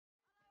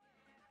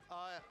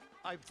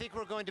I think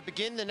we're going to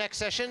begin the next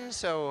session,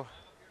 so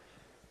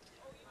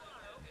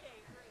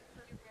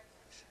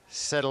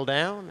settle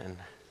down and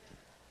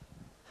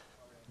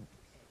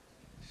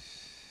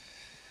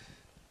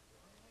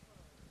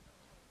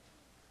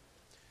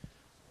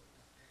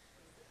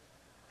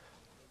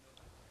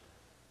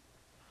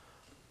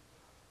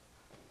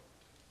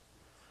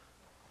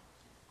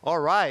all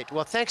right.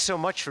 Well, thanks so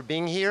much for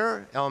being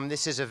here.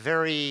 This is a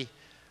very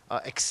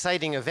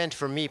exciting event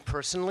for me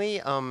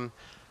personally.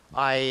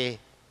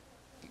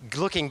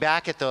 Looking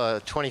back at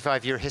the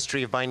 25-year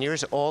history of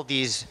Bioneers, all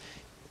these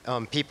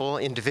people,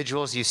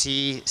 individuals you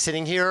see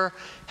sitting here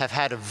have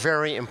had a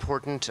very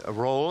important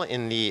role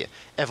in the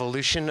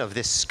evolution of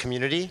this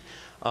community.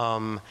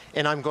 And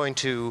I'm going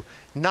to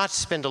not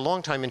spend a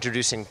long time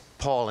introducing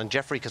Paul and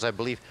Jeffrey, because I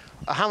believe,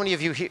 how many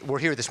of you were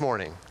here this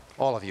morning?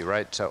 All of you,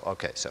 right? So,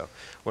 okay, so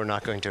we're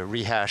not going to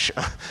rehash.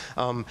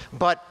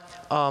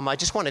 I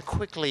just want to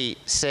quickly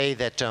say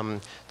that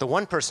the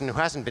one person who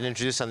hasn't been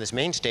introduced on this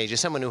main stage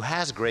is someone who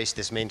has graced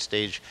this main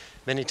stage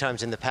many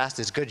times in the past,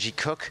 is Katsi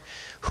Cook,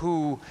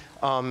 who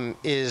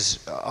is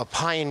a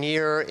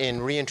pioneer in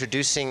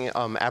reintroducing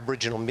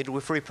Aboriginal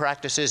midwifery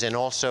practices and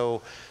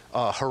also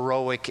a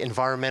heroic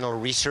environmental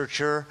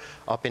researcher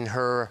up in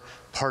her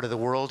part of the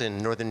world in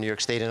northern New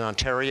York State and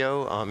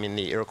Ontario in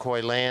the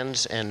Iroquois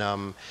lands. And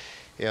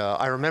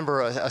I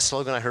remember a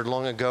slogan I heard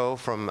long ago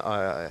from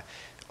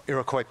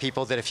Iroquois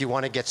people that if you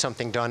want to get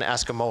something done,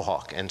 ask a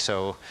Mohawk. And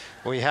so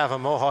we have a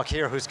Mohawk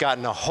here who's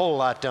gotten a whole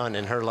lot done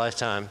in her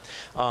lifetime.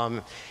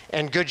 And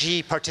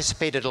Katsi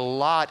participated a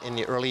lot in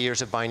the early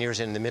years of Bioneers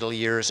and in the middle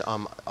years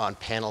on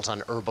panels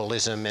on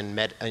herbalism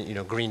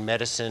and green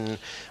medicine.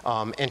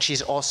 And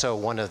she's also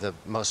one of the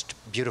most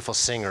beautiful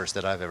singers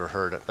that I've ever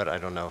heard, but I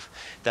don't know if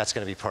that's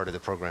going to be part of the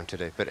program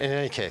today. But in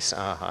any case,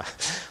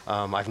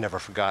 I've never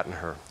forgotten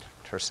her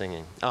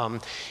singing.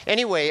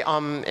 Anyway,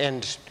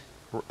 and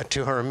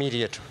to her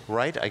immediate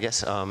right, I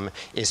guess,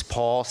 is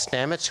Paul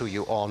Stamets, who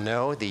you all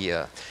know,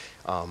 the,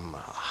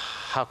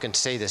 how can I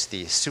say this,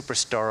 the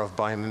superstar of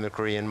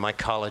biomimicry and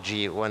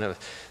mycology, one of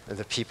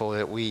the people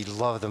that we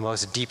love the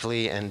most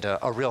deeply, and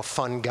a real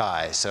fun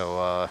guy.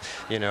 So,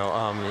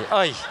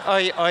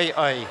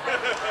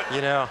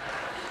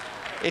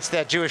 it's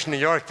that Jewish New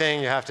York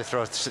thing, you have to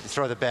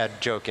throw the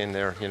bad joke in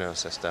there,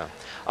 so stuff.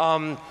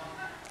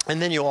 And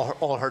then you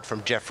all heard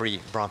from Jeffrey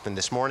Bronfman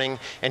this morning,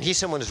 and he's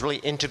someone who's really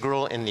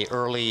integral in the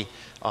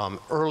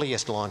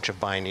earliest launch of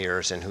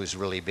Bioneers and who's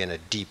really been a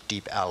deep,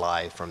 deep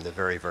ally from the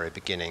very, very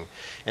beginning.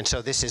 And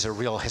so this is a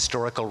real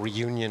historical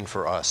reunion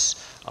for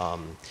us.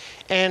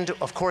 And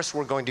of course,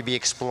 we're going to be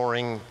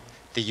exploring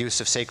the use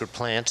of sacred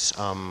plants,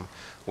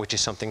 which is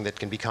something that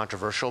can be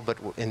controversial, but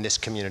in this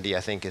community,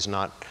 I think is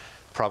not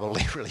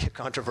probably really a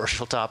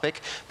controversial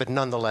topic, but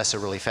nonetheless a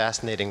really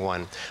fascinating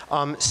one.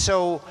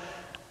 So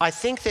I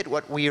think that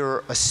what we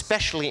are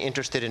especially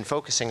interested in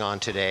focusing on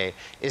today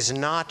is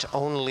not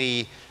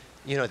only,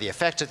 the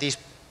effects of these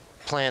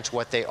plants,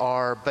 what they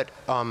are, but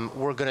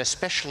we're going to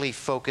especially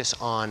focus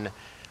on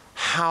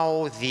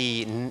how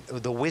the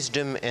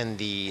wisdom and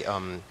the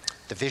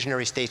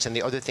visionary states and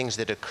the other things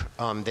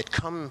that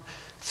come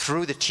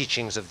through the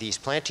teachings of these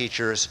plant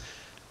teachers,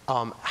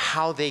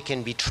 how they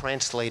can be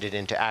translated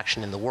into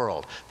action in the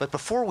world. But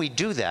before we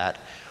do that,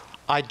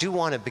 I do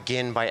want to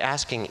begin by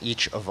asking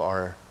each of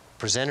our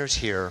presenters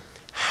here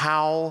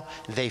how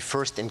they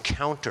first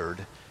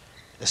encountered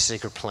a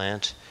sacred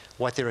plant,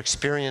 what their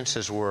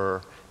experiences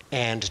were,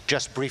 and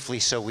just briefly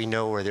so we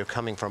know where they're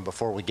coming from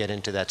before we get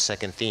into that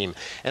second theme.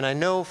 And I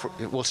know,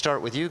 we'll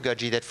start with you,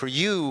 Katsi, that for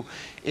you,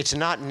 it's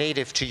not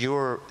native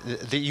to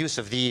the use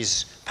of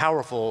these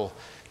powerful,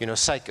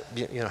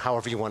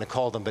 however you want to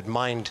call them, but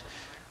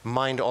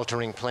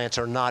mind-altering plants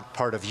are not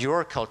part of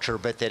your culture,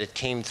 but that it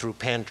came through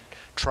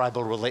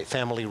tribal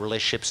family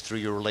relationships, through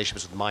your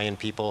relationships with Mayan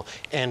people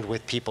and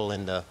with people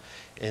in the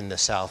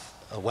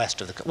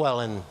southwest of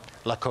in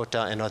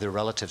Lakota and other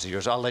relatives of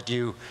yours. I'll let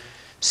you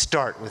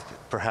start with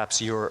perhaps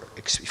your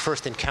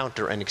first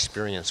encounter and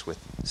experience with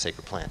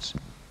sacred plants.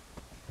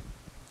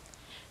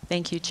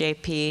 Thank you,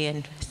 JP,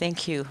 and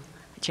thank you,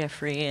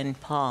 Jeffrey and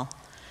Paul.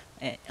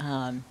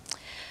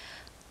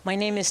 My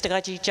name is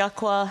Katsi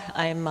Cook.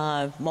 I'm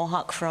a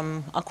Mohawk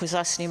from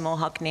Akwesasne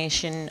Mohawk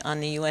Nation on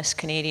the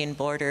US-Canadian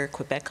border,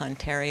 Quebec,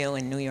 Ontario,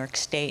 and New York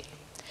State.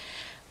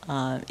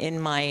 In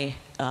my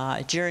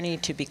journey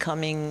to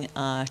becoming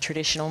a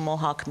traditional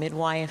Mohawk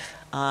midwife,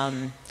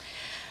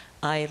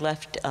 I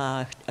left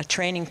a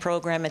training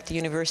program at the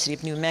University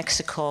of New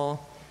Mexico,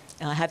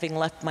 having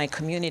left my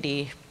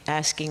community,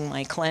 asking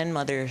my clan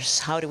mothers,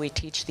 how do we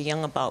teach the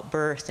young about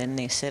birth? And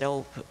they said,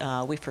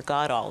 we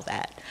forgot all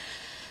that.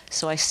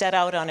 So I set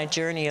out on a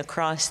journey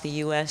across the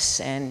US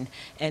and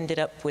ended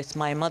up with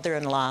my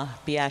mother-in-law,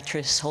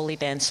 Beatrice Holy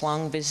Dance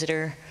Long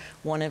Visitor,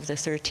 one of the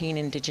 13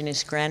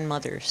 indigenous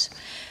grandmothers,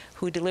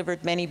 who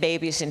delivered many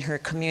babies in her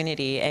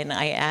community. And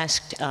I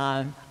asked,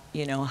 how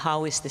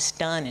is this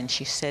done? And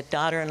she said,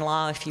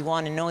 daughter-in-law, if you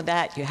want to know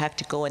that, you have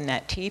to go in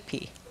that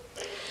teepee.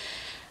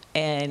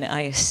 And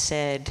I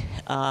said,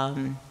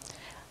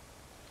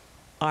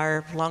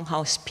 our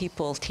Longhouse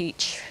people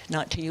teach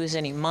not to use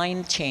any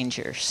mind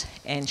changers.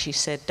 And she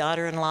said,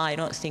 daughter-in-law, I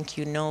don't think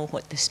you know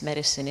what this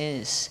medicine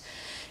is.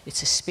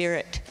 It's a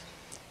spirit.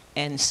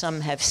 And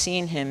some have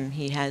seen him.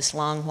 He has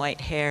long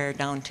white hair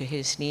down to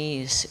his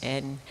knees,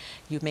 and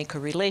you make a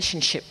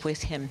relationship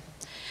with him.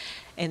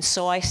 And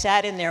so I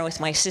sat in there with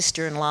my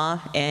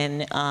sister-in-law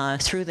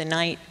and through the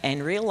night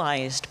and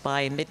realized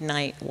by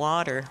midnight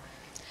water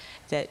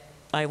that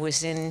I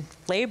was in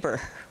labor.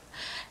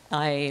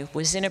 I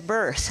was in a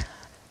birth,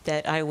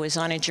 that I was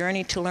on a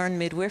journey to learn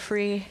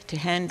midwifery, to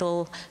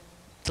handle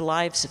the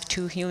lives of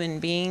 2 human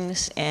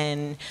beings,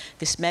 and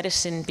this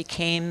medicine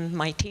became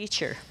my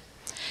teacher.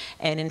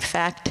 And in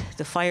fact,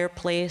 the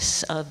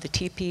fireplace of the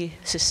Teepee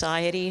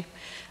Society,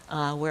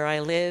 where I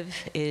live,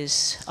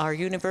 is our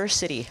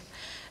university.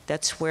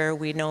 That's where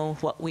we know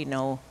what we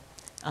know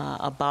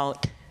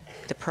about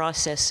the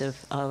process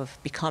of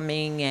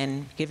becoming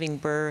and giving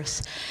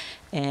birth,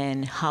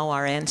 and how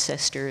our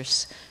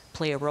ancestors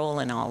play a role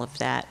in all of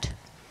that.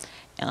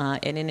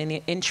 And in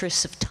the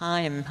interest of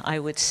time, I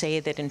would say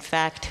that in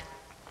fact,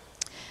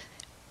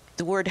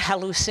 the word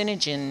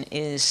hallucinogen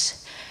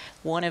is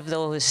one of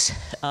those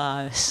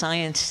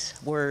science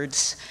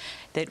words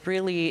that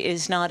really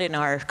is not in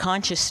our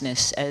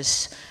consciousness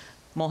as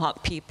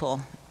Mohawk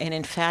people. And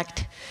in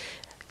fact,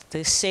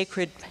 the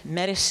sacred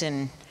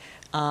medicine,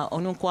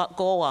 Onunkwat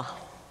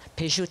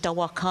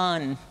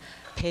Pejutawakan,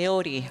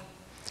 Peyote,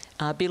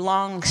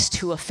 belongs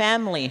to a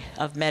family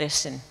of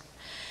medicine,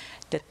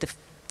 that the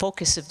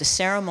focus of the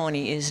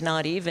ceremony is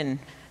not even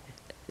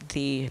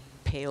the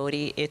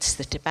peyote, it's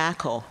the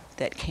tobacco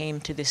that came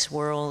to this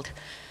world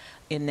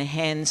in the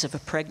hands of a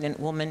pregnant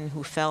woman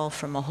who fell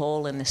from a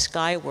hole in the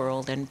sky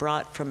world and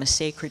brought from a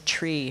sacred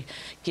tree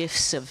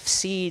gifts of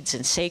seeds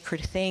and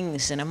sacred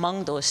things. And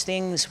among those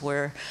things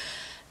were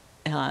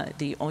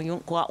the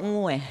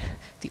Oyunkwa'unwe,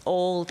 the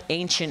old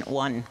ancient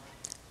one,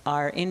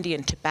 our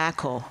Indian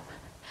tobacco,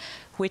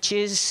 which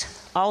is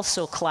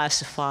also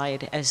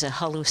classified as a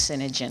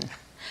hallucinogen.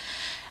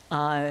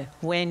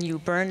 When you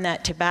burn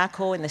that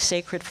tobacco in the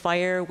sacred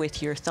fire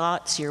with your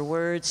thoughts, your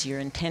words, your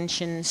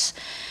intentions,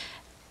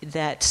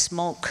 that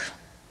smoke,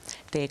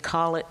 they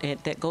call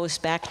it, that goes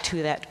back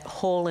to that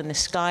hole in the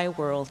sky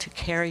world to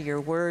carry your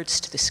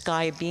words to the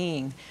sky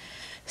beings.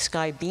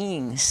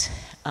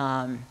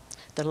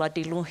 The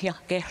ladiluhia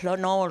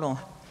kehlonolo.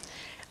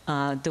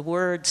 The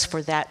words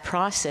for that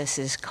process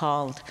is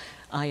called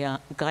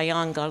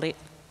Gayangalit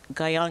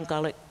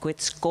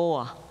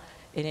Gwitskoa,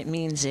 and it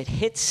means it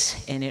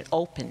hits and it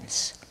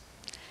opens.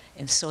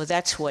 And so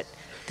that's what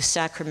the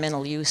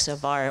sacramental use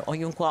of our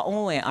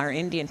Oyunkwa'unwe, our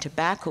Indian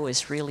tobacco,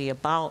 is really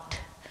about.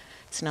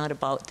 It's not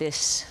about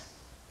this.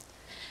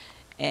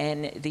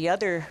 And the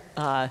other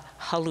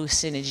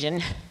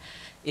hallucinogen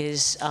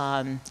is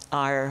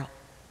our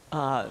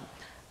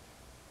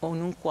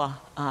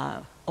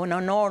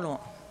Ononolo,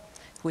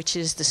 which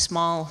is the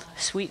small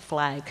sweet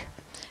flag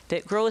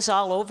that grows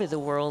all over the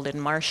world in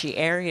marshy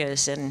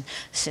areas. And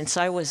since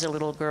I was a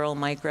little girl,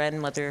 my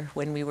grandmother,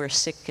 when we were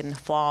sick in the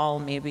fall,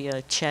 maybe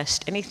a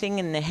chest, anything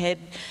in the head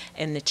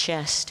and the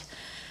chest,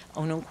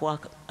 Calamus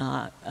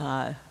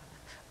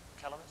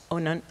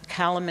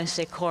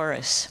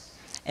ecorus.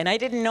 And I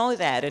didn't know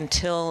that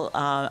until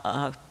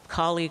a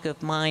colleague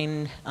of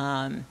mine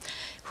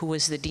who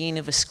was the dean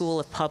of a school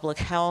of public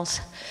health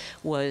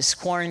was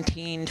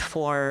quarantined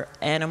for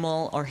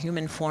animal or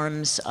human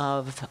forms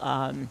of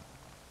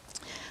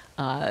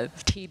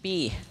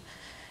TB.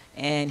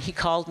 And he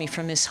called me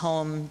from his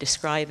home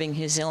describing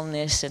his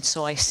illness, and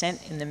so I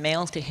sent in the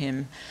mail to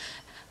him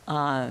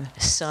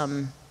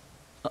some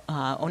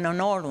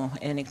ononoro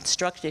and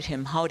instructed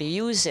him how to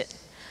use it.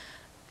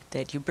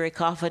 That you break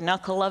off a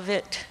knuckle of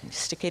it,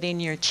 stick it in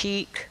your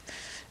cheek,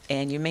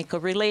 and you make a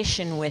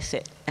relation with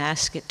it.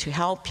 Ask it to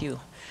help you,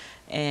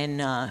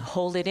 and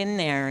hold it in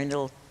there, and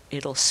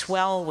it'll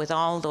swell with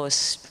all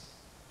those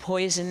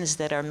poisons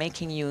that are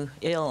making you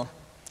ill.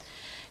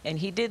 And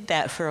he did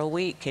that for a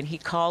week, and he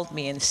called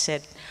me and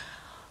said,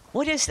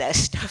 "What is that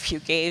stuff you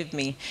gave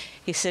me?"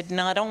 He said,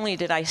 "Not only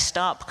did I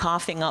stop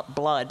coughing up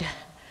blood,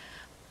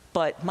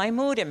 but my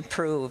mood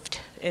improved."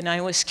 And I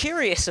was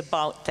curious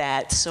about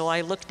that, so I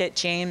looked at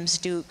James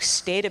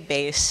Duke's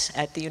database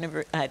at the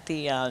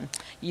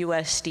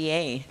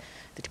USDA,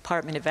 the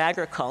Department of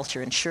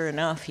Agriculture, and sure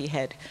enough, he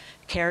had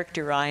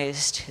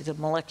characterized the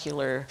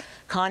molecular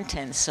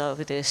contents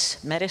of this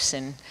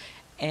medicine,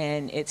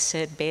 and it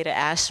said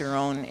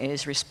beta-acerone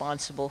is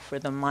responsible for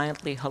the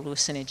mildly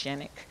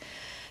hallucinogenic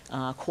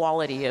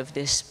quality of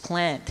this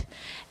plant.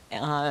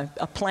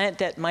 A plant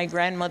that my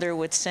grandmother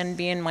would send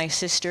me and my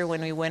sister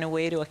when we went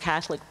away to a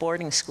Catholic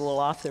boarding school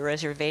off the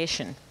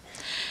reservation.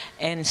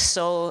 And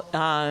so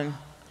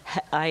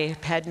I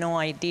had no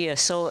idea.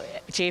 So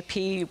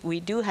JP, we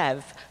do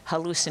have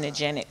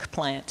hallucinogenic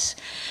plants,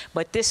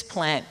 but this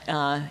plant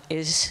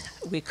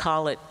we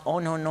call it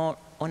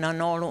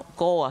Ononolo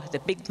Goa, the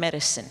big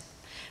medicine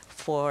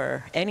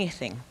for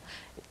anything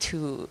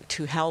to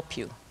help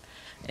you.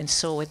 And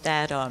so with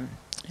that, I'll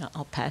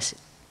pass it.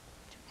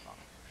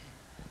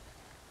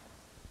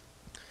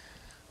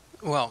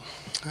 Well,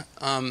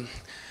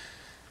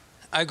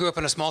 I grew up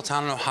in a small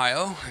town in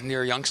Ohio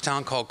near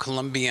Youngstown called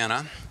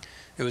Columbiana.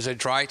 It was a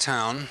dry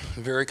town,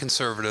 very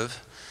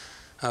conservative.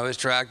 I was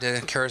dragged to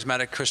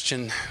charismatic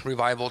Christian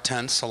revival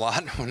tents a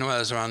lot when I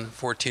was around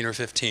 14 or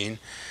 15.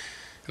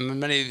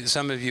 And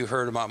some of you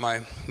heard about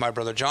my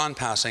brother John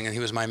passing, and he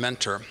was my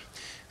mentor.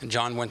 And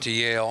John went to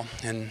Yale,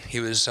 and he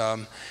was,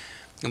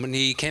 when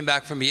he came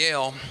back from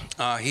Yale,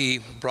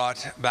 he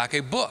brought back a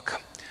book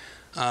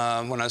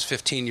when I was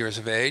 15 years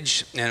of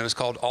age, and it was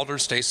called Altered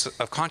States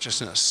of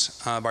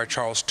Consciousness by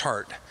Charles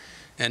Tart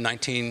in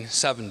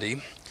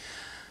 1970.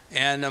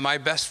 And my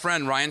best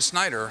friend, Ryan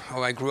Snyder,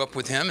 who I grew up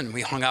with him, and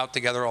we hung out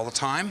together all the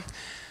time.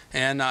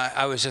 And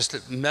I was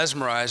just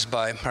mesmerized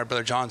by my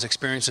brother John's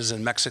experiences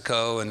in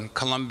Mexico and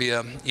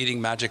Colombia, eating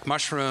magic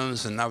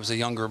mushrooms. And I was a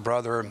younger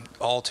brother,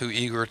 all too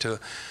eager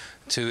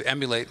to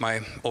emulate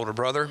my older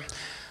brother.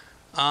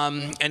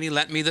 And he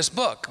lent me this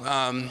book.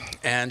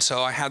 And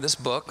so I had this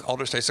book,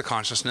 Altered States of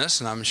Consciousness,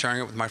 and I'm sharing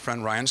it with my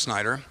friend Ryan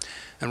Snyder.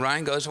 And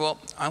Ryan goes, well,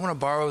 I want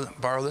to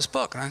borrow this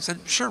book. And I said,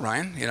 sure,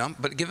 Ryan,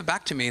 but give it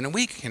back to me in a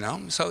week,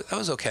 So that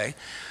was okay.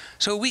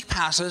 So a week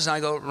passes, and I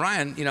go,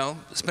 Ryan,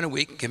 it's been a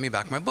week, give me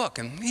back my book.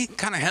 And he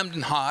kind of hemmed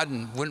and hawed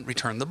and wouldn't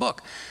return the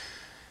book.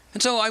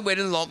 And so I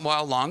waited a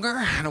while longer,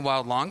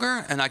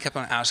 and I kept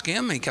on asking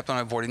him, and he kept on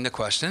avoiding the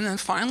question. And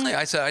finally,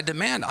 I said,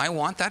 I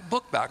want that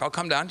book back. I'll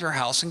come down to your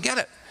house and get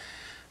it.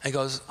 And he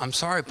goes, I'm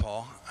sorry,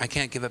 Paul, I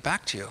can't give it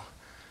back to you.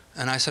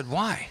 And I said,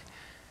 why?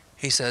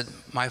 He said,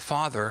 my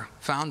father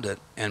found it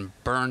and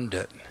burned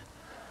it.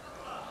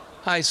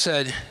 I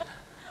said,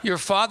 your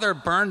father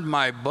burned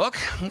my book?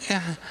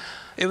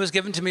 It was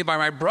given to me by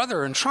my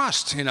brother in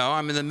trust.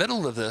 I'm in the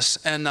middle of this.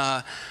 And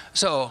and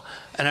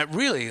it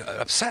really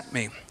upset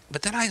me.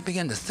 But then I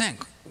began to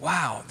think,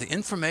 wow, the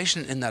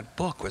information in that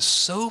book was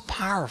so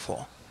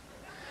powerful.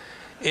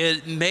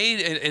 It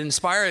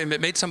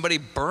made somebody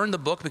burn the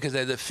book because they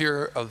had the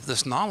fear of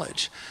this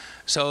knowledge.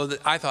 So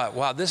I thought,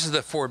 wow, this is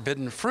the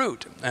forbidden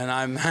fruit.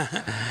 And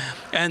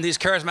and these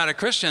charismatic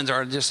Christians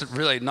are just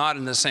really not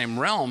in the same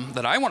realm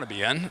that I want to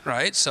be in,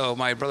 right? So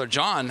my brother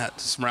John,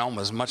 this realm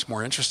was much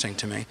more interesting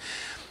to me.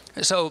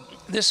 So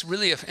this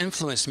really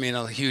influenced me in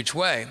a huge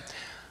way.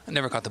 I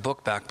never got the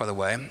book back, by the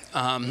way.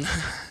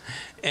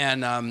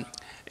 And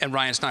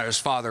Ryan Snyder's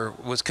father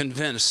was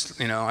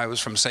convinced, I was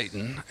from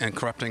Satan and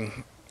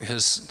corrupting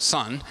his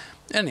son.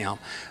 Anyhow,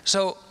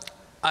 so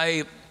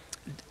I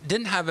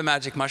didn't have a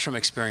magic mushroom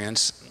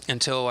experience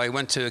until I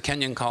went to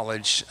Kenyon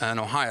College in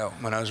Ohio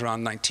when I was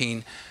around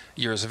 19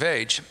 years of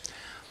age.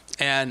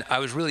 And I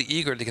was really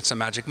eager to get some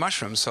magic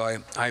mushrooms,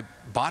 so I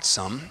bought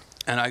some,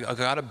 and I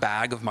got a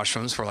bag of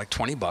mushrooms for like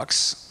 20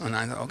 bucks, and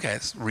I thought, okay,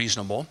 it's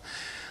reasonable.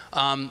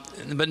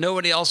 But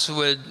nobody else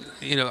would,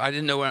 I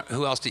didn't know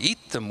who else to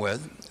eat them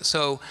with.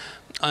 So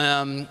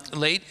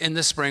late in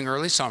the spring,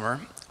 early summer,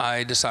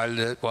 I decided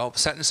that,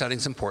 set and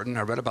setting's important.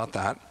 I read about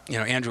that.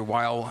 Andrew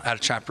Weil had a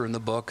chapter in the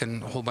book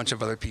and a whole bunch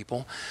of other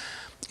people.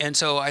 And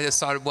so I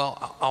decided,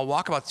 I'll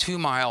walk about 2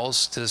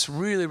 miles to this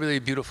really, really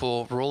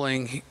beautiful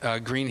rolling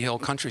green hill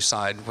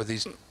countryside with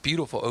these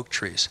beautiful oak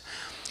trees.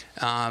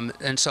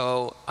 And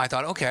so I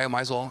thought, okay, I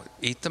might as well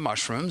eat the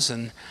mushrooms.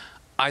 And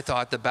I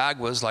thought the bag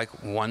was like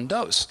 1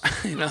 dose,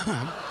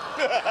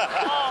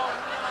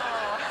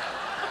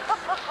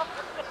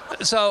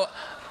 So,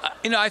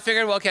 I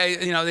figured,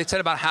 they said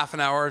about half an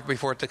hour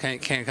before it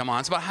can come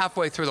on. So about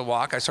halfway through the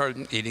walk, I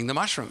started eating the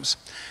mushrooms.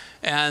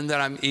 And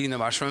then I'm eating the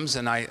mushrooms,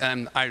 and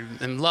I'm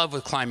in love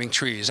with climbing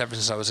trees ever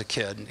since I was a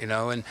kid,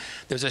 And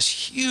there's this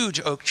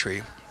huge oak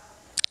tree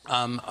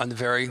on the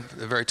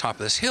very top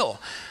of this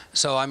hill.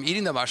 So I'm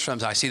eating the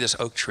mushrooms, I see this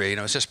oak tree,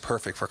 it's just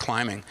perfect for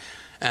climbing.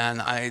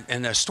 And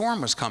a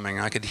storm was coming.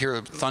 I could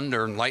hear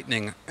thunder and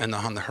lightning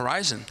on the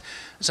horizon.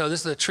 So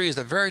the tree is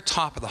the very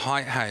top of the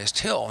highest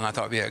hill, and I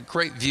thought it'd be a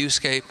great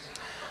viewscape.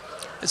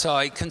 So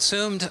I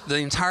consumed the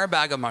entire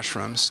bag of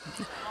mushrooms,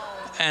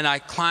 and I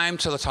climbed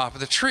to the top of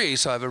the tree,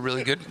 so I have a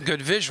really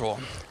good visual.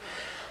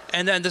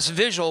 And then this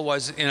visual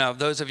was,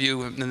 those of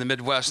you in the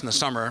Midwest in the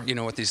summer,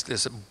 with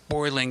this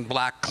boiling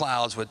black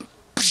clouds with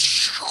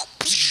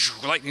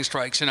lightning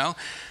strikes, And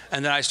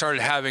then I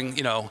started having,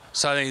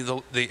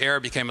 suddenly the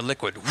air became a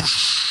liquid.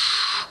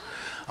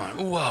 I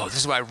went, whoa, this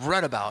is what I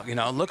read about,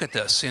 look at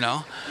this,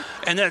 And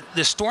then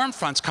the storm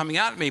front's coming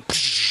at me,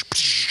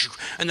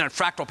 and then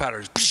fractal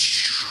patterns,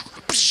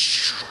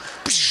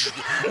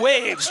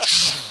 waves.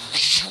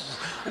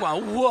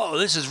 Well, whoa,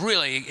 this is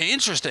really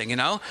interesting,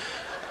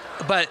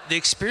 But the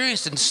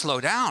experience didn't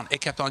slow down.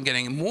 It kept on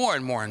getting more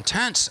and more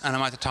intense. And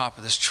I'm at the top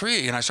of this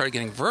tree, and I started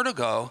getting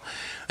vertigo.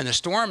 And the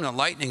storm and the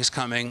lightning is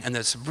coming, and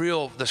this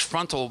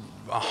frontal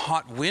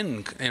hot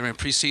wind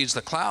precedes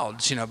the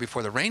clouds,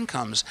 before the rain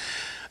comes.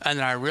 And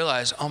then I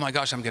realized, oh my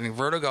gosh, I'm getting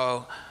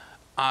vertigo.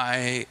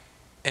 I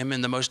am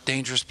in the most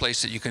dangerous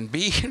place that you can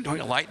be, doing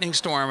a lightning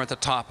storm at the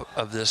top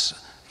of this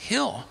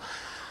hill.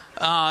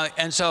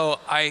 And so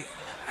I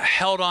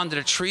held on to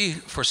the tree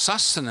for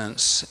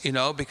sustenance,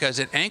 because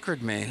it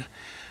anchored me.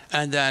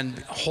 And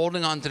then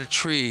holding on to the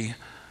tree,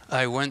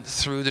 I went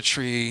through the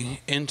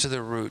tree into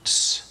the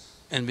roots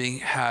and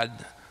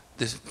had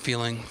this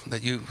feeling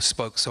that you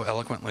spoke so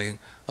eloquently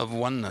of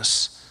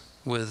oneness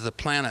with the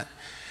planet.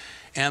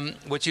 And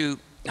what you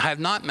have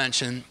not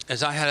mentioned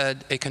is I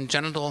had a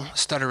congenital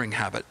stuttering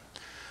habit.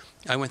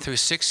 I went through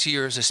 6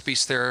 years of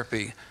speech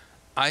therapy.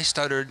 I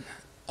stuttered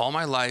all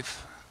my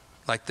life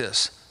like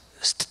this.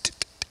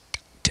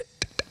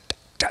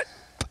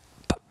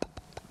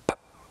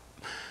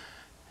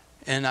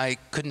 And I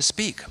couldn't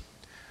speak.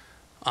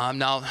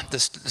 Now, the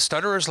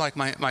stutterers like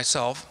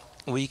myself,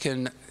 we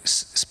can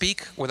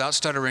speak without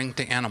stuttering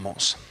to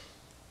animals.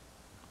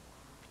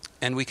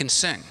 And we can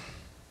sing.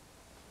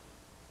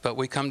 But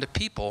we come to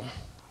people,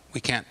 we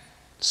can't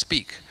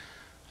speak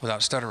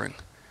without stuttering.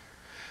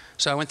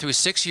 So I went through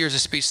 6 years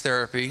of speech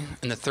therapy.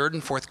 In the 3rd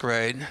and 4th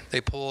grade,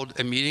 they pulled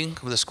a meeting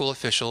with the school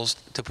officials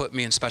to put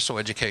me in special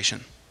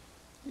education.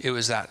 It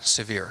was that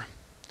severe.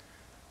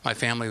 My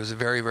family was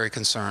very, very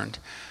concerned.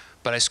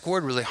 But I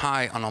scored really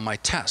high on all my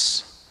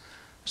tests.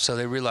 So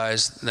they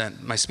realized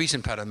that my speech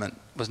impediment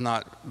was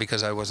not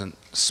because I wasn't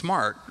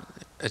smart,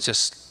 it's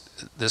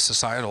just this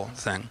societal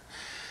thing.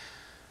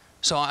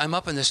 So I'm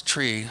up in this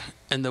tree,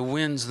 and the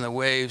winds and the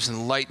waves and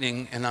the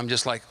lightning, and I'm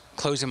just like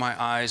closing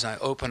my eyes, and I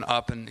open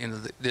up, and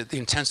the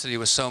intensity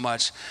was so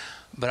much.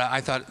 But I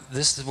thought,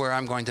 this is where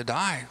I'm going to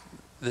die.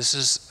 This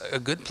is a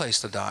good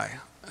place to die.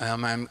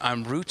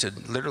 I'm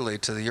rooted literally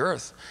to the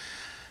earth.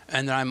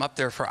 And then I'm up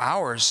there for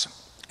hours,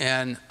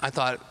 and I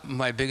thought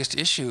my biggest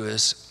issue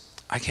is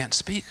I can't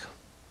speak.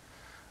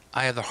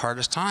 I have the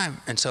hardest time,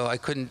 and so I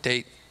couldn't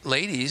date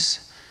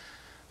ladies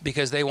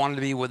because they wanted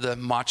to be with the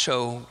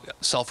macho,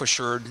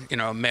 self-assured,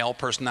 male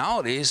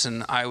personalities,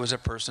 and I was a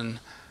person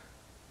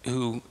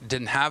who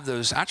didn't have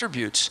those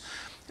attributes.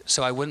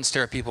 So I wouldn't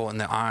stare people in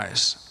the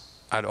eyes.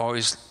 I'd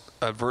always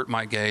avert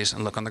my gaze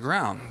and look on the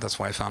ground. That's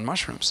why I found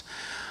mushrooms.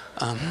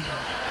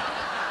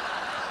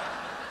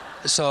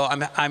 So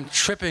I'm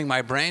tripping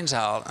my brains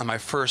out on my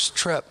first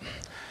trip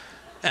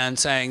and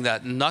saying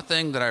that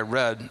nothing that I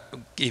read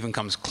even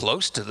comes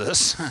close to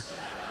this.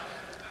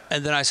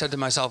 And then I said to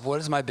myself,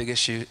 what is my big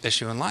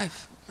issue in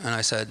life? And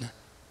I said,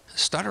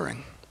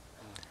 stuttering.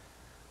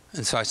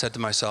 And so I said to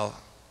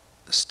myself,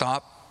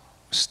 stop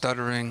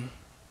stuttering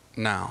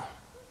now.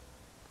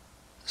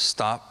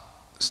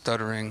 Stop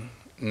stuttering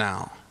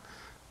now.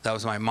 That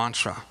was my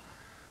mantra.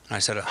 And I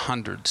said it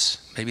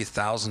hundreds, maybe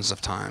thousands of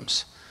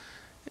times.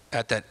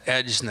 At that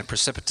edge and the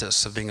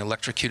precipitous of being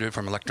electrocuted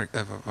from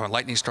a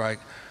lightning strike,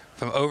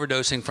 from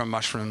overdosing from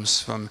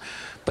mushrooms,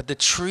 but the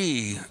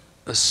tree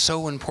was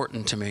so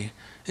important to me.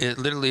 It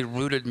literally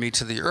rooted me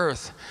to the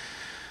earth.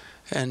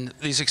 And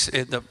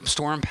the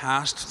storm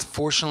passed.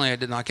 Fortunately, I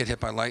did not get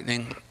hit by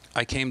lightning.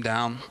 I came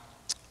down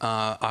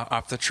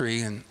off the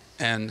tree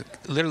and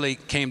literally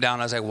came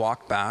down as I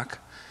walked back.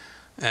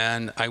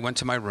 And I went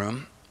to my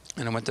room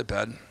and I went to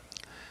bed.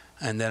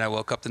 And then I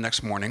woke up the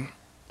next morning.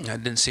 I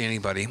didn't see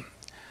anybody.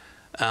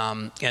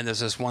 And there's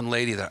this one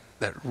lady that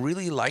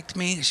really liked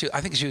me.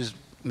 I think she was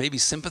maybe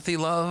sympathy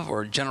love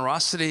or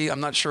generosity.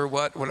 I'm not sure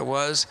what it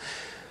was.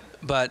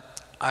 But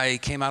I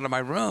came out of my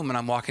room and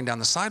I'm walking down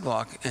the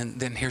sidewalk, and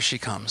then here she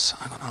comes.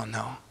 I go, oh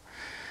no.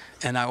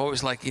 And I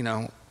always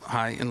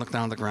hi, and look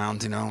down on the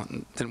ground,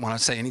 and didn't want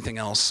to say anything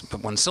else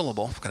but one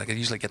syllable, because I could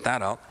usually get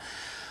that out.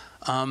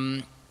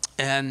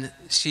 And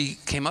she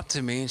came up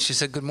to me and she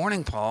said, good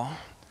morning, Paul.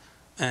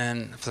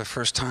 And for the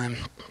first time,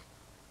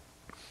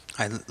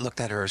 I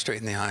looked at her straight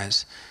in the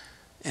eyes,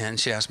 and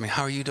she asked me,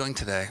 how are you doing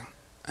today?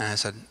 And I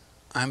said,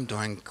 I'm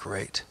doing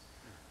great.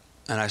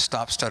 And I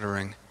stopped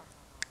stuttering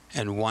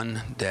in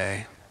one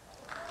day.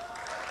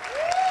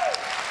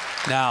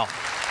 Now,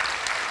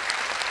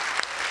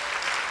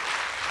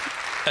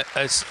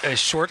 as a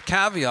short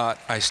caveat,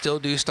 I still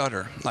do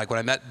stutter. Like when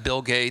I met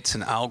Bill Gates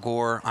and Al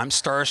Gore, I'm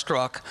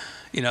starstruck,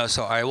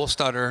 so I will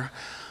stutter.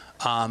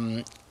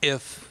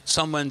 If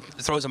someone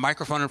throws a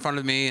microphone in front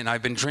of me and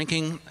I've been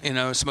drinking,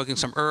 smoking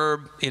some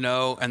herb,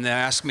 and they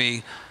ask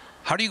me,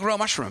 how do you grow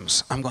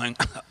mushrooms? I'm going,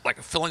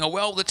 like filling a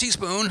well with a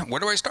teaspoon. Where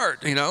do I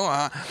start?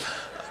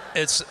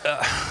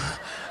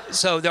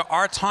 So there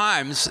are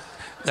times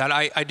that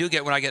I do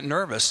get when I get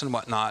nervous and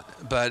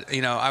whatnot, but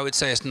I would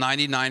say it's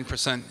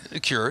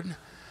 99% cured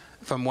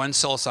from one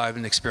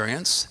psilocybin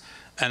experience.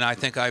 And I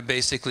think I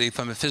basically,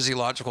 from a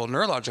physiological,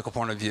 neurological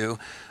point of view,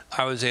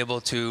 I was able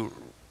to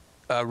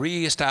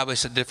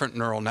reestablish a different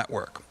neural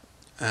network.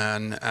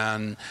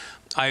 And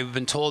I've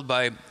been told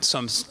by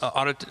some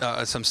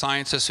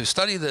scientists who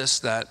study this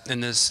that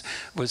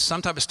with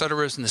some type of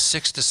stutterers in the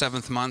 6th to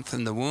 7th month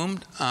in the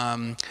womb,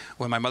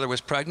 when my mother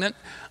was pregnant,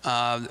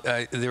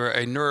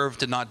 a nerve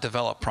did not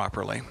develop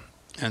properly.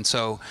 And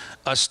so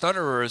us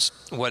stutterers,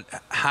 what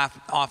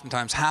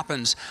oftentimes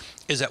happens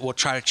is that we'll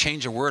try to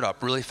change a word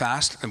up really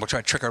fast, and we'll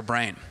try to trick our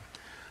brain.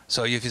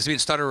 So if you see a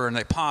stutterer and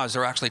they pause,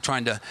 they're actually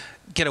trying to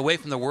get away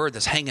from the word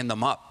that's hanging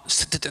them up,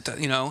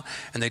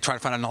 and they try to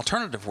find an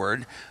alternative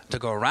word to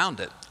go around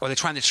it. Or they're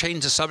trying to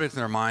change the subject in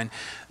their mind,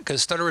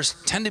 because stutterers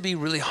tend to be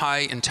really high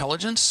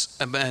intelligence,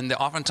 and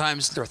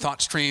oftentimes their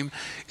thought stream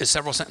is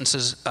several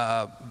sentences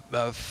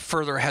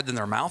further ahead than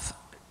their mouth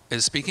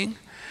is speaking.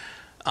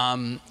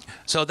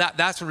 So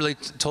that's what really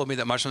told me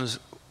that mushrooms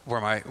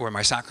were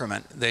my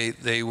sacrament.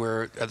 They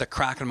were the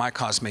crack in my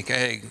cosmic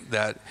egg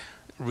that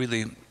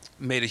really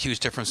made a huge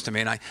difference to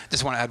me. And I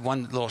just want to add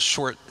one little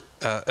short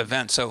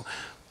event. So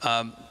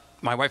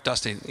my wife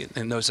Dusty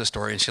knows this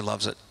story and she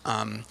loves it.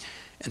 And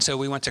so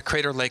we went to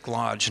Crater Lake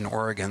Lodge in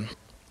Oregon,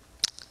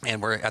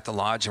 and we're at the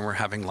lodge and we're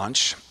having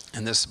lunch.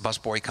 And this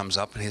busboy comes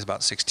up, and he's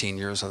about 16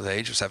 years of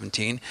age or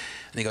 17,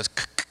 and he goes,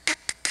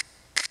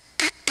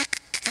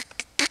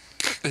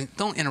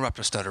 don't interrupt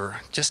a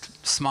stutterer.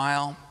 Just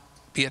smile,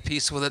 be at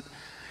peace with it.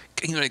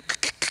 And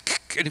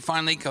he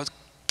finally goes,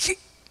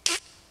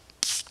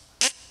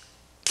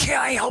 can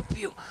I help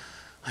you?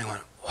 I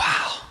went,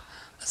 wow,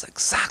 that's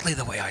exactly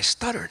the way I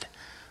stuttered.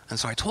 And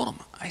so I told him,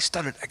 I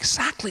stuttered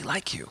exactly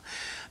like you.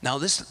 Now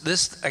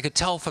this I could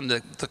tell from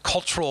the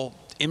cultural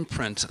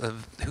imprint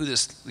of who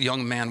this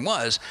young man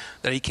was,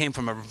 that he came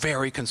from a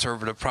very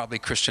conservative, probably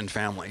Christian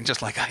family,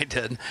 just like I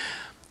did.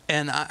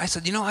 And I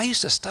said, you know, I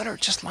used to stutter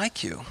just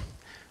like you. And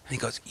he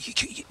goes,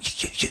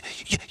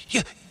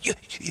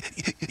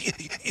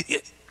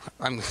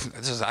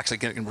 this is actually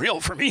getting real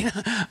for me.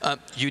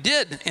 You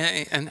did?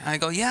 And I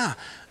go, yeah.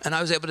 And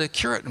I was able to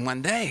cure it in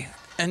one day.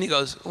 And he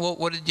goes, well,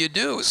 what did you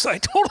do? So I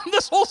told him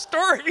this whole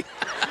story.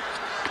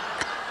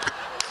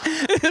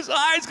 His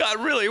eyes got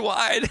really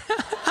wide.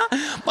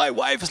 My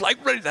wife was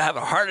like ready to have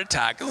a heart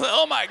attack. I was like,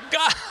 oh my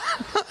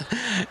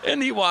God.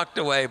 And he walked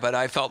away, but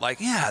I felt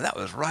like, yeah, that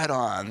was right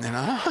on, you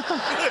know?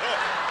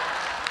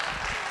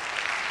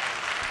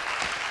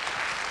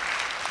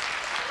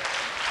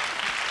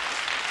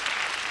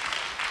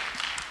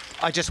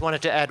 I just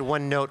wanted to add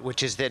one note,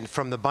 which is that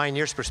from the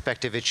Bioneers'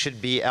 perspective, it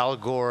should be Al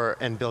Gore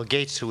and Bill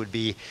Gates who would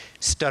be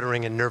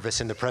stuttering and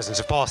nervous in the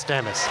presence of Paul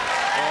Stamets.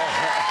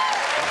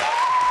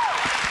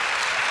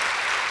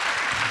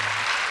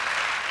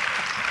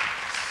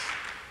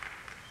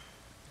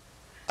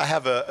 I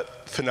have a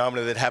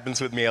phenomenon that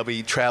happens with me. I'll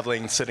be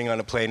traveling, sitting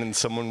on a plane, and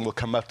someone will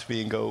come up to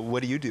me and go,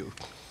 what do you do?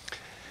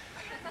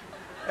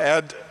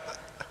 And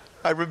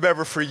I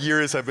remember for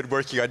years I've been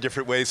working on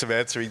different ways of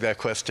answering that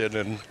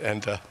question,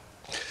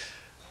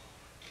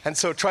 and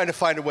so trying to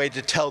find a way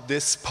to tell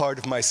this part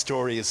of my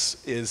story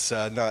is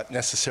not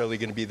necessarily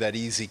going to be that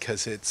easy,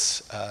 because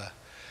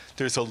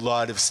there's a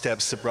lot of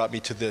steps that brought me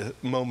to the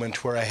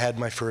moment where I had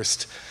my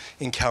first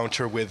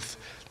encounter with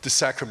the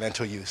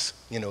sacramental use,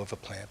 of a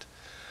plant.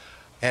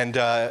 And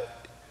I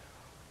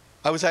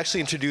was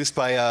actually introduced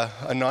by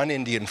a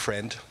non-Indian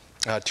friend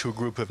to a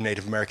group of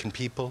Native American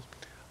people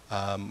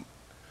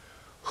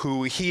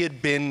who he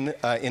had been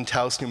in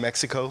Taos, New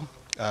Mexico.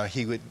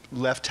 He had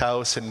left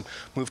Taos and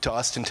moved to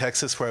Austin,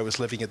 Texas, where I was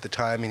living at the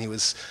time, and he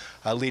was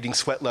leading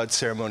sweat lodge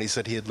ceremonies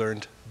that he had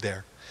learned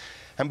there.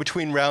 And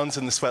between rounds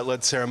in the sweat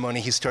lodge ceremony,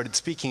 he started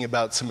speaking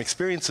about some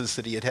experiences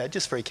that he had had,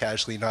 just very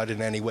casually, not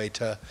in any way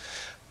to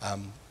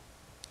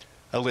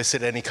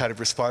elicit any kind of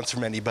response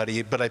from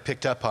anybody, but I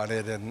picked up on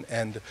it,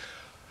 and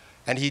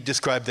he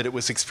described that it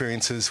was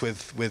experiences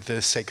with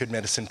the sacred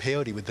medicine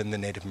peyote within the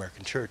Native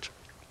American Church.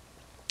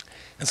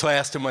 And so I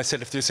asked him, I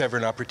said, if there's ever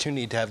an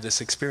opportunity to have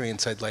this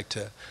experience, I'd like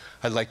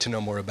to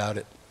know more about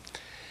it.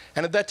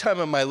 And at that time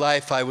in my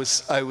life, it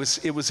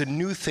was a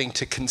new thing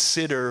to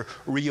consider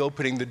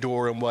reopening the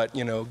door in what,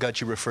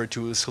 Gaji referred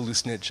to as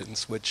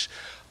hallucinogens, which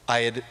I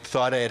had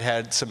thought I had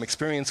had some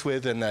experience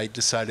with, and I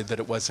decided that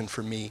it wasn't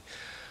for me.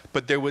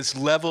 But there was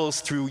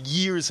levels through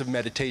years of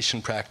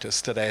meditation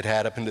practice that I had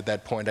had up until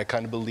that point. I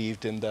kind of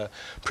believed in the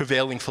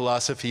prevailing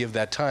philosophy of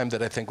that time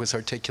that I think was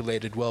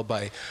articulated well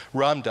by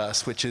Ram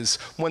Dass, which is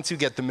once you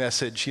get the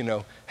message,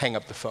 hang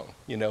up the phone,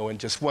 and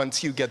just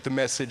once you get the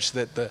message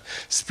that the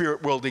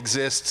spirit world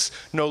exists,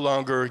 no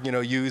longer,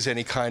 use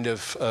any kind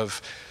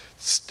of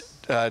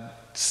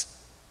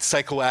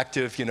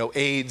psychoactive,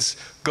 aids,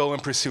 go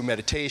and pursue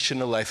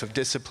meditation, a life of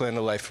discipline,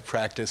 a life of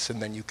practice,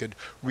 and then you could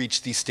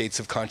reach these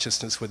states of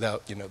consciousness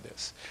without,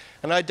 this.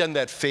 And I'd done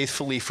that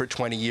faithfully for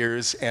 20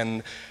 years,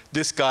 and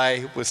this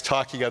guy was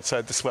talking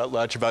outside the sweat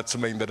lodge about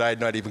something that I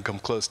had not even come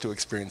close to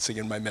experiencing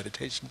in my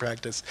meditation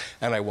practice,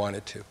 and I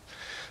wanted to.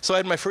 So I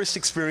had my first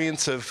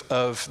experience of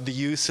the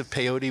use of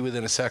peyote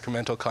within a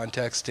sacramental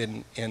context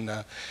in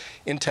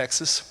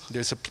Texas.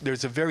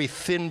 There's a very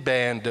thin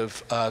band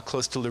of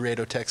close to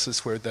Laredo,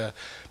 Texas, where the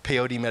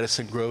peyote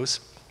medicine grows.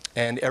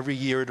 And every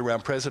year at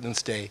around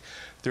President's Day,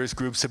 there's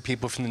groups of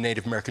people from the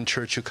Native American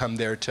Church who come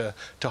there to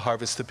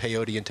harvest the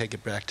peyote and take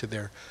it back to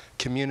their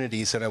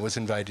communities. And I was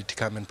invited to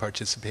come and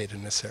participate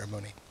in the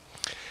ceremony.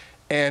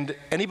 And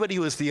anybody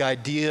who has the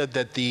idea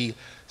that the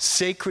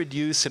sacred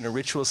use in a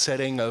ritual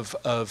setting of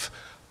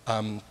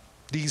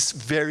these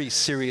very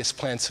serious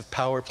plants of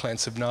power,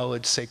 plants of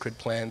knowledge, sacred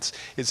plants,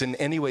 is in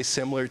any way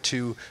similar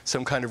to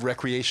some kind of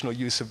recreational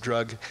use of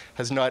drug,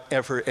 has not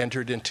ever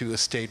entered into a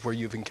state where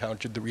you've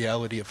encountered the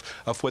reality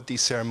of what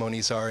these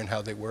ceremonies are and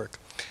how they work.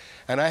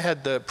 And I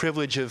had the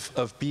privilege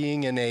of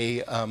being in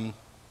a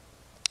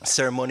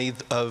ceremony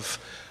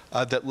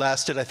that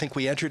lasted, I think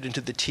we entered into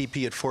the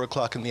teepee at 4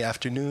 o'clock in the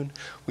afternoon.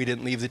 We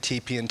didn't leave the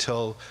teepee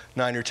until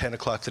 9 or 10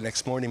 o'clock the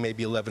next morning,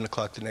 maybe 11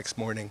 o'clock the next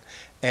morning.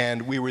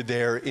 And we were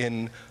there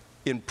in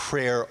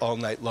prayer all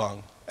night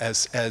long.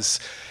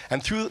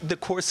 And through the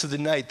course of the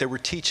night, there were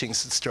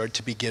teachings that started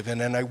to be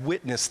given, and I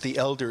witnessed the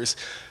elders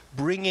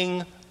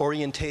bringing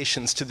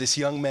orientations to this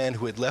young man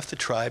who had left the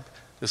tribe.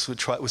 This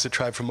was a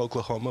tribe from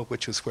Oklahoma,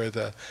 which was where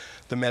the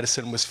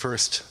medicine was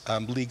first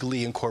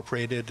legally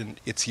incorporated in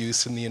its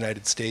use in the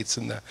United States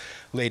in the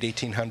late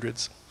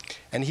 1800s.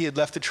 And he had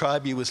left the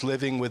tribe. He was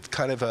living with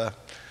kind of a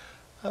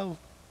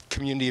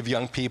community of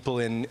young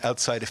people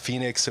outside of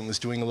Phoenix and was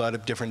doing a lot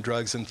of different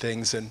drugs and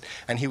things.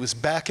 And he was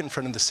back in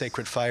front of the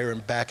sacred fire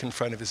and back in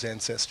front of his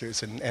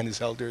ancestors and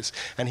his elders.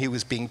 And he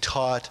was being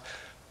taught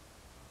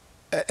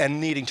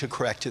and needing to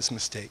correct his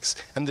mistakes.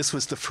 And this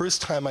was the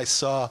first time I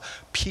saw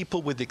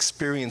people with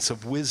experience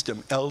of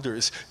wisdom,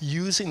 elders,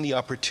 using the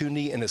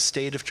opportunity in a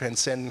state of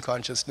transcendent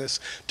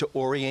consciousness to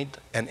orient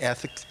and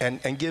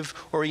give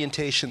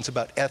orientations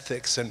about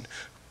ethics and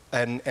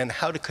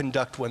how to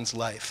conduct one's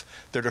life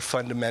that are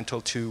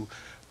fundamental to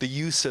the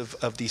use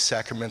of these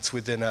sacraments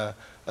within a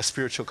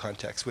spiritual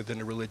context,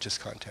 within a religious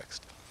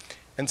context.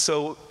 And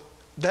so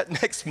that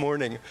next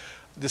morning,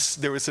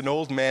 there was an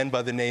old man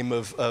by the name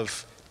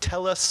of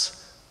Tell Us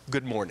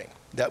Good Morning.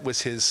 That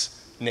was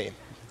his name,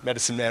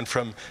 medicine man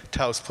from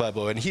Taos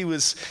Pueblo. And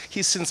he's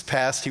since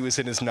passed. He was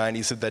in his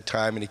 90s at that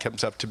time, and he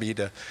comes up to me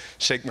to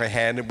shake my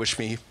hand and wish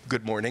me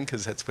good morning,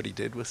 because that's what he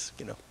did, was,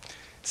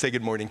 say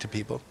good morning to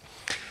people.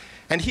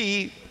 And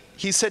he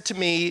said to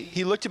me,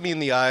 he looked at me in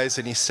the eyes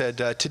and he said,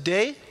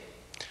 today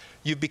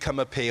you've become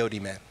a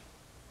peyote man.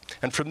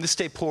 And from this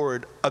day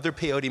forward, other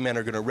peyote men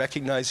are going to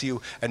recognize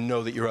you and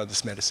know that you're on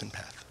this medicine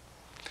path.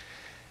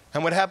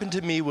 And what happened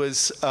to me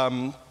was,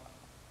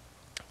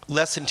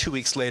 less than 2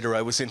 weeks later,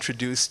 I was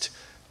introduced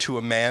to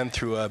a man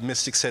through a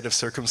mystic set of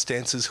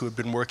circumstances who had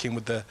been working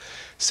with the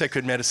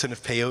sacred medicine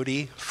of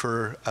peyote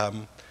for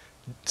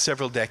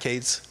several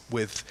decades,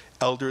 with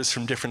elders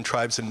from different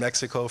tribes in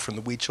Mexico, from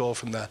the Huichol,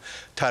 from the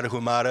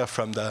Tarahumara,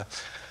 from the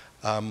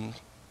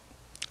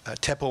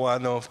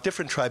Tepoano,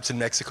 different tribes in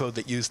Mexico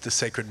that used the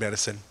sacred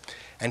medicine.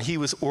 And he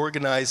was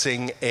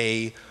organizing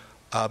a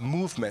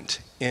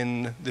movement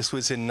this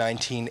was in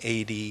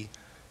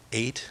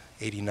 1988,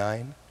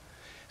 89.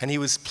 And he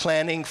was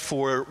planning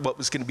for what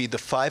was going to be the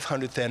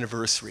 500th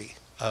anniversary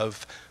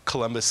of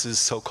Columbus's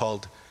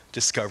so-called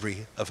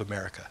discovery of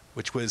America,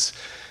 which was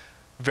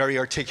very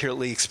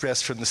articulately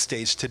expressed from the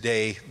stage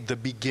today, the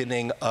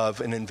beginning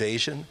of an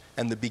invasion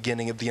and the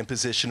beginning of the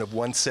imposition of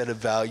one set of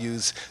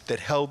values that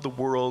held the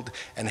world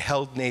and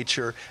held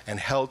nature and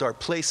held our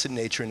place in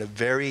nature in a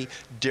very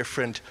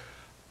different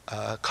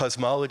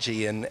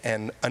cosmology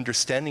and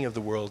understanding of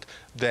the world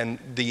than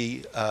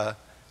the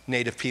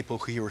native people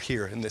who were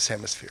here in this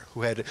hemisphere,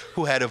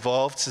 who had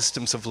evolved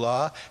systems of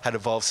law, had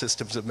evolved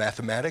systems of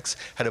mathematics,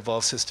 had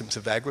evolved systems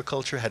of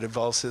agriculture, had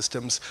evolved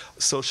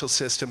social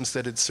systems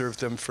that had served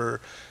them for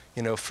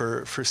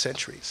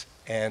centuries.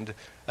 And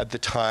at the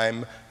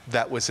time,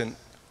 that wasn't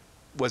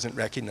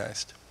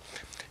recognized.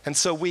 And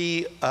so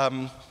he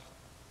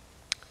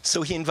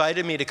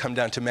invited me to come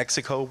down to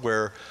Mexico,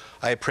 where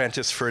I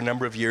apprenticed for a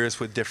number of years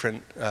with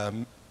different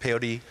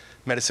peyote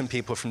medicine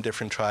people from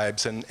different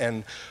tribes,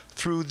 and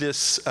through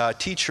this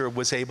teacher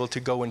was able to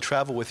go and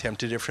travel with him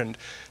to different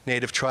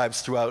native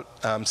tribes throughout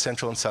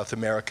Central and South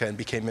America, and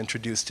became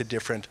introduced to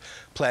different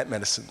plant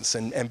medicines,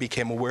 and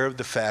became aware of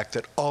the fact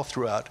that all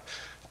throughout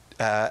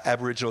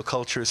Aboriginal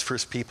cultures,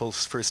 First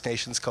Peoples, First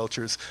Nations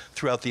cultures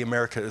throughout the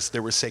Americas,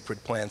 there were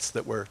sacred plants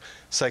that were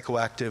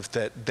psychoactive,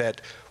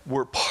 that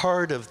were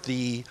part of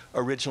the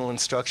original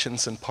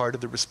instructions and part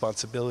of the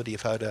responsibility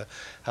of how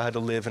to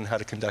live and how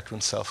to conduct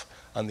oneself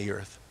on the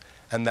earth.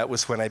 And that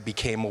was when I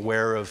became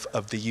aware of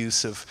the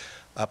use of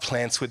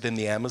plants within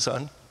the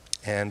Amazon.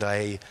 And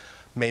I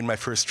made my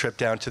first trip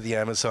down to the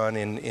Amazon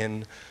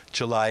in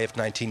July of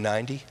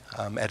 1990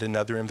 at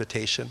another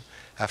invitation,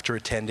 after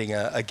attending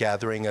a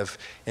gathering of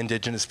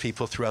indigenous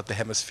people throughout the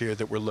hemisphere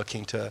that were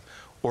looking to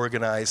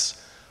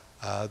organize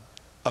a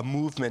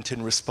movement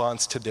in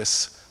response to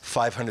this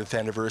 500th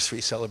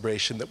anniversary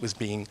celebration that was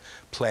being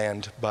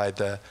planned by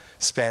the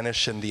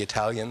Spanish and the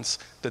Italians,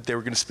 that they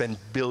were going to spend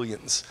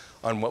billions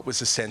on what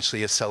was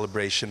essentially a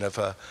celebration of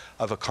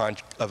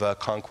a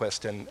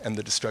conquest and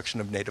the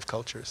destruction of native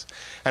cultures.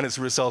 And as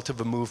a result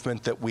of a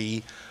movement that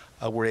we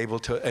were able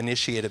to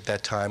initiate at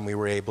that time, we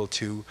were able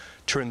to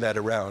turn that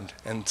around.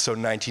 And so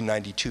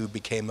 1992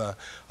 became a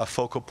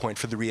focal point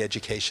for the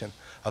re-education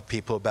of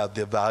people about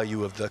the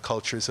value of the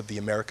cultures of the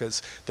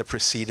Americas that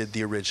preceded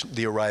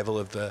the arrival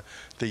of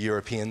the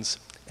Europeans.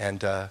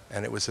 And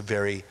it was a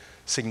very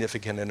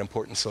significant and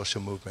important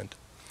social movement.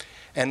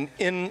 And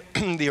in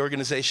the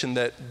organization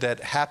that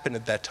happened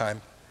at that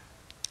time,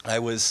 I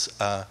was,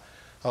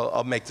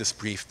 I'll make this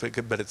brief,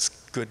 but it's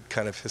good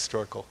kind of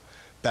historical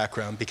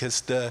background,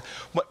 because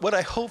what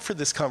I hope for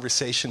this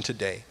conversation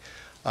today,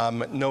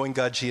 knowing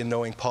Gaji and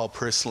knowing Paul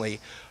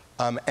personally,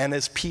 and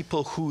as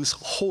people whose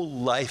whole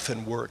life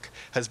and work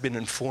has been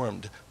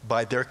informed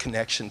by their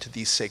connection to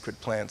these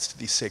sacred plants, to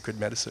these sacred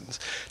medicines,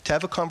 to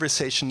have a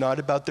conversation not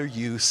about their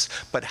use,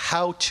 but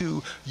how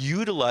to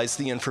utilize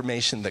the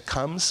information that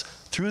comes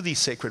through these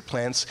sacred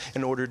plants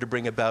in order to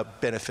bring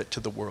about benefit to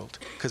the world.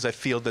 Because I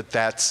feel that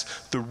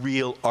that's the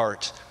real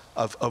art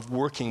of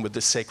working with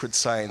the sacred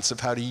science, of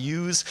how to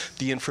use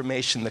the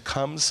information that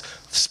comes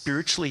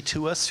spiritually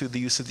to us through the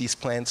use of these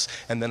plants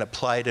and then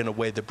apply it in a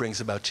way that brings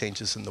about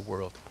changes in the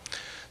world.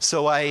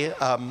 So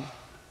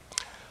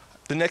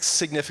the next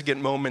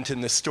significant moment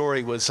in this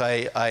story was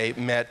I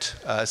met,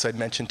 as I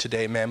mentioned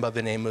today, a man by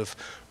the name of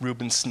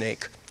Reuben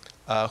Snake,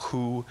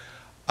 who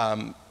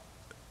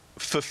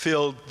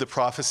fulfilled the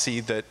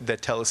prophecy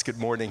that Tell Us Good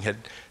Morning had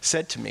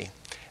said to me.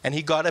 And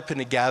he got up in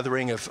a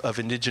gathering of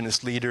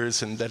indigenous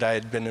leaders, and that I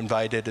had been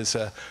invited as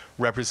a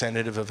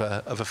representative of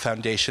a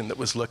foundation that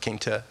was looking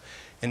to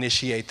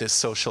initiate this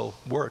social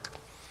work.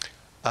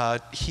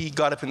 He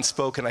got up and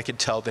spoke, and I could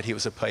tell that he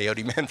was a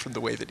peyote man from the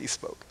way that he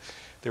spoke.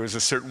 There was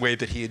a certain way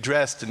that he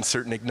addressed, and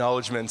certain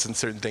acknowledgments, and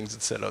certain things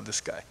that said, oh,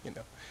 this guy,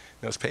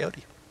 knows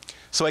peyote.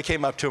 So I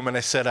came up to him and I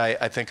said,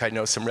 I think I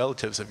know some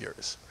relatives of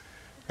yours.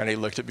 And he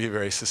looked at me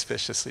very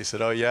suspiciously. He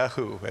said, oh, yeah,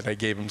 who? And I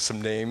gave him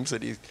some names,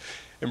 and he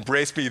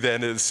embraced me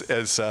then as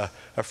a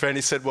friend.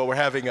 He said, well, we're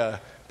having a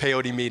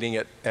peyote meeting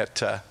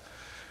at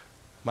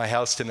my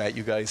house tonight.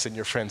 You guys and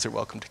your friends are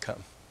welcome to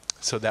come.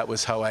 So that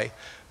was how I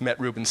met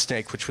Reuben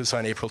Snake, which was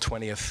on April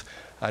 20th,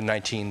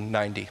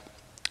 1990.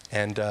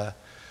 And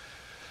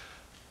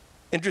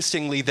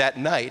interestingly, that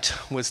night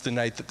was the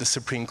night that the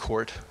Supreme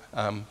Court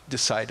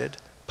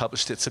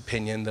published its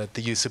opinion that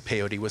the use of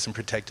peyote wasn't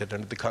protected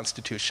under the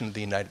Constitution of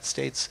the United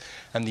States,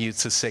 and the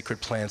use of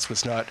sacred plants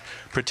was not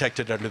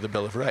protected under the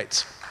Bill of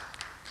Rights.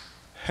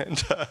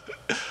 And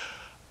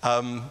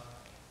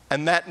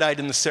that night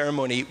in the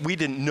ceremony, we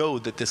didn't know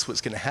that this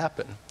was going to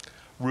happen.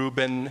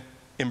 Reuben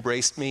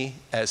embraced me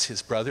as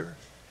his brother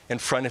in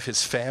front of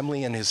his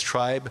family, and his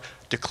tribe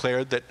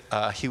declared that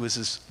I was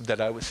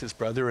his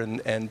brother,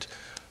 and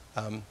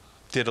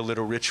did a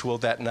little ritual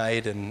that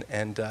night, and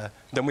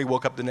then we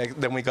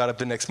got up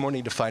the next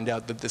morning to find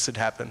out that this had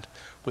happened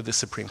with the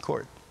Supreme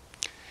Court.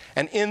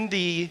 And in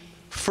the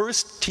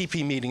first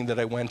TP meeting that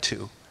I went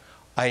to,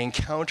 I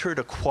encountered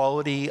a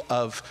quality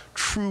of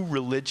true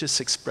religious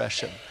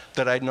expression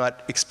that I'd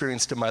not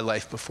experienced in my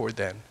life before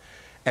then.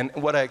 And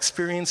what I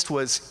experienced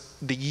was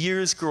the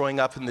years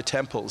growing up in the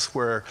temples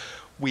where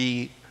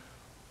we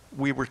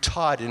were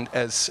taught,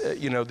 as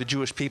the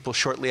Jewish people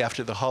shortly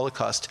after the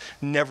Holocaust,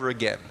 never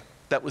again.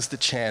 That was the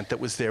chant that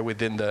was there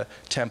within the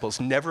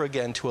temples. Never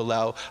again to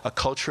allow a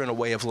culture and a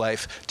way of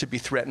life to be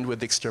threatened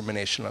with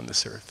extermination on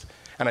this earth.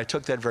 And I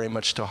took that very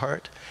much to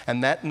heart.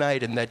 And that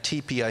night in that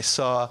teepee, I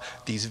saw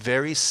these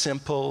very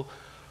simple,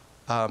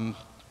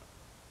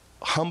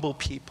 humble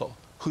people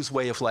whose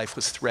way of life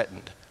was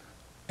threatened.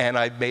 And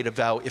I made a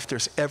vow, if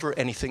there's ever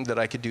anything that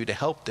I could do to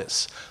help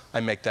this,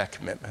 I make that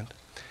commitment.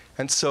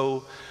 And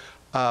so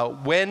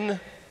when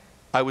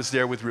I was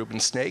there with Reuben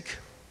Snake,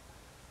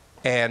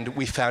 and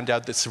we found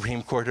out that the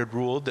Supreme Court had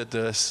ruled that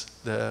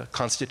the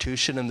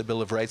Constitution and the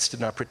Bill of Rights did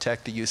not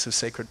protect the use of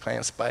sacred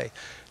plants by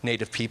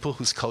Native people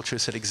whose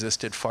cultures had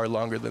existed far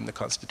longer than the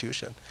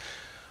Constitution.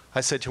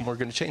 I said to him, we're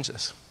going to change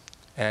this.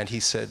 And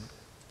he said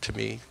to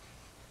me,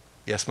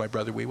 yes, my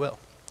brother, we will.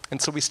 And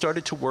so we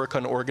started to work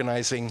on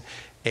organizing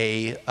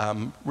a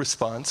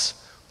response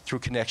through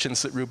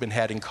connections that Reuben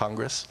had in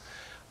Congress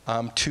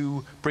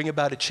to bring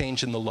about a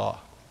change in the law.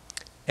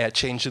 A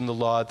change in the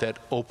law that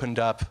opened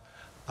up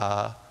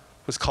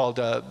was called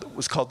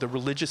the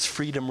Religious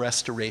Freedom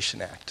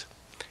Restoration Act.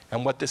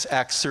 And what this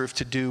act served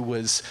to do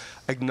was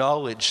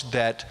acknowledge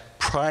that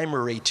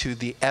primary to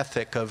the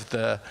ethic of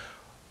the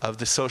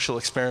social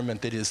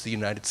experiment that is the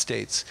United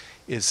States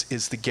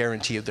is the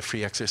guarantee of the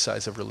free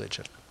exercise of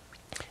religion.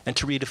 And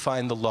to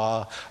redefine the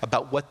law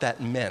about what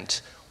that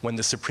meant when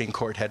the Supreme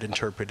Court had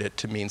interpreted it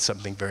to mean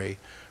something very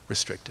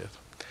restrictive.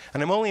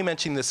 And I'm only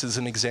mentioning this as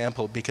an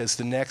example because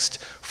the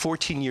next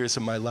 14 years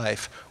of my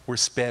life were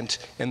spent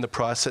in the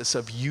process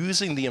of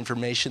using the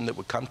information that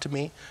would come to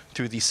me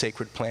through these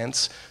sacred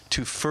plants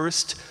to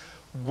first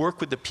work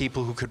with the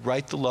people who could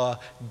write the law,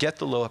 get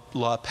the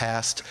law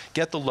passed,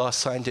 get the law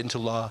signed into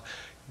law,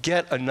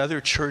 get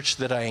another church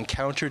that I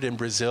encountered in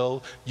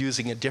Brazil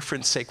using a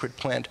different sacred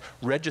plant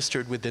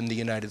registered within the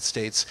United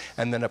States,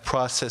 and then a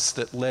process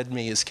that led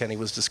me, as Kenny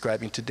was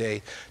describing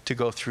today, to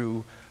go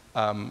through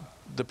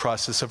the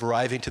process of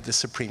arriving to the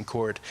Supreme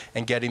Court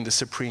and getting the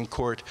Supreme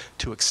Court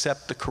to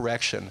accept the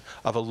correction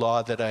of a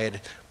law that I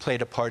had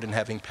played a part in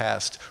having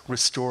passed,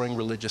 restoring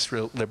religious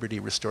liberty,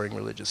 restoring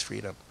religious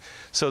freedom.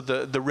 So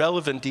the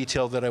relevant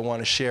detail that I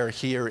want to share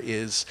here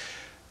is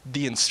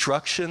the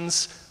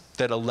instructions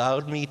that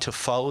allowed me to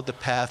follow the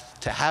path,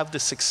 to have the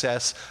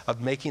success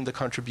of making the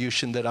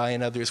contribution that I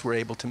and others were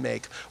able to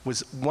make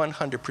was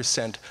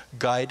 100%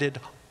 guided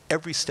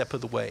every step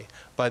of the way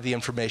by the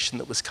information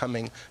that was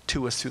coming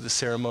to us through the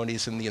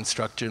ceremonies and the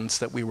instructions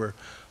that we were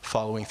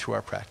following through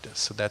our practice.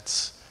 So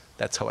that's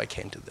how I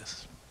came to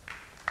this.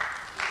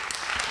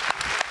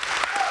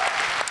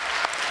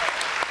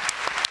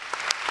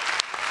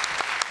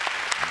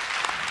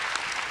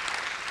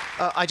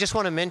 I just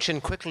want to mention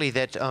quickly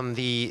that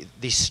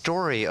the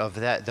story of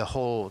the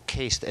whole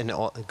case and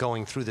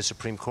going through the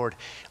Supreme Court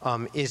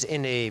is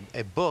in a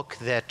book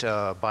that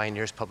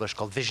Bioneers published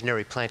called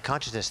Visionary Plant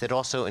Consciousness that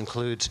also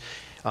includes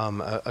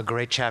a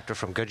great chapter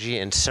from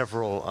Guji and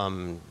several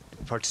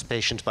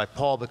participations by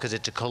Paul, because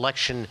it's a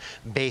collection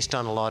based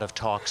on a lot of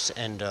talks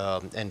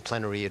and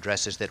plenary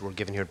addresses that were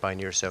given here at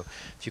Bioneers. So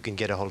if you can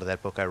get a hold of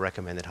that book, I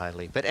recommend it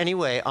highly. But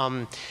anyway,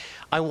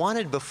 I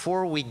wanted,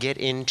 before we get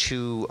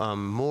into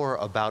more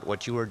about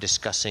what you were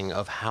discussing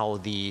of how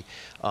the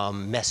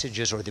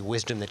messages or the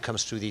wisdom that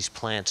comes through these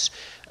plants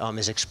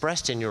is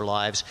expressed in your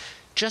lives,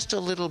 just a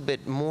little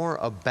bit more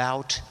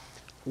about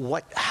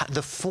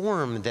the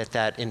form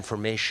that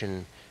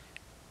information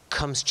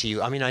comes to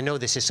you. I mean, I know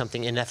this is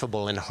something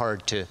ineffable and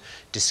hard to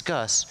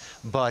discuss,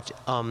 but,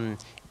 and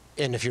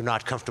if you're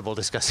not comfortable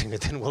discussing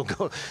it, then we'll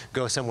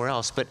go somewhere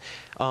else. But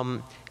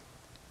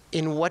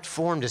in what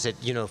form does it,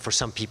 for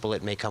some people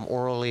it may come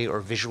orally or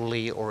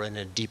visually or in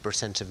a deeper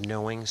sense of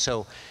knowing.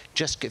 So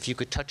just if you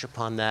could touch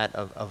upon that,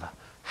 of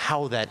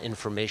how that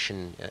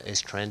information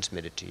is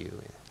transmitted to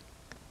you.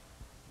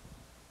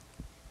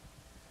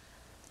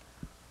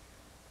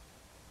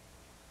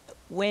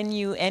 When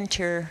you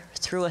enter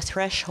through a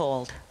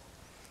threshold,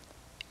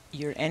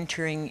 you're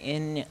entering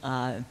in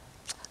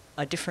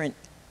a different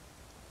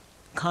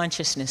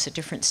consciousness, a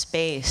different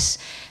space,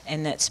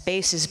 and that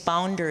space is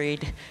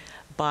boundaried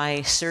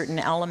by certain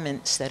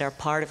elements that are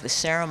part of the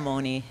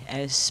ceremony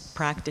as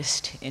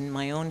practiced in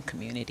my own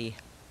community.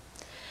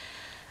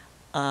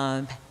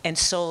 And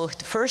so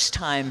the first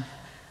time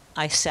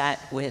I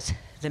sat with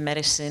the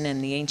medicine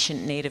and the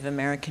ancient Native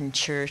American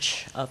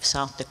Church of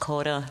South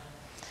Dakota,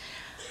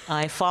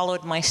 I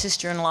followed my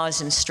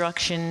sister-in-law's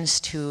instructions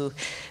to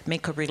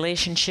make a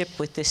relationship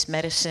with this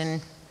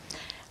medicine,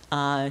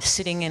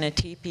 sitting in a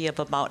teepee of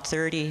about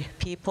 30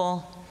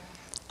 people.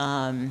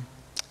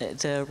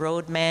 The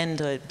roadman,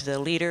 the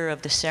leader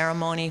of the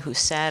ceremony, who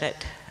sat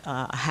at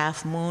a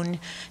half moon.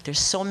 There's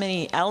so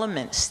many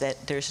elements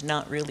that there's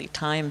not really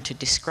time to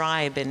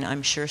describe, and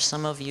I'm sure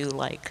some of you,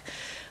 like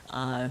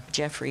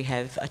Jeffrey,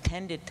 have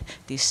attended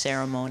these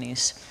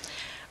ceremonies.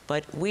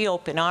 But we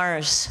open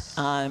ours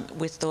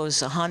with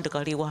those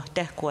handagaliwa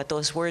tekwa,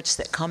 those words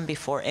that come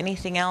before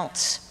anything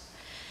else.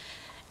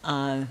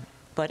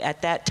 But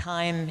at that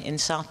time in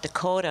South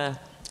Dakota,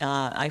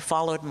 I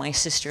followed my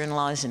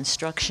sister-in-law's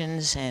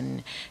instructions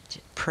and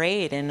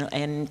prayed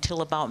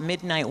until about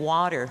midnight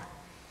water,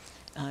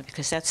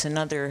 because that's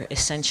another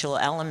essential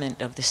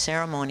element of the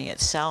ceremony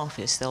itself,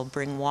 is they'll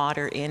bring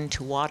water in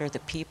to water the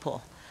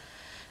people.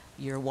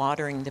 You're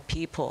watering the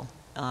people,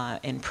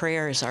 and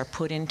prayers are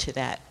put into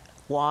that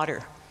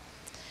water.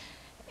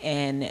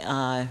 And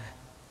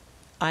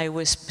I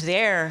was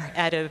there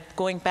at a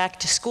going back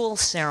to school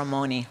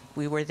ceremony.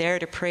 We were there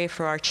to pray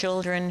for our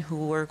children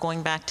who were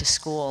going back to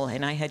school,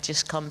 and I had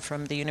just come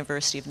from the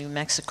University of New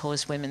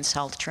Mexico's Women's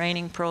Health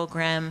Training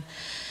Program,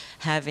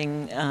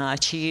 having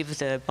achieved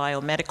the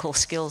biomedical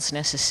skills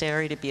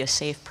necessary to be a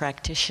safe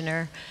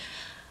practitioner.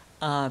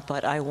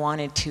 But I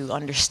wanted to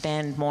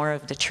understand more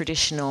of the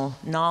traditional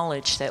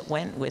knowledge that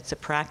went with the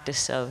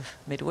practice of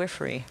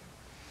midwifery.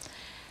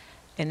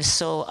 And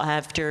so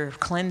after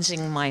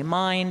cleansing my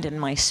mind and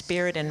my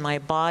spirit and my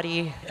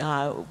body,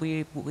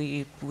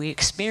 we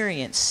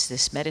experience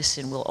this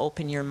medicine will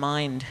open your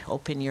mind,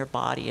 open your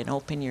body, and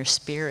open your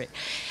spirit.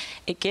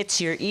 It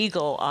gets your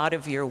ego out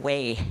of your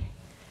way.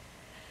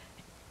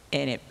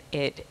 And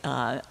it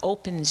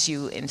opens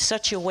you in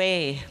such a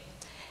way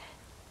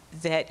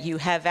that you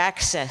have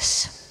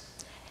access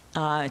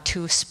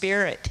to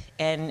spirit.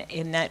 And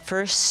in that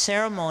first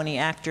ceremony,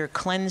 after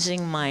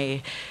cleansing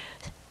my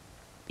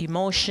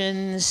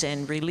emotions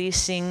and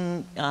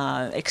releasing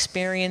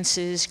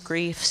experiences,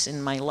 griefs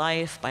in my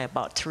life, by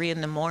about 3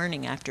 in the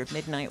morning after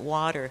midnight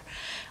water,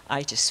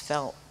 I just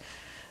felt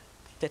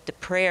that the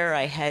prayer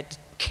I had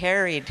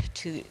carried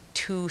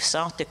to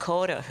South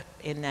Dakota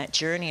in that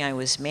journey I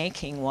was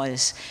making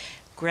was,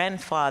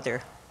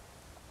 Grandfather,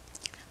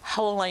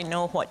 how will I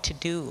know what to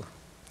do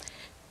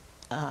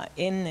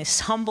in this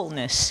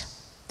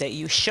humbleness that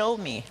you show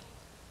me?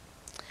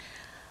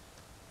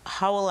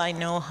 How will I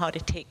know how to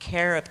take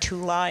care of 2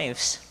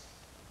 lives?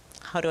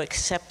 How to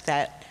accept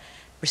that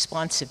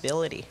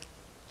responsibility?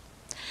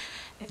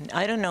 And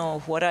I don't know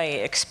what I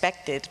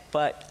expected,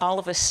 but all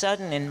of a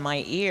sudden in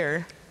my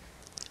ear,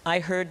 I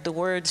heard the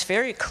words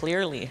very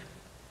clearly,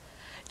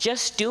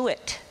 just do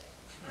it.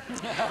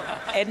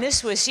 And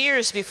this was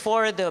years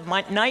before the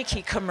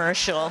Nike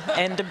commercial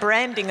and the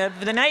branding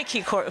of the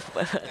Nike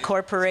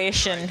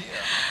Corporation.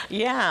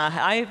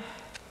 Yeah,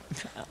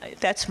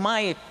 that's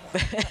my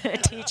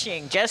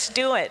teaching, just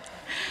do it.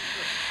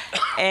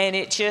 And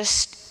it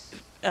just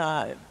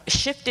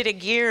shifted a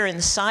gear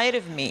inside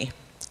of me.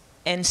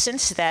 And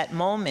since that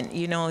moment,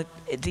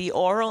 the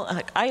oral,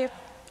 I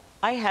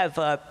have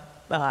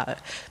a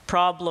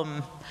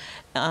problem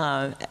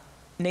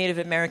Native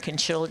American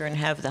children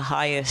have the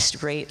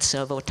highest rates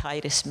of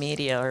otitis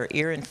media, or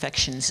ear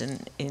infections,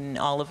 in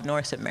all of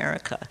North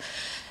America.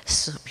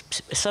 So,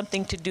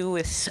 something to do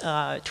with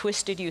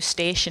twisted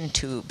eustachian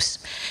tubes.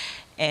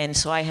 And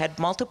so I had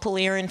multiple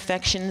ear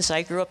infections.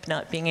 I grew up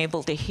not being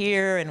able to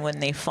hear, and when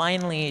they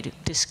finally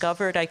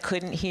discovered I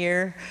couldn't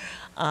hear,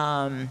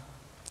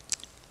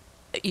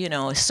 you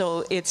know,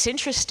 so it's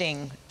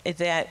interesting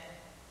that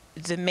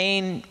the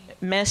main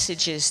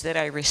messages that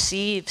I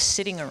received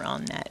sitting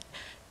around that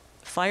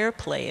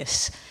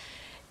fireplace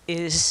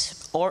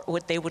is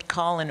what they would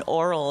call an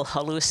oral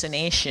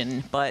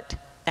hallucination, but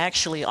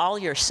actually all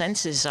your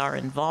senses are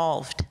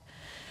involved.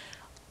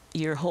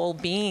 Your whole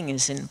being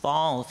is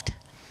involved.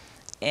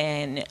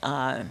 And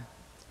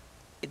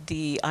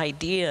the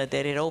idea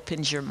that it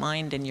opens your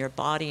mind and your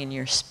body and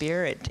your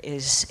spirit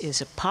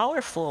is a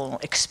powerful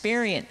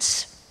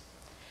experience.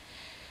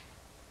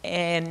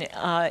 And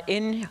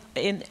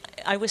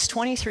I was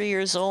 23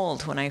 years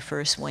old when I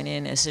first went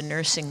in as a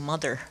nursing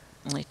mother.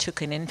 I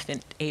took an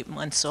infant 8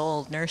 months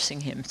old,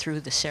 nursing him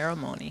through the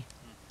ceremony.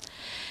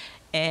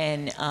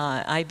 And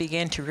I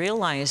began to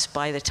realize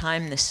by the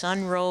time the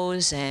sun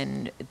rose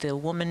and the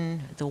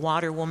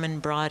water woman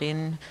brought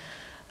in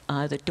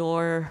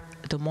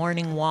the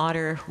morning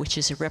water, which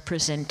is a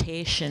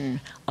representation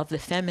of the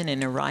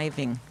feminine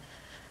arriving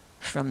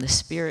from the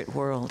spirit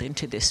world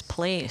into this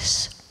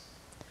place,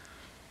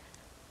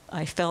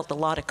 I felt a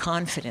lot of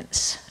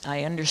confidence.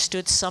 I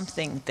understood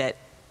something that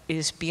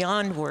is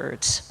beyond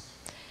words.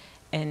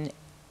 And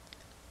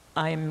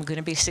I'm going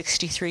to be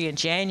 63 in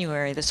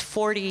January. That's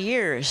 40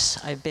 years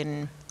I've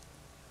been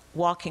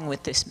walking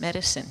with this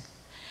medicine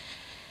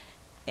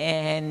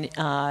and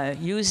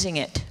using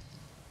it.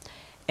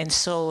 And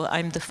so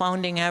I'm the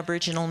founding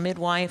Aboriginal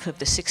midwife of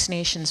the Six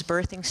Nations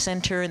Birthing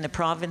Center in the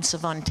province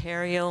of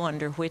Ontario,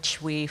 under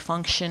which we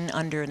function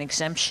under an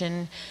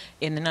exemption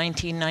in the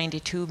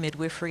 1992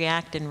 Midwifery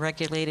Act and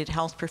Regulated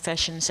Health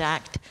Professions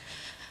Act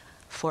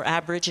for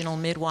Aboriginal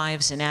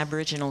midwives and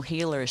Aboriginal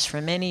healers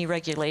from any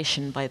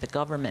regulation by the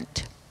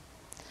government.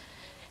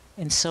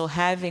 And so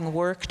having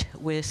worked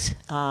with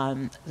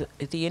the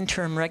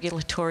Interim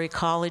Regulatory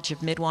College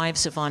of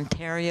Midwives of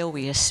Ontario,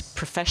 we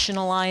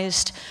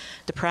professionalized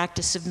the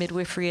practice of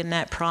midwifery in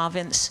that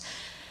province.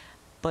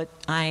 But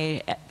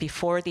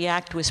before the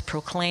act was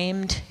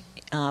proclaimed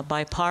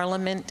by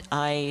Parliament,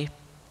 I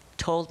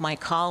told my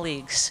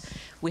colleagues,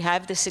 we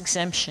have this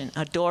exemption,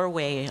 a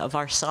doorway of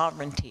our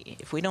sovereignty.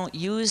 If we don't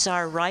use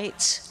our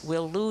rights,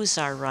 we'll lose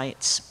our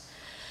rights.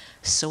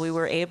 So we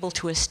were able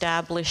to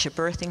establish a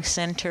birthing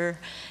center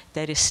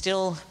that is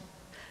still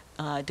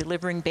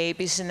delivering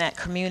babies in that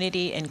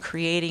community and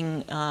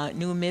creating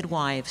new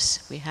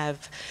midwives. We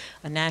have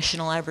a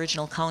National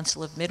Aboriginal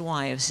Council of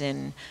Midwives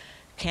in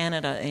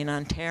Canada, in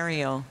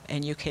Ontario,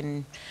 and you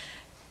can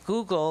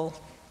Google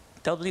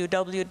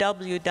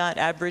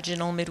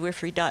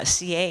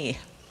www.aboriginalmidwifery.ca.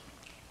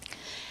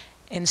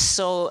 And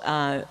so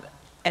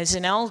as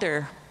an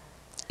elder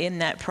in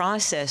that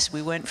process,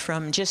 we went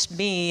from just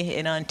me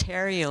in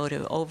Ontario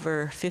to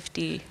over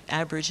 50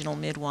 Aboriginal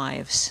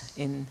midwives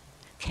in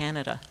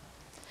Canada.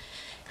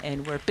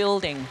 And we're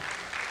building.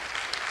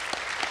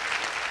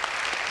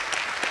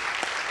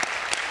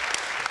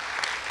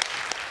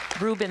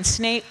 Reuben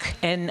Snake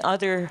and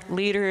other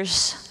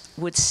leaders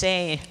would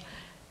say,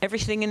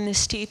 everything in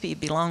this teepee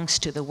belongs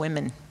to the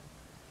women.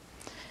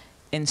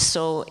 And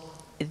so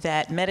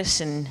that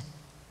medicine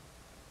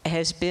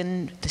has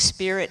been the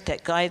spirit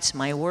that guides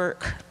my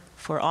work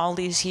for all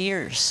these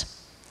years.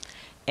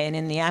 And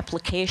in the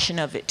application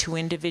of it to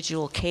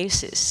individual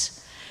cases,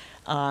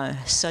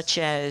 such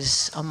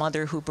as a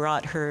mother who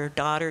brought her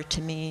daughter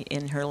to me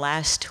in her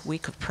last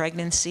week of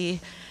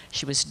pregnancy.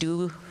 She was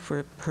due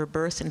for her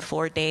birth in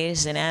 4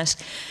 days and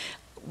asked,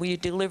 will you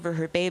deliver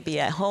her baby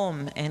at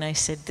home? And I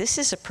said, this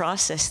is a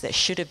process that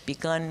should have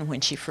begun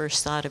when she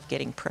first thought of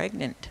getting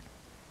pregnant.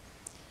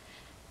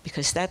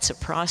 Because that's a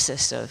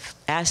process of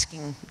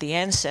asking the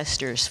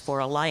ancestors for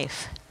a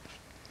life.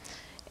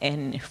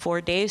 And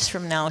 4 days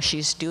from now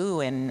she's due,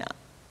 and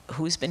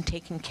who's been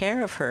taking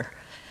care of her?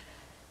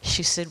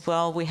 She said,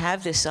 well, we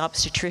have this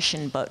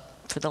obstetrician, but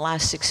for the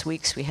last 6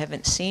 weeks we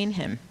haven't seen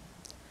him.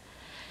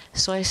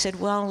 So I said,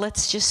 well,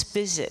 let's just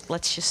visit,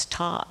 let's just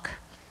talk.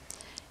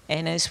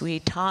 And as we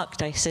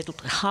talked, I said,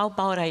 how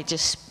about I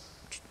just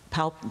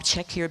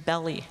check your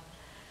belly?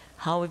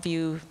 How have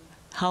you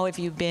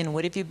been?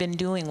 What have you been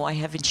doing? Why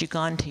haven't you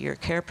gone to your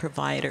care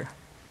provider?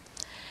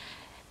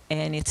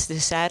 And it's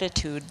this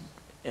attitude,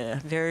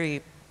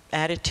 very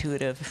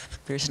attitude of,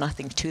 there's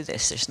nothing to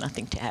this, there's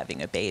nothing to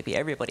having a baby.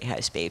 Everybody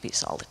has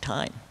babies all the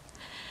time.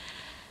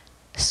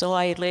 So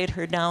I laid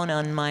her down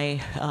on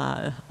my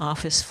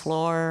office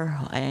floor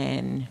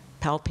and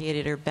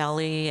palpated her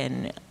belly,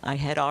 and I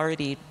had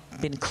already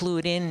been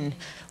clued in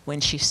when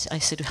I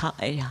said,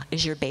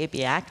 is your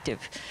baby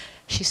active?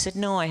 She said,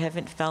 no, I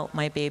haven't felt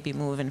my baby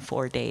move in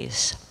 4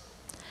 days.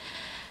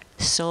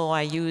 So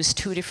I used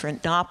 2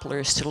 different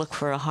Dopplers to look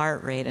for a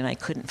heart rate, and I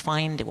couldn't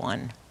find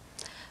one.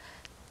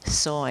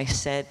 So I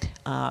said,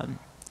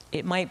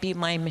 it might be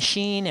my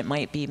machine, it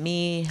might be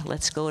me.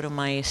 Let's go to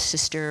my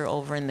sister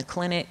over in the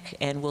clinic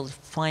and we'll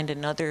find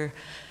another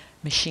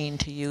machine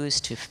to use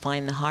to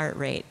find the heart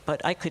rate.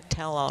 But I could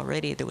tell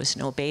already there was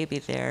no baby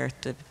there,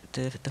 the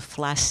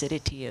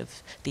flaccidity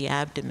of the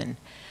abdomen.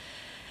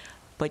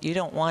 But you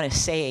don't want to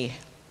say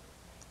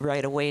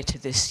right away to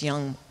this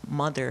young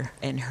mother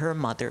and her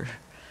mother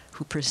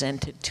who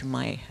presented to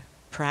my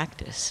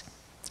practice,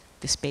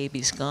 this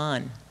baby's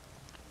gone.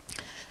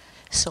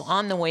 So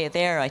on the way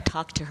there, I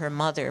talked to her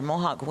mother.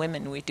 Mohawk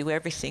women, we do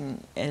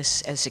everything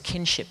as a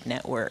kinship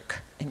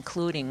network,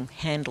 including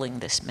handling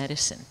this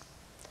medicine.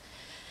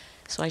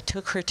 So I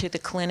took her to the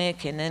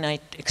clinic, and then I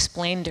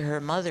explained to her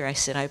mother, I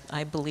said,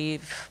 I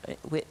believe,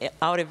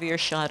 out of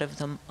earshot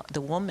of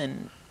the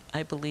woman,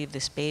 I believe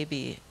this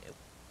baby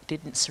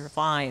didn't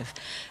survive,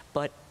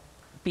 but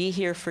be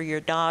here for your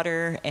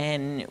daughter,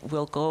 and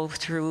we'll go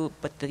through,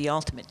 but the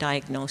ultimate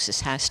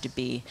diagnosis has to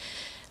be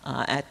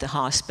at the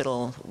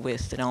hospital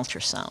with an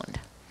ultrasound.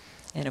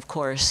 And of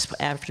course,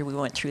 after we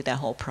went through that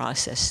whole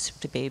process,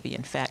 the baby,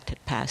 in fact,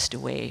 had passed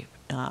away.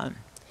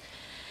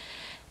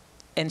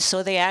 And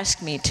so they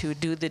asked me to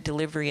do the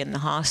delivery in the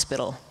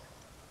hospital,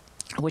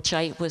 which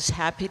I was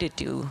happy to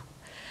do.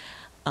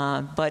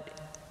 But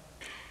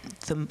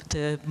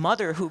the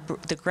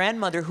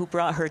grandmother who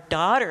brought her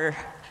daughter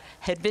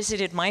had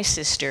visited my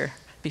sister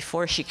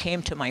before she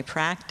came to my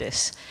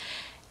practice.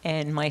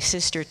 And my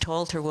sister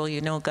told her, well,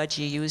 you know,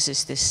 Gaji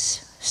uses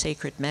this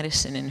sacred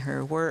medicine in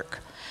her work.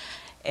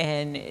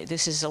 And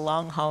this is a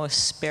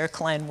Longhouse Bear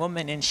Clan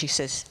woman, and she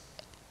says,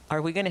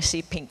 are we going to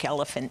see pink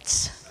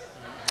elephants?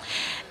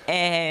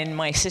 And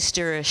my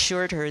sister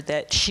assured her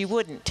that she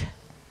wouldn't.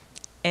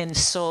 And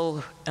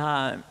so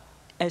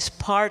as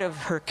part of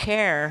her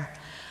care,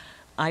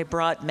 I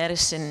brought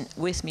medicine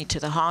with me to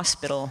the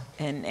hospital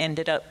and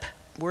ended up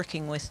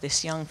working with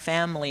this young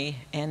family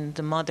and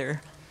the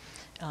mother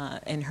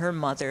and her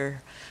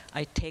mother.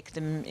 I take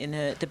them in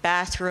the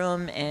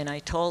bathroom, and I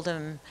told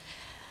them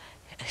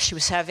she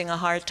was having a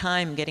hard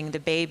time getting the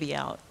baby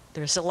out.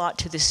 There's a lot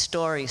to this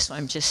story, so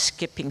I'm just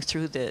skipping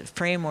through the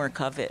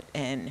framework of it.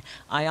 And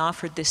I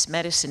offered this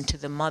medicine to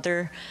the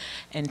mother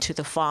and to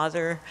the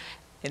father,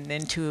 and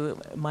then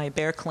to my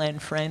Bear Clan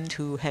friend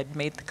who had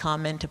made the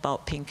comment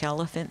about pink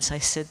elephants. I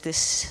said,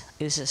 this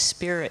is a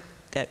spirit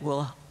that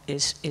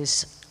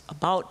is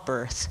about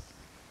birth,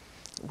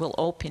 will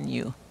open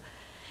you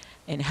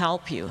and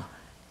help you.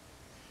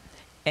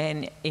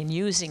 And in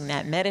using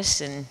that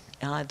medicine,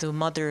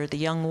 the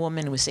young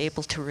woman was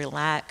able to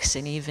relax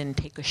and even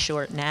take a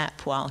short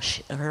nap while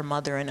her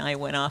mother and I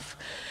went off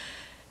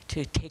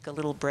to take a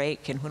little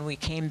break. And when we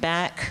came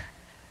back,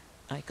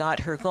 I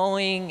got her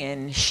going,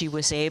 and she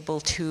was able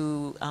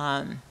to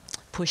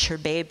push her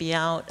baby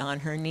out on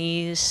her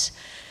knees.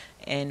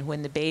 And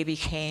when the baby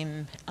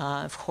came,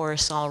 of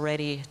course,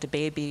 already the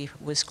baby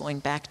was going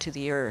back to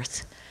the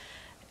earth.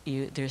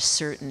 There's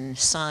certain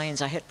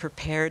signs. I had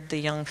prepared the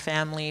young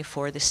family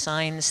for the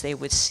signs they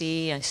would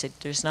see. I said,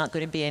 there's not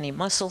going to be any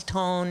muscle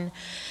tone.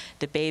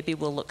 The baby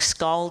will look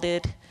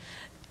scalded.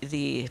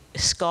 The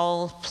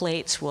skull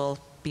plates will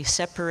be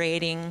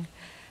separating.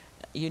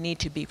 You need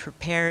to be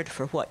prepared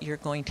for what you're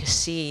going to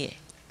see.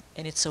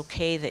 And it's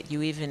okay that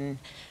you even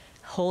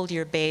hold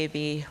your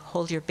baby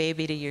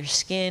to your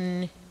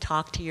skin,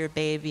 talk to your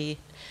baby,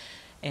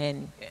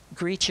 and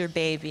greet your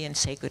baby and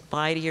say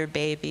goodbye to your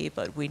baby,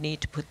 but we need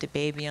to put the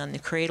baby on the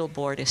cradle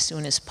board as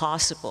soon as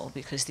possible,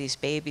 because these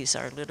babies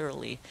are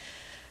literally,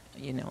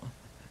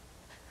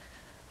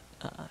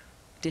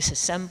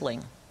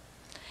 disassembling.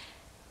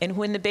 And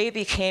when the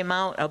baby came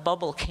out, a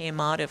bubble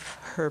came out of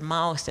her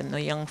mouth, and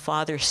the young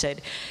father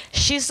said,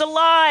 "She's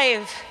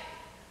alive!"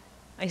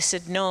 I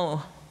said,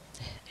 "No,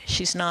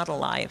 she's not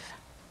alive,"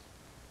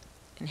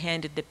 and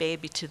handed the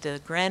baby to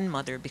the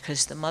grandmother,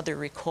 because the mother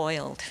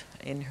recoiled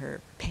in her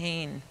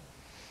pain,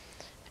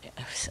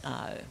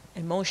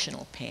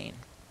 emotional pain.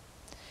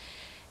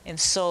 And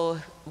so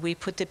we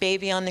put the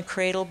baby on the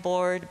cradle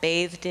board,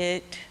 bathed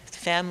it, the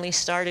family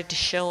started to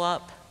show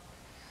up,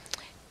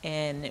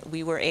 and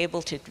we were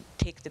able to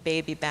take the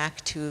baby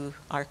back to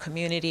our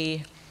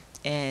community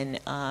and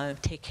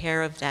take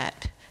care of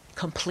that,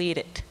 complete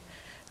it,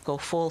 go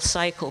full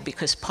cycle,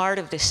 because part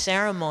of the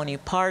ceremony,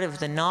 part of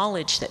the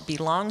knowledge that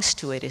belongs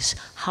to it is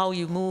how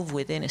you move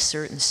within a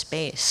certain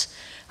space,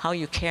 how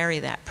you carry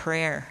that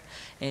prayer.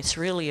 And it's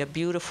really a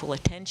beautiful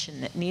attention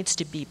that needs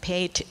to be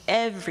paid to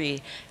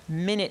every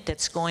minute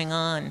that's going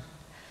on.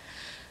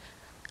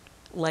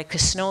 Like a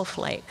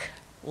snowflake,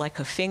 like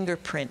a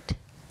fingerprint,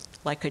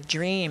 like a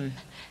dream.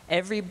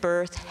 Every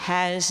birth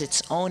has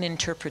its own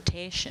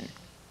interpretation.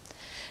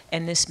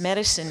 And this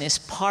medicine is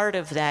part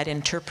of that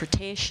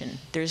interpretation.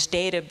 There's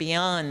data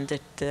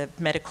beyond the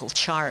medical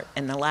chart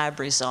and the lab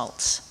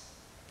results.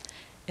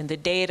 And the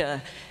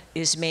data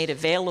is made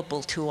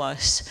available to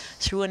us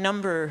through a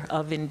number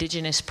of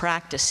indigenous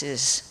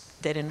practices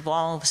that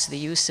involves the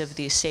use of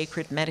these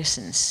sacred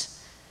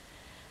medicines,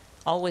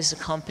 always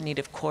accompanied,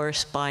 of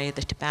course, by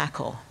the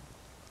tobacco.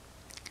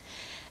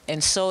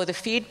 And so the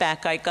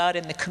feedback I got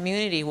in the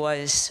community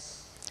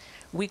was,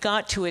 we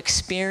got to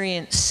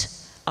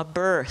experience a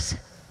birth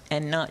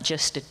and not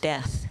just a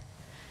death.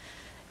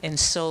 And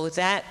so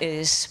that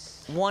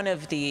is one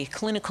of the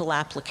clinical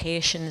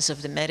applications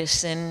of the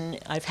medicine.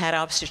 I've had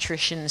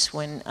obstetricians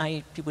when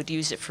I would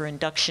use it for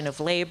induction of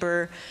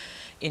labor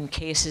in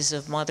cases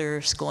of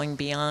mothers going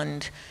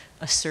beyond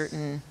a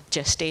certain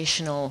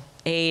gestational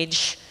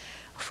age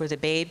for the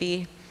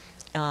baby.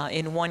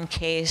 In one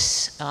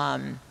case,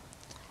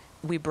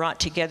 we brought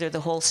together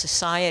the whole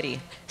society,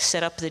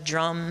 set up the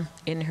drum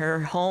in her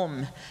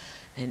home,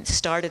 and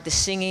started the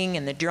singing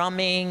and the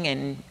drumming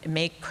and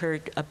make her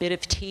a bit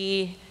of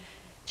tea.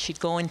 She'd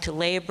go into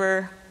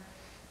labor.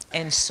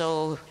 And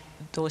so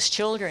those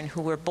children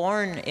who were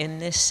born in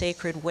this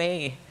sacred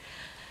way,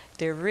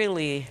 they're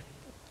really,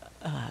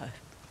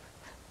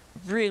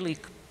 really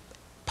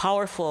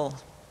powerful.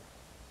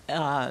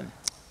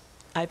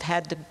 I've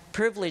had the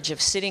privilege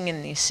of sitting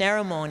in these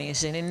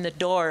ceremonies, and in the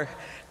door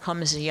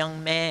comes a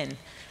young man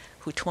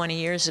who 20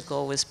 years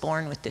ago was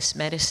born with this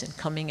medicine,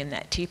 coming in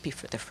that teepee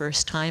for the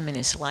first time in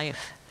his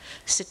life.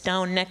 Sit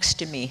down next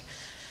to me,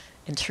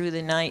 and through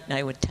the night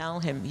I would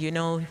tell him, you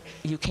know,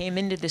 you came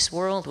into this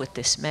world with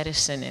this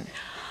medicine, and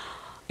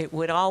it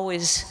would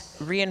always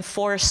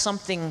reinforce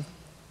something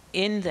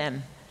in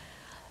them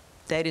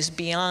that is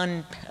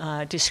beyond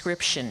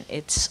description.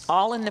 It's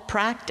all in the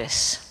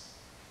practice.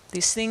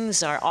 These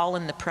things are all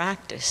in the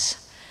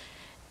practice.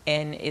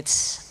 And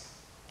it's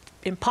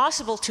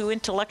impossible to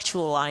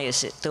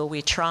intellectualize it, though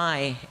we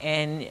try.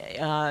 And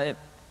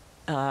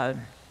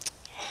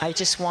I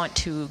just want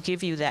to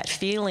give you that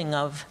feeling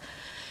of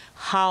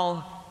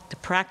how the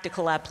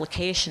practical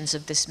applications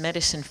of this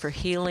medicine for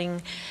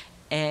healing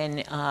and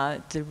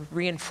the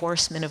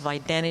reinforcement of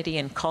identity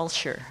and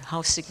culture,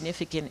 how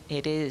significant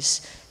it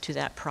is to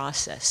that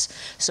process.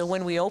 So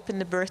when we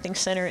opened the birthing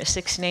center at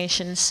Six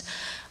Nations,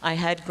 I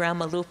had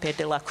Grandma Lupe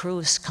de la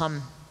Cruz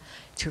come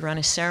to run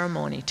a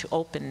ceremony to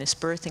open this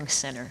birthing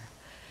center,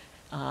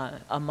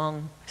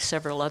 among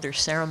several other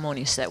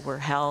ceremonies that were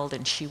held,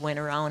 and she went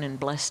around and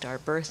blessed our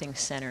birthing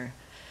center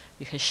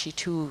because she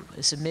too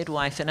is a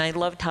midwife. And I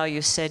loved how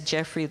you said,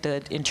 Jeffrey,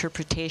 the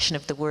interpretation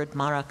of the word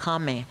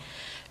marakame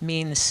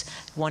means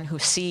one who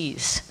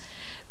sees,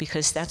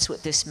 because that's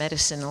what this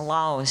medicine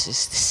allows,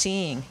 is the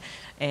seeing.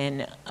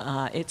 And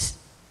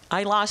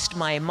I lost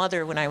my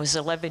mother when I was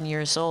 11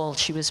 years old.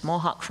 She was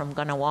Mohawk from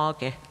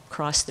Ganawage,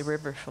 across the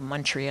river from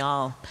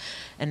Montreal.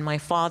 And my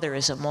father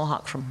is a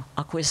Mohawk from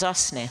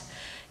Akwesasne.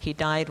 He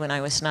died when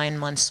I was 9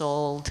 months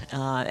old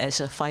as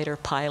a fighter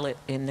pilot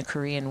in the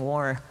Korean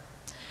War.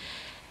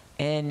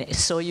 And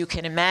so you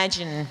can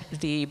imagine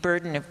the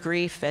burden of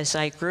grief as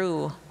I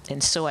grew.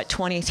 And so at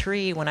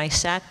 23, when I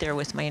sat there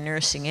with my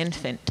nursing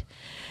infant,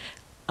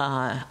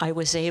 I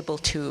was able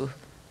to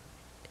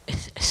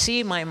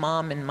see my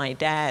mom and my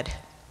dad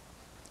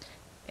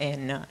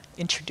and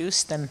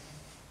introduce them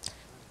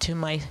to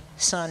my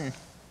son.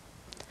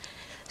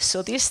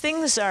 So these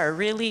things are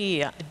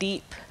really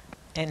deep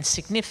and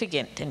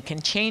significant and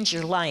can change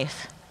your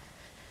life.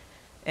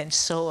 And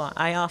so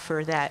I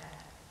offer that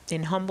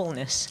in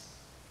humbleness,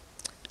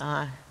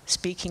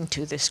 speaking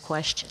to this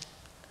question.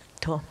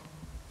 To.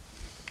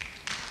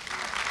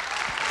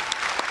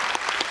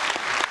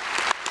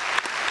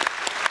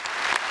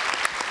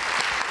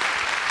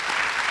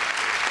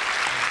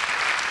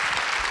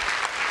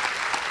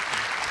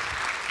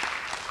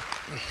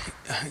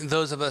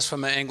 Those of us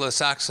from an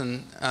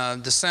Anglo-Saxon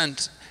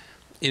descent,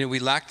 we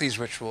lack these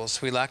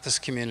rituals. We lack this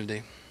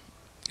community.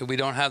 We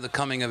don't have the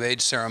coming of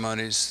age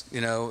ceremonies.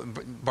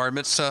 Bar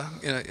mitzvah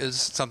is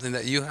something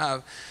that you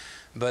have,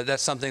 but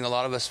that's something a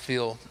lot of us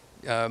feel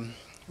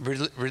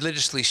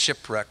religiously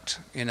shipwrecked.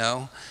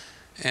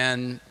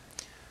 And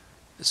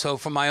so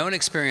from my own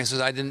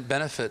experiences, I didn't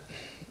benefit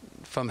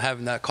from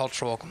having that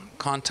cultural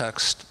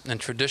context and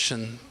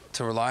tradition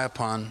to rely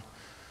upon,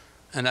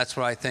 and that's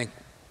what I think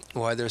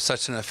why there's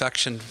such an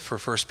affection for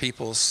First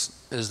Peoples,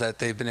 is that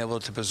they've been able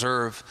to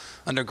preserve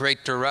under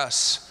great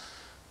duress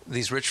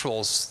these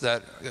rituals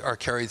that are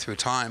carried through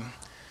time.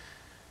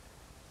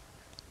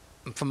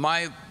 From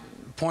my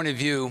point of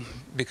view,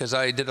 because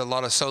I did a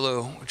lot of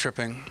solo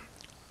tripping,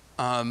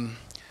 after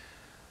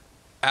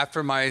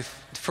my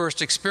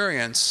first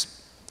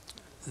experience,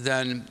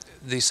 then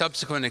the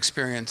subsequent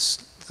experience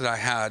that I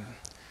had,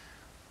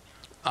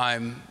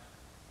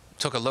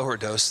 took a lower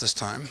dose this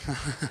time.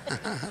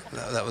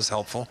 That was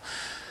helpful.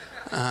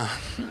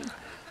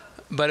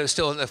 But it was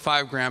still a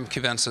 5-gram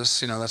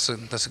cubensis.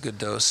 That's a good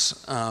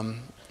dose.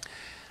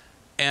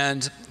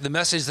 And the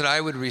message that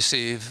I would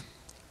receive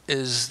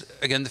is,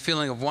 again, the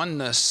feeling of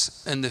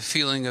oneness and the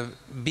feeling of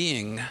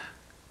being,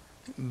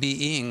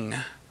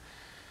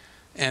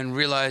 and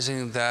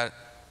realizing that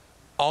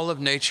all of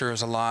nature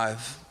is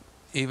alive.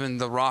 Even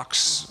the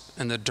rocks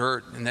and the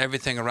dirt and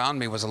everything around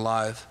me was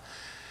alive.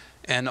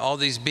 And all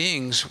these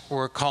beings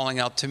were calling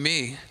out to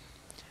me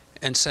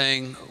and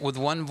saying with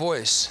one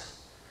voice,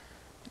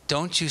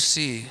 "Don't you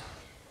see?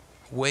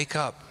 Wake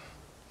up.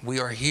 We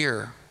are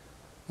here.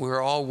 We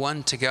are all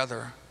one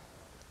together.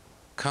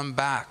 Come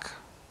back."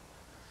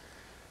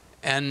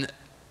 And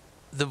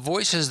the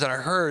voices that I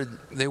heard,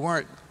 they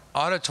weren't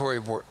auditory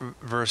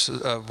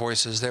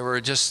voices. They were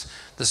just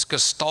this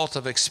gestalt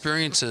of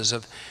experiences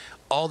of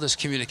all this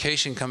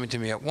communication coming to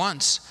me at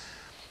once.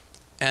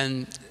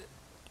 And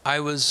I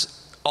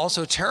was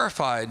also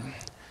terrified,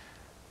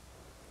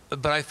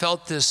 but I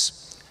felt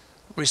this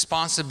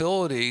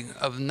responsibility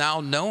of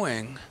now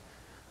knowing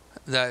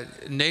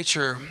that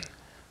nature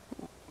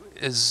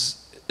is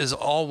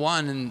all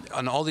one,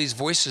 and all these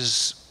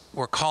voices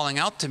were calling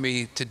out to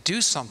me to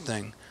do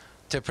something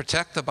to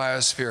protect the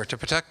biosphere, to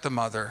protect the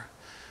mother,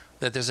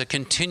 that there's a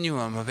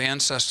continuum of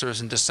ancestors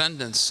and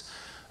descendants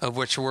of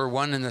which we're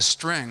one in a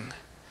string.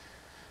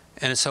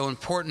 And it's so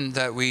important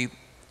that we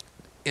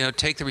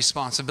take the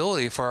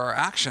responsibility for our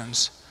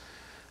actions.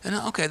 And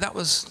okay, that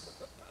was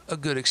a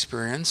good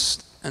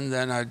experience. And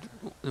then I'd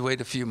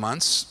wait a few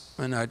months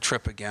and I'd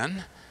trip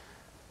again.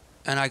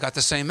 And I got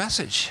the same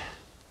message.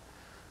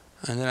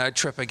 And then I'd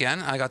trip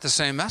again, I got the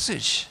same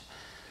message.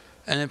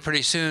 And then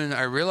pretty soon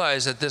I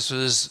realized that this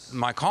was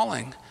my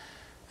calling,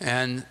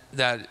 and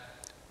that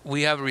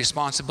we have a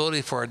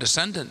responsibility for our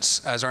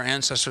descendants as our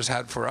ancestors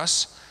had for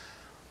us.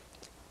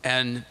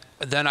 And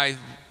then I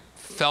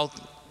felt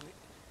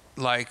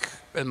like,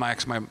 and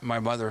my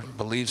mother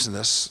believes in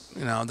this,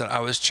 that I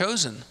was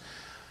chosen,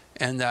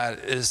 and that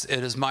it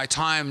is my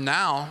time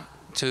now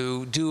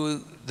to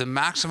do the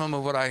maximum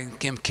of what I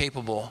am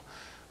capable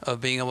of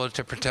being able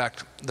to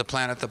protect the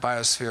planet, the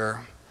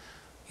biosphere,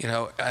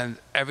 and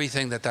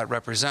everything that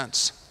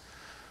represents.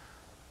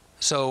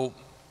 So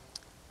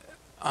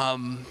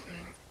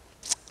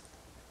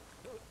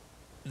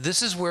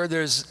this is where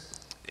there's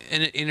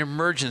an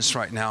emergence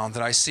right now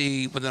that I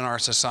see within our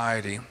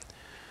society,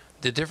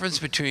 the difference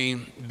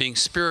between being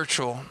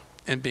spiritual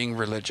and being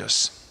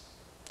religious.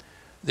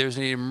 There's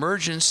an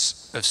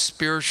emergence of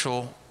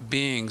spiritual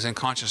beings and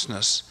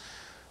consciousness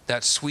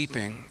that's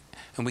sweeping,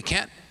 and we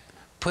can't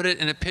put it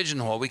in a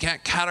pigeonhole. We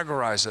can't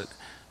categorize it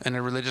in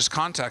a religious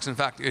context. In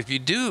fact, if you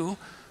do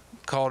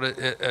call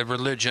it a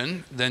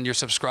religion, then you're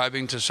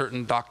subscribing to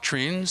certain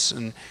doctrines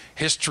and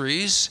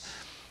histories,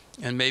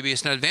 and maybe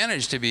it's an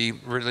advantage to be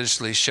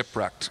religiously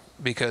shipwrecked,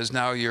 because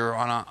now you're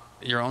on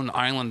your own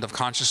island of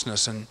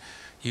consciousness and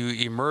you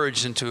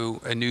emerge into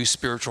a new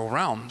spiritual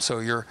realm. So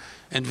you're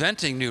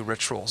inventing new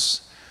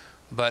rituals.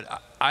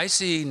 But I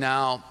see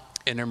now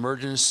an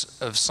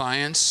emergence of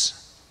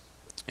science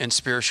and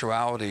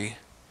spirituality.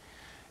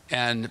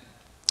 And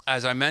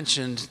as I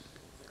mentioned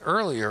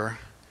earlier,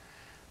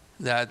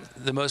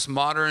 that the most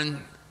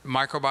modern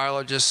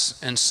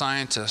microbiologists and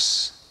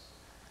scientists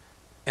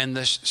and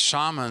the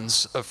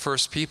shamans of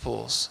First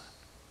Peoples,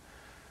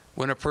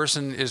 when a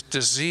person is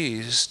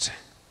diseased,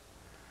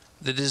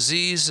 the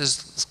disease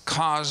is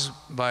caused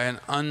by an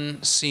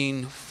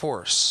unseen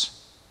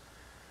force.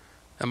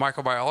 A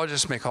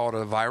microbiologist may call it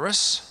a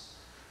virus,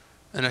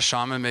 and a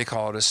shaman may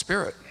call it a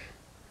spirit.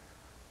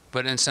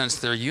 But in a sense,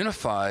 they're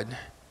unified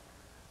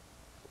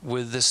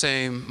with the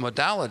same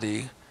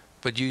modality,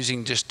 but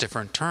using just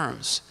different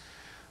terms.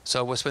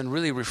 So what's been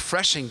really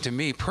refreshing to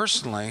me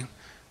personally,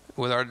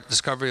 with our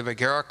discovery of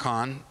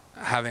agarikon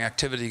having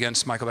activity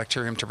against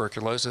Mycobacterium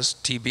tuberculosis,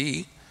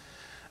 TB,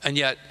 and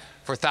yet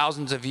for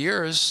thousands of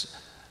years,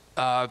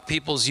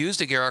 people's used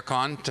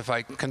agarikon to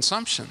fight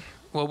consumption.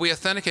 Well, we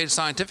authenticated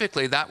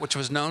scientifically that which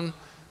was known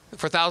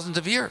for thousands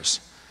of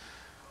years.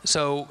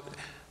 So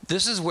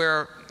this is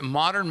where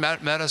modern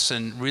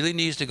medicine really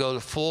needs to go to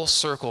full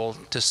circle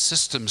to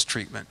systems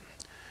treatment.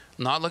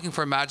 Not looking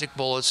for magic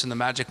bullets and the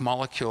magic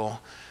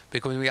molecule,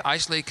 because when we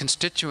isolate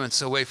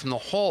constituents away from the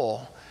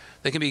whole,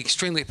 they can be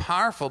extremely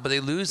powerful, but they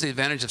lose the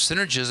advantage of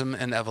synergism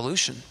and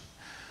evolution.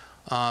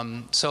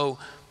 So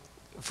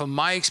from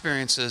my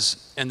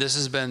experiences, and this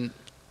has been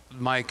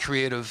my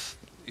creative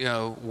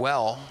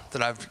well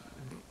that I've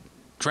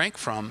drank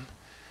from,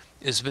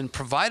 has been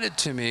provided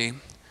to me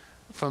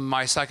from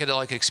my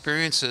psychedelic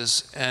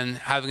experiences and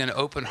having an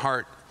open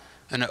heart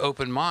and an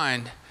open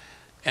mind.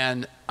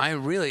 And I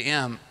really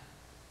am,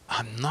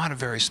 I'm not a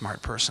very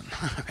smart person.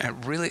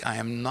 I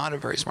am not a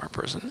very smart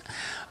person.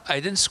 I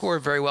didn't score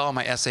very well on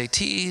my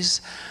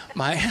SATs.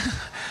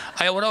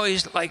 I would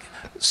always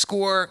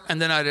score,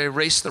 and then I'd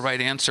erase the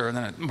right answer and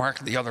then I'd mark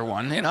the other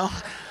one,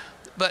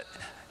 But,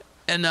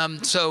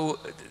 so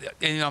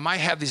I might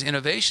have these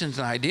innovations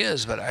and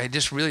ideas, but I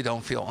just really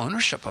don't feel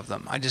ownership of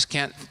them. I just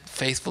can't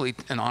faithfully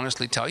and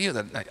honestly tell you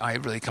that I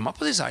really come up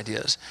with these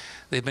ideas.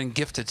 They've been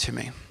gifted to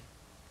me.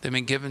 They've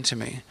been given to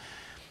me.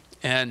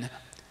 And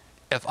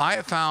if I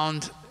have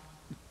found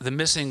the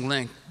missing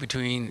link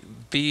between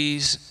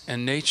bees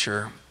and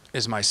nature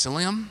is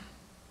mycelium,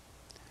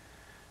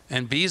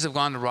 and bees have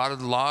gone to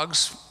rotted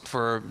logs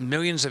for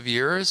millions of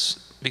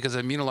years because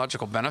of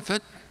immunological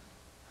benefit,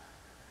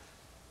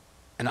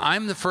 and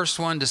I'm the first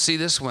one to see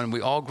this when we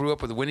all grew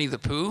up with Winnie the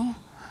Pooh,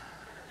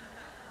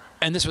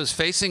 and this was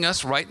facing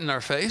us right in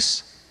our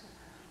face.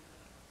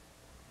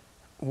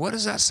 What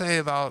does that say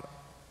about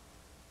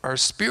our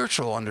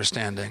spiritual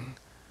understanding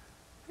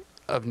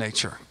of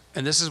nature?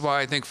 And this is why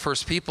I think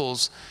First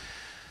Peoples,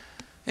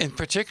 in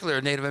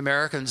particular Native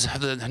Americans of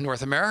the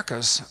North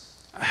Americas,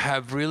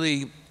 have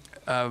really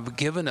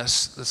given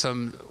us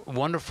some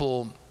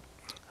wonderful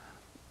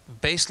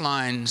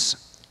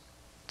baselines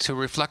to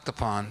reflect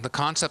upon. The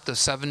concept of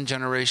 7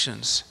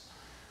 generations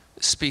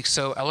speaks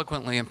so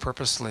eloquently and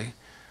purposely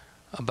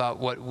about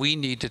what we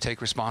need to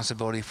take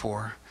responsibility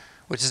for,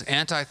 which is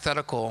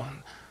antithetical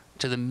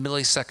to the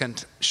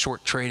millisecond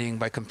short trading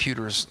by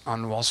computers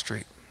on Wall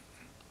Street.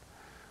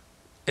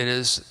 It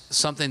is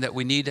something that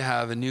we need to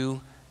have a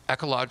new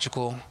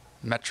ecological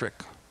metric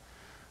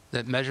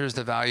that measures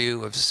the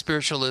value of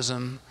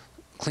spiritualism,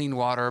 clean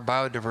water,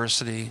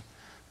 biodiversity,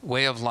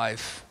 way of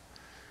life.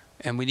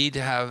 And we need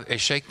to have a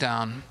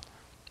shakedown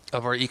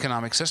of our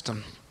economic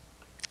system.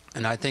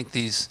 And I think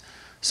these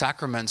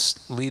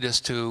sacraments lead us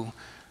to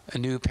a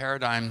new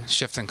paradigm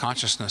shift in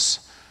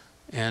consciousness.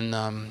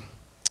 And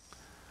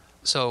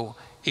so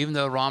even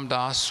though Ram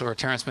Dass or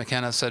Terence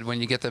McKenna said, when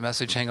you get the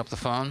message, hang up the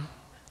phone,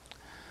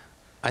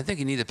 I think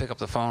you need to pick up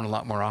the phone a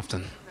lot more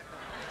often.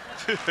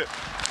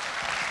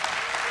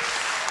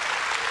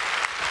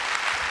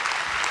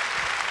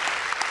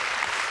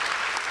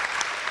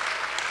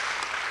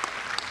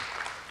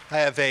 I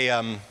have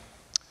a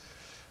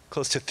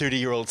close to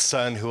 30-year-old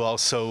son who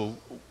also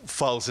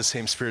follows the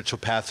same spiritual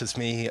path as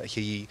me.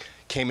 He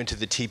came into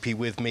the teepee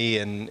with me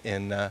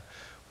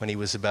when he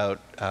was about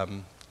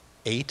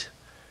 8,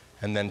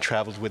 and then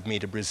traveled with me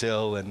to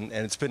Brazil, and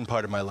it's been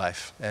part of my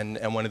life. And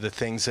one of the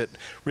things that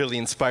really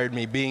inspired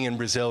me being in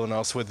Brazil and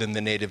also within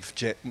the Native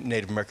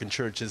American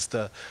church is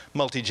the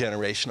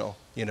multi-generational,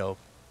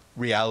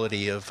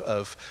 reality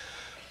of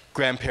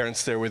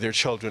grandparents there with their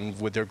children,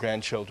 with their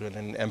grandchildren,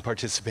 and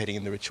participating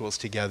in the rituals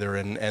together,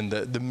 and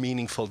the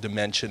meaningful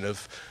dimension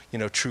of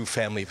true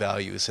family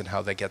values and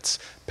how that gets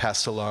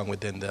passed along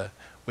within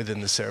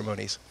the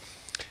ceremonies.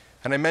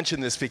 And I mention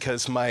this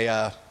because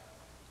my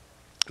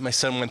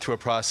son went through a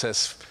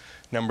process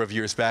a number of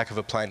years back of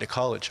applying to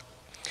college.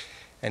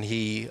 And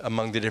he,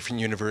 among the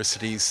different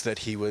universities that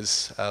he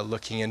was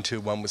looking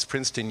into, one was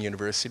Princeton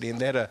University, and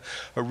they had a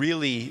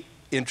really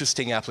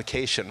interesting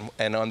application.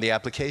 And on the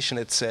application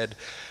it said,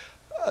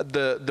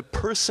 the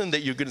person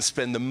that you're going to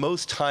spend the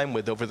most time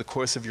with over the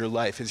course of your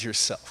life is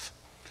yourself.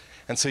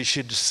 And so you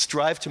should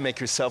strive to make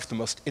yourself the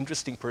most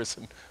interesting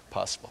person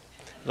possible.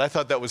 And I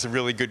thought that was a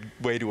really good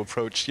way to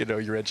approach,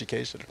 your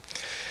education.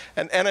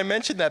 And I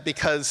mention that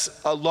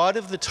because a lot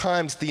of the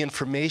times the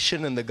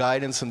information and the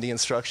guidance and the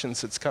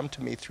instructions that's come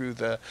to me through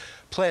the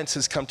plants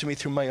has come to me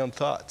through my own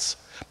thoughts.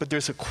 But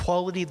there's a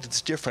quality that's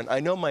different.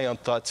 I know my own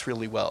thoughts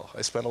really well.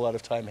 I spend a lot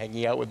of time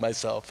hanging out with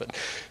myself and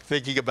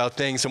thinking about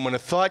things. And when a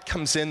thought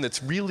comes in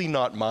that's really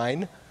not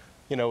mine,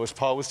 as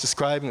Paul was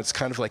describing, it's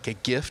kind of like a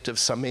gift of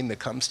something that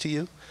comes to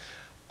you.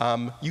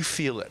 You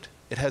feel it.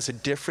 It has a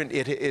different,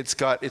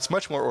 it's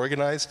much more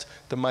organized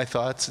than my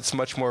thoughts. It's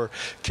much more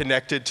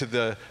connected to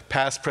the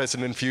past,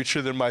 present, and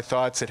future than my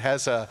thoughts. It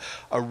has a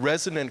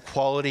resonant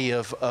quality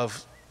of,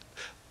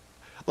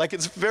 like,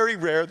 it's very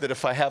rare that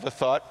if I have a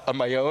thought on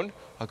my own,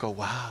 I'll go,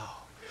 wow.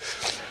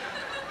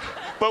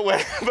 but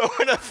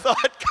when a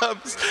thought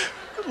comes,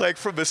 like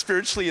from a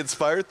spiritually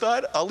inspired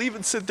thought, I'll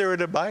even sit there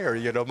and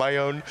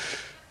admire,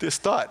 this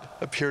thought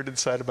appeared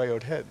inside of my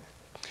own head.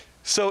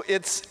 So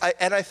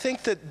I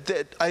think that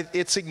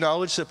it's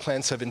acknowledged that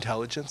plants have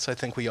intelligence. I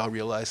think we all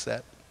realize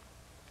that.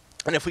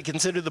 And if we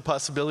consider the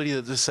possibility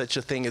that there's such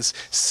a thing as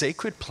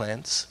sacred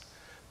plants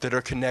that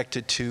are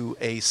connected to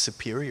a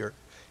superior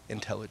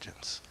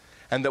intelligence,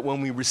 and that when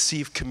we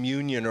receive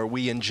communion or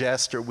we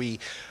ingest or we,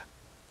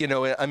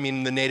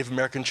 the Native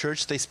American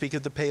church, they speak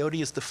of the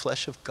peyote as the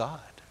flesh of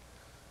God.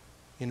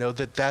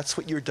 That's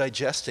what you're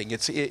digesting.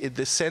 It's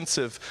the sense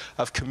of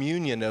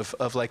communion,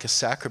 of like a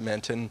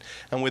sacrament, and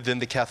within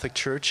the Catholic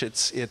Church,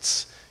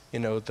 it's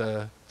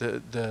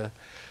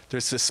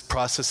there's this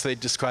process they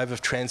describe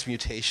of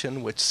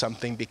transmutation, which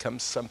something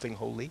becomes something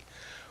holy.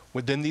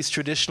 Within these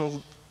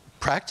traditional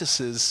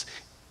practices,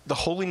 the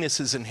holiness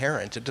is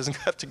inherent. It doesn't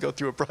have to go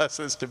through a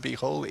process to be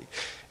holy.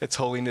 Its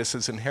holiness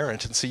is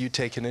inherent, and so you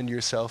take it into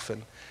yourself,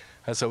 and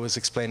as I was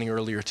explaining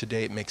earlier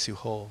today, it makes you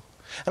whole.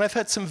 And I've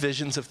had some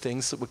visions of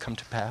things that would come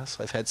to pass.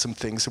 I've had some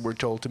things that were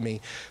told to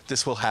me,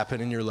 this will happen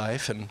in your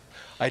life, and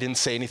I didn't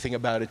say anything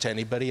about it to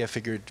anybody. I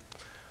figured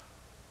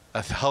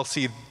a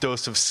healthy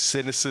dose of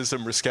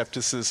cynicism or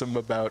skepticism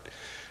about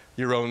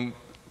your own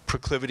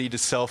proclivity to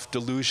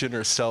self-delusion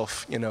or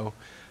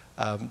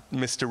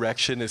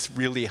misdirection is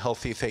really a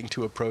healthy thing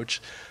to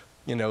approach,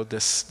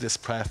 this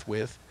path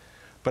with.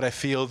 But I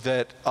feel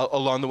that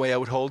along the way I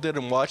would hold it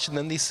and watch, and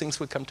then these things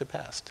would come to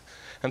pass.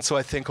 And so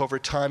I think over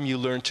time you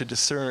learn to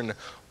discern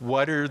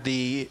what is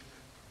the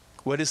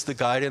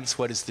guidance,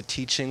 what is the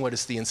teaching, what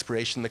is the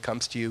inspiration that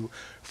comes to you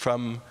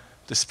from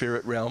the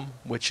spirit realm,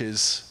 which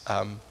is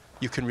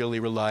you can really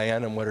rely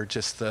on, and what are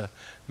just the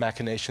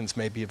machinations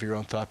maybe of your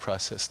own thought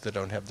process that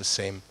don't have the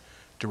same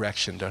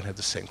direction, don't have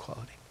the same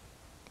quality.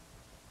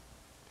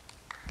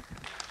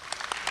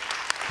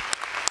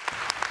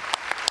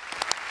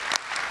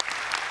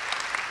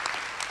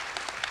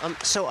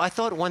 So I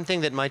thought one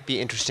thing that might be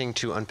interesting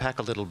to unpack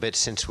a little bit,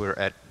 since we're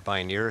at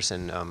Bioneers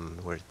and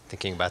we're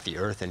thinking about the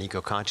earth and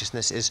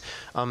eco-consciousness, is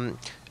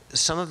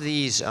some of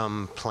these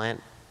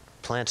plant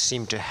plants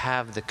seem to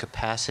have the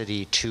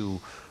capacity to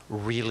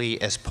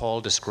really, as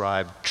Paul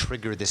described,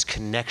 trigger this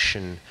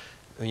connection,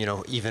 you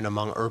know, even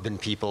among urban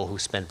people who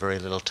spend very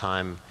little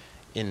time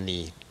in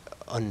the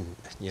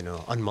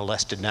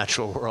unmolested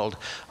natural world.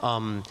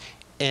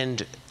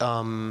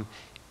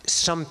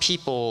 Some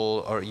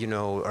people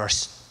are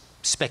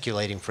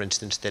speculating, for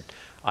instance, that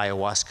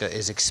ayahuasca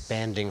is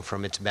expanding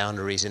from its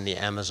boundaries in the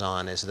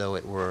Amazon as though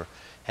it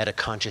had a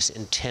conscious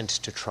intent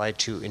to try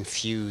to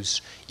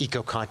infuse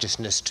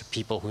eco-consciousness to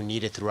people who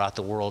need it throughout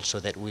the world, so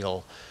that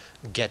we'll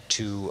get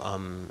to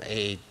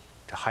a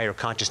higher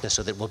consciousness,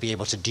 so that we'll be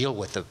able to deal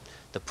with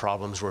the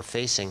problems we're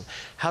facing.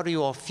 How do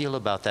you all feel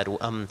about that?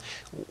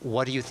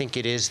 What do you think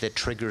it is that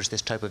triggers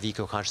this type of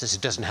eco-consciousness?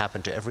 It doesn't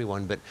happen to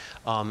everyone, but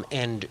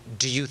and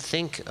do you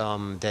think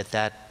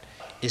that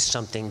is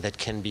something that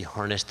can be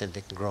harnessed and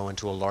that can grow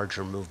into a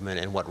larger movement,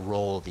 and what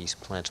role these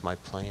plants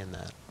might play in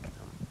that?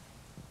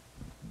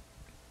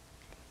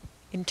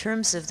 In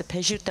terms of the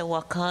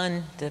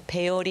Pejuta-Wakan, the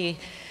peyote,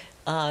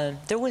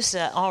 there was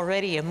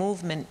already a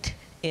movement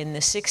in the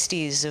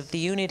 60s of the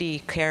unity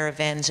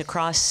caravans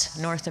across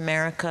North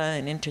America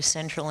and into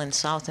Central and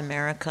South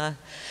America.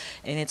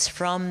 And it's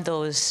from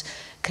those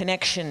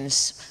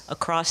connections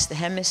across the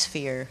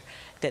hemisphere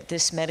that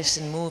this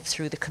medicine moved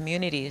through the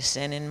communities.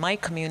 And in my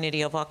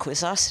community of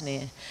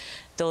Akwesasne,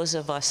 those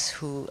of us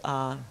who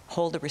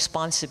hold a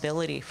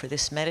responsibility for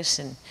this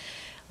medicine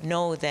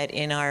know that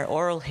in our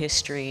oral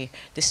history,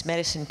 this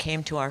medicine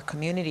came to our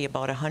community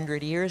about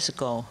 100 years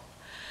ago.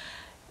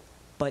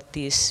 But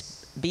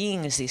these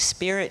beings, these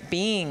spirit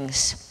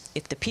beings,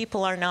 if the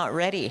people are not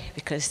ready,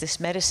 because this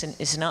medicine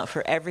is not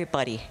for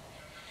everybody,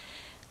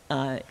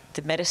 the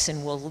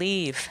medicine will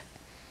leave.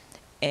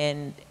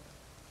 And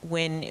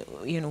when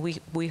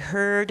we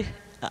heard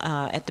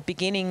at the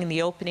beginning, in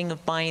the opening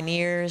of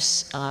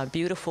Bioneers,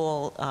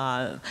 beautiful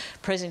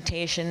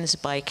presentations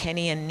by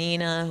Kenny and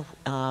Nina,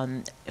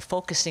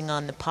 focusing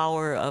on the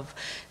power of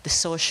the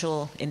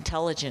social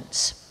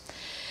intelligence.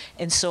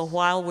 And so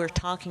while we're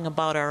talking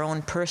about our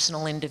own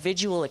personal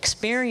individual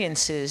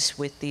experiences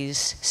with these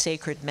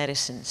sacred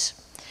medicines,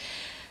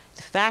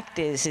 the fact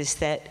is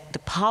that the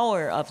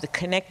power of the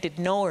connected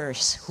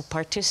knowers who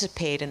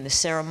participate in the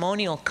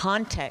ceremonial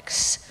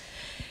context,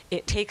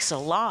 it takes a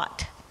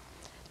lot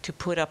to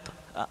put up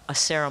a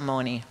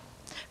ceremony.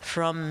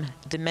 From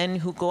the men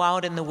who go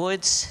out in the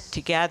woods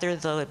to gather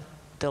the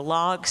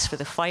logs for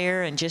the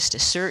fire in just a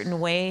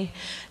certain way,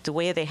 the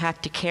way they have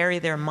to carry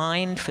their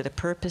mind for the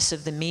purpose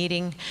of the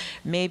meeting.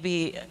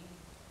 Maybe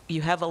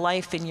you have a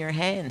life in your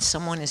hands.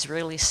 Someone is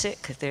really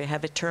sick. They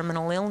have a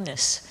terminal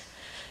illness.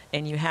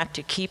 And you have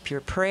to keep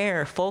your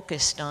prayer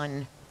focused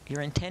on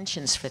your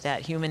intentions for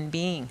that human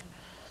being.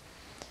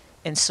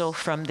 And so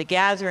from the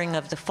gathering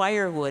of the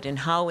firewood and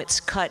how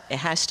it's cut, it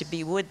has to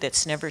be wood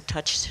that's never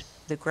touched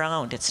the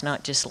ground. It's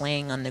not just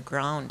laying on the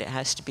ground. It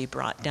has to be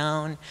brought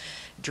down,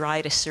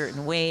 dried a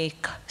certain way,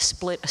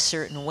 split a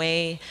certain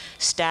way,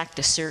 stacked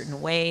a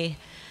certain way.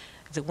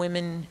 The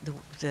women,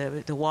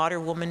 the water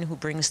woman who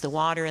brings the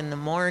water in the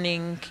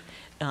morning,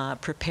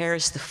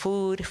 prepares the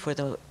food for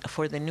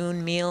the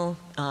noon meal.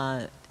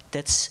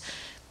 That's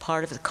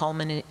part of the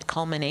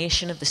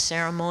culmination of the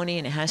ceremony,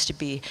 and it has to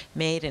be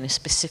made in a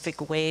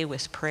specific way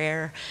with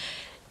prayer.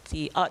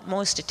 The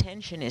utmost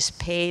attention is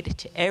paid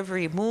to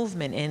every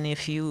movement, and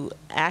if you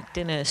act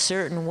in a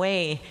certain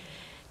way,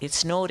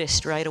 it's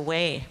noticed right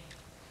away.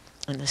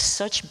 And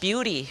such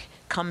beauty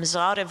comes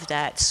out of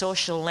that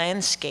social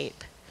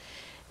landscape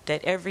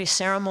that every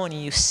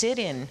ceremony you sit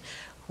in,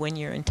 when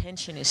your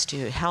intention is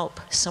to help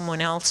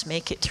someone else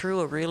make it through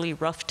a really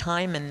rough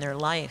time in their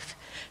life.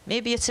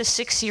 Maybe it's a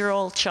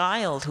 6-year-old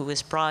child who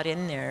was brought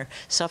in there,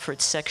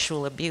 suffered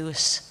sexual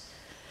abuse.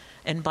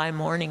 And by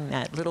morning,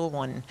 that little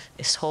one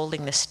is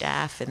holding the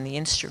staff and the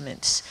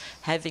instruments,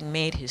 having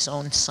made his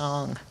own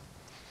song.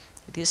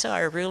 These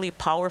are really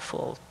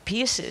powerful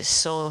pieces.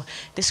 So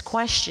this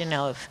question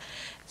of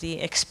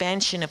the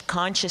expansion of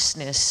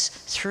consciousness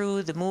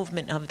through the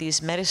movement of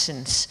these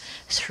medicines,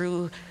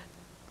 through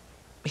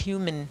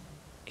human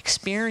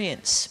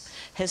experience,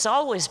 has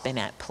always been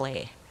at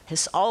play,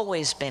 has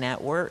always been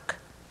at work,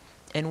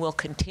 and will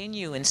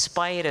continue in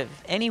spite of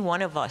any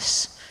one of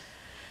us.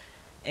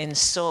 And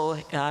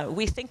so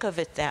we think of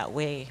it that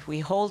way. We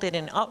hold it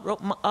in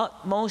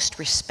utmost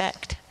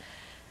respect,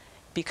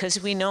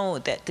 because we know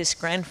that this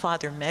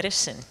grandfather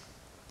medicine,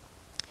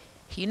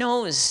 he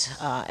knows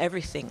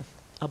everything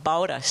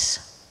about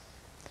us,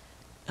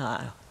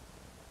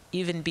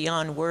 even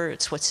beyond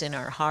words, what's in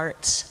our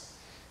hearts.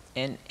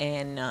 And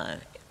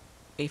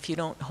if you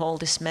don't hold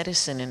this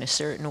medicine in a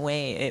certain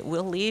way, it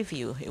will leave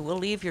you. It will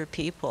leave your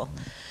people.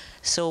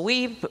 So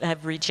we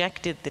have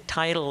rejected the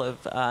title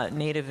of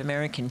Native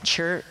American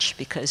Church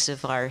because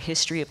of our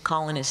history of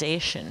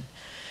colonization.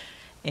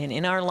 And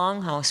in our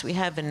longhouse, we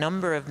have a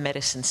number of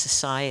medicine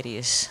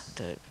societies,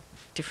 the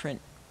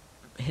different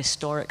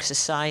historic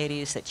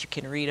societies that you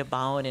can read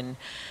about in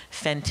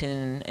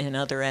Fenton and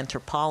other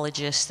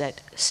anthropologists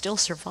that still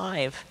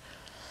survive.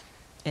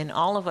 And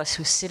all of us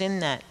who sit in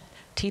that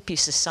teepee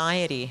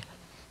society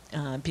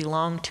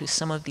belong to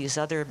some of these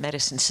other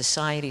medicine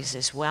societies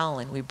as well,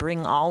 and we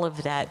bring all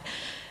of that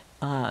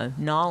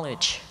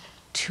knowledge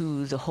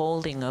to the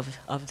holding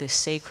of this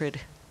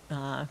sacred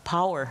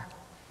power.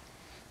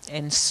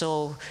 And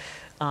so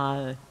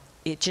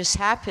it just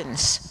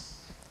happens.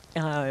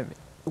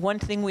 One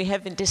thing we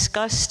haven't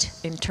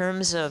discussed in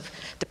terms of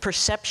the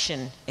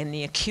perception and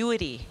the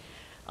acuity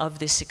of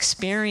this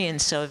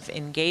experience of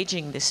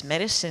engaging this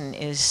medicine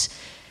is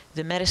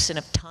the medicine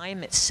of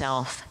time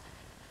itself,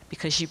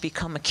 because you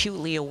become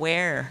acutely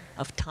aware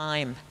of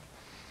time.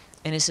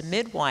 And as a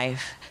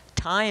midwife,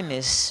 time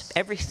is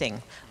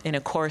everything in a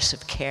course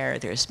of care.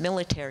 There's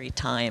military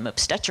time,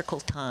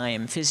 obstetrical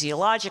time,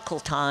 physiological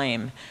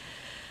time,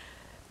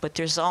 but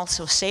there's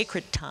also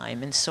sacred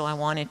time. And so I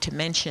wanted to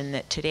mention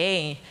that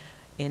today,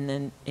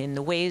 in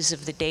the ways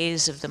of the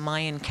days of the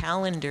Mayan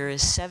calendar,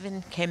 is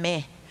 7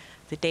 Keme,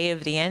 the day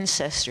of the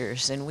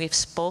ancestors. And we've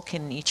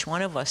spoken, each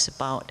one of us,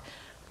 about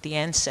the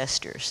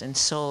ancestors. And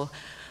so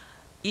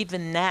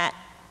even that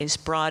is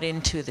brought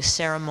into the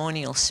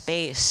ceremonial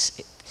space.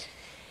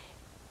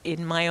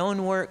 In my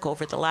own work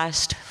over the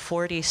last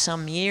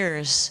 40-some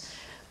years,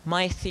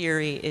 my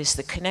theory is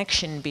the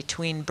connection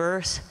between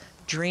birth,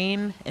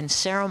 dream, and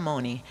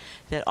ceremony,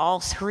 that all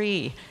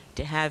three,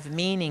 to have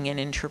meaning and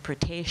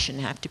interpretation,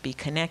 have to be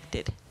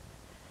connected.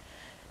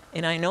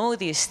 And I know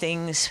these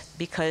things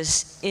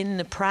because in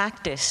the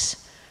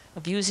practice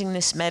of using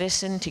this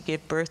medicine to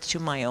give birth to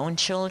my own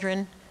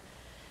children,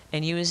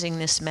 and using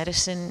this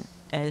medicine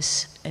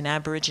as an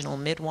Aboriginal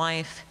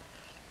midwife,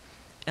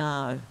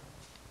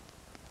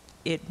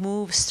 it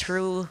moves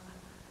through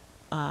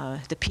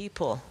the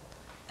people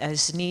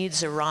as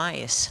needs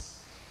arise.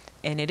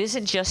 And it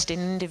isn't just an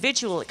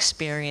individual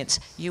experience.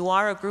 You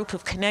are a group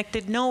of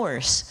connected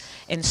knowers.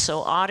 And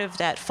so out of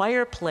that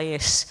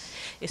fireplace,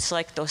 it's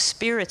like those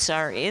spirits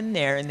are in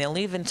there, and they'll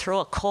even throw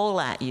a coal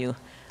at you,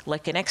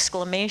 like an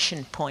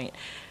exclamation point.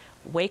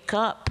 Wake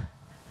up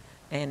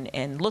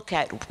and look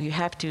at, you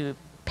have to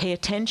pay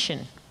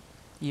attention.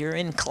 You're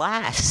in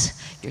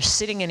class. You're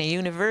sitting in a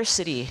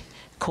university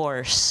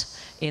course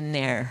in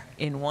there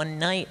in one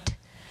night.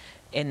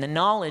 And the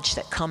knowledge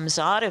that comes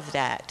out of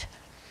that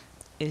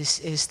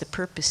is the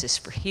purpose is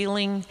for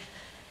healing.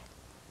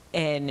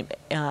 And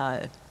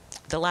the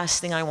last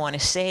thing I want to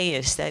say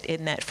is that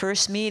in that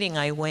first meeting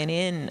I went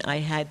in, I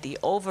had the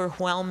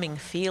overwhelming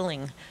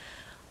feeling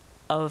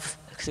of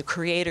the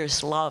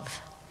Creator's love,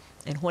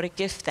 and what a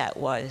gift that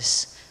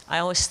was. I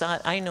always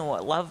thought, I know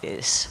what love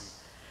is.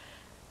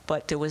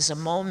 But there was a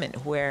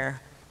moment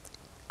where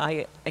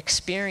I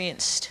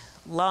experienced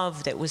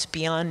love that was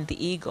beyond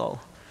the ego.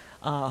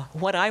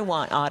 What I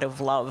want out of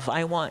love,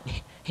 I want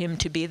him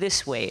to be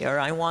this way, or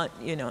I want,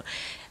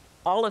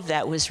 all of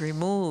that was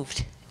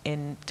removed.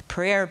 And the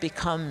prayer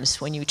becomes,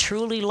 when you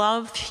truly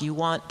love, you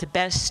want the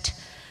best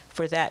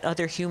for that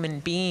other human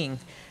being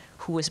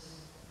who was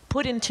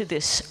put into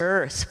this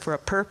earth for a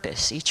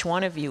purpose. Each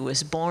one of you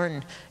was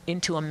born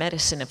into a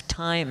medicine of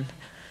time,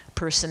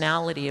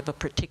 personality of a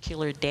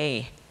particular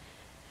day.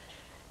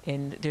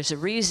 And there's a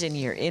reason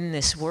you're in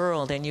this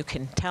world, and you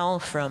can tell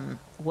from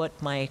what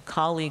my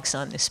colleagues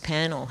on this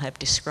panel have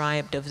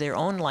described of their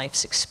own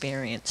life's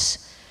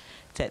experience,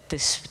 that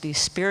these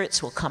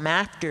spirits will come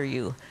after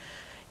you.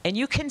 And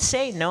you can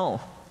say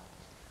no,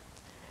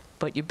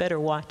 but you better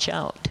watch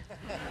out.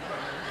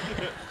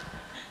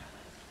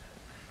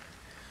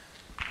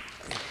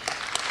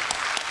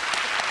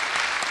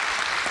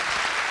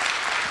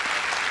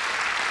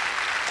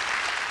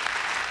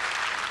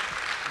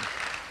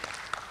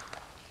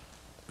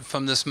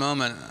 From this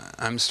moment,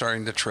 I'm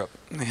starting to trip.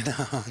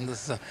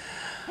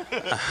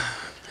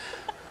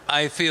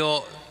 I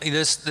feel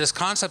this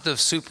concept of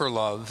super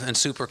love and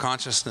super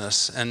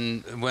consciousness,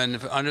 and when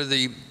under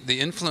the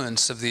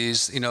influence of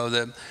these,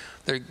 the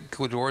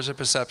doors of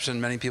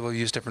perception, many people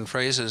use different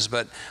phrases,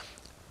 but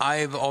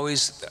I've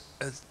always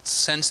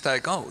sensed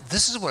like, oh,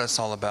 this is what it's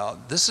all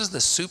about. This is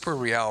the super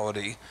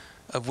reality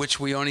of which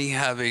we only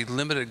have a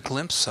limited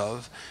glimpse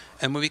of.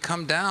 And when we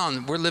come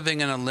down, we're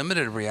living in a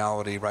limited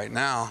reality right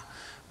now.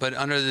 But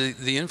under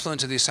the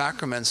influence of these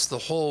sacraments, the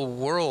whole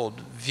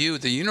world view,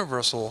 the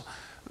universal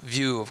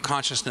view of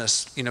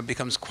consciousness,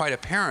 becomes quite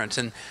apparent,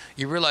 and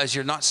you realize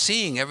you're not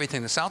seeing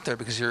everything that's out there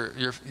because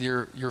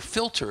you're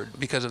filtered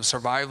because of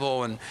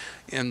survival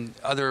and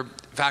other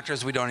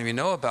factors we don't even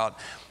know about.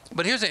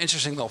 But here's an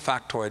interesting little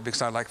factoid,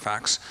 because I like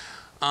facts.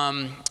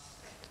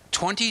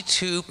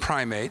 22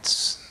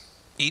 primates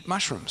eat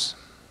mushrooms,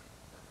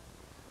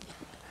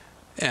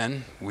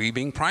 and we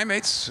being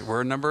primates,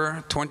 we're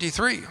number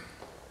 23.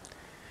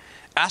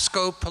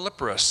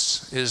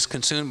 Ascopolyporus is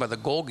consumed by the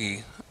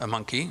Golgi, a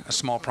monkey, a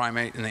small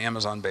primate in the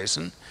Amazon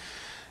basin.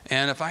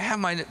 And if I have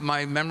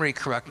my memory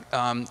correct,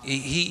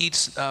 he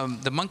eats,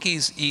 the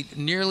monkeys eat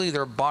nearly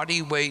their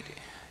body weight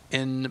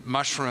in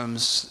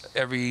mushrooms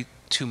every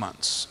 2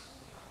 months.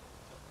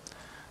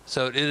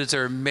 So it is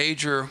their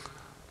major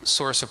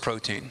source of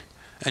protein.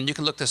 And you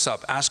can look this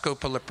up,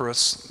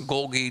 Ascopolyporus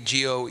Golgi,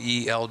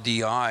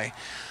 G-O-E-L-D-I.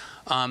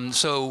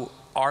 So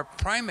our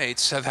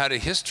primates have had a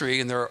history,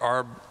 and there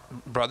are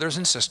brothers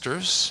and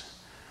sisters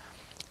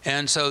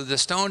And so the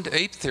stoned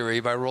ape theory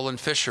by Roland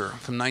Fisher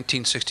from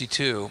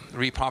 1962,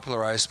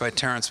 repopularized by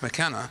Terence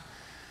McKenna.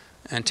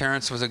 And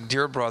Terence was a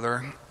dear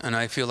brother, and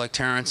I feel like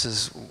Terence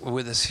is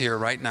with us here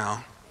right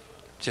now,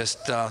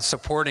 just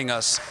supporting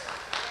us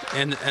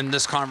in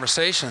this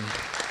conversation.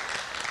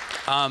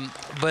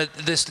 But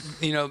this,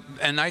 you know,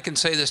 and I can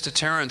say this to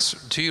Terence,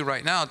 to you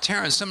right now,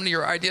 Terence, some of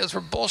your ideas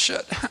were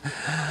bullshit.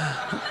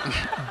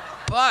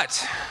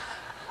 But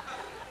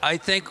I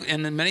think,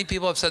 and many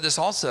people have said this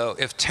also,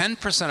 if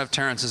 10% of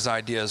Terence's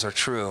ideas are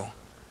true,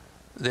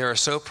 they are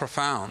so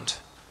profound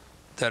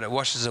that it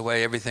washes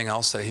away everything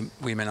else that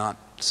we may not,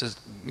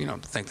 you know,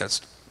 think that's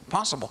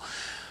possible.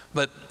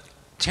 But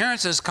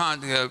Terence has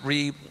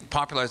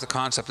repopularized the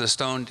concept of the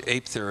stoned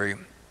ape theory,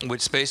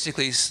 which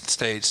basically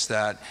states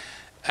that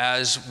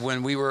as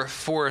when we were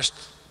forest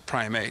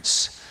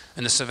primates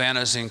and the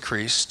savannas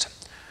increased,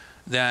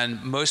 then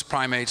most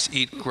primates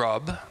eat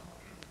grub,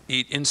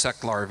 eat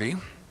insect larvae,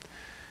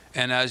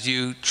 and as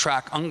you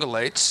track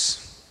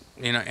ungulates,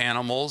 you know,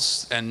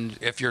 animals, and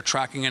if you're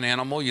tracking an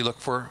animal, you look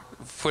for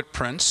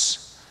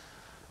footprints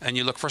and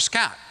you look for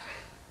scat.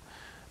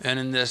 And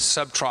in the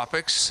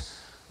subtropics,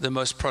 the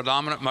most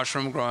predominant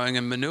mushroom growing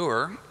in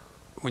manure,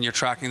 when you're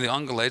tracking the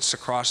ungulates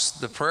across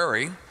the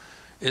prairie,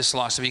 is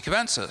Psilocybe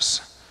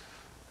cubensis.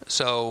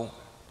 So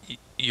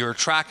you're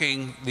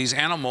tracking these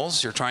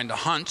animals, you're trying to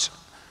hunt,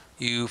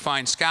 you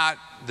find scat,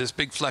 this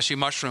big fleshy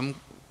mushroom,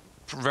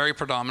 very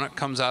predominant,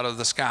 comes out of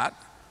the scat,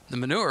 the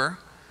manure.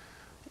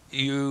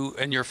 You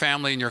and your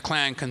family and your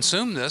clan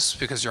consume this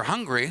because you're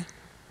hungry,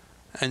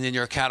 and then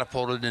you're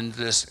catapulted into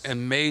this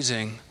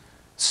amazing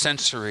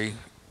sensory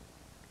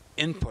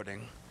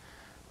inputting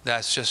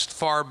that's just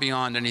far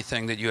beyond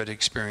anything that you had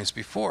experienced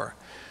before.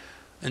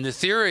 And the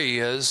theory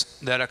is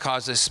that it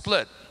caused a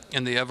split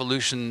in the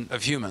evolution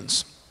of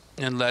humans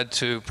and led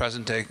to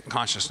present-day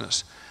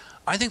consciousness.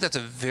 I think that's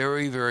a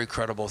very, very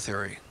credible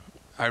theory.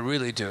 I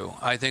really do.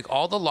 I think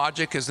all the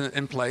logic is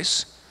in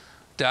place,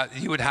 that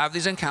you would have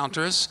these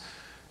encounters,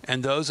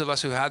 and those of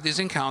us who have these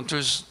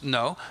encounters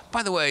know.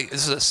 By the way,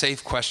 this is a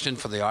safe question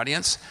for the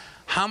audience.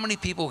 How many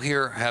people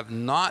here have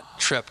not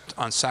tripped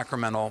on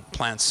sacramental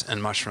plants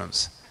and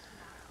mushrooms?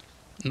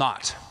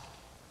 Not.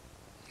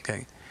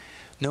 Okay.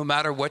 No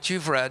matter what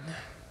you've read,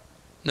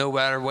 no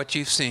matter what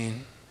you've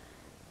seen,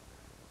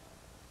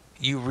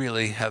 you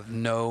really have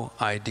no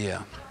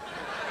idea.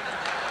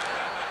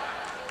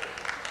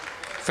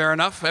 Fair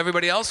enough,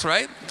 everybody else,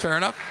 right? Fair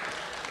enough.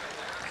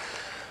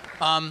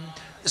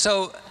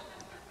 So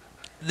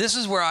this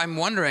is where I'm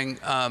wondering,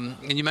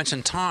 and you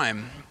mentioned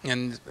time,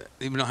 and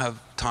we don't have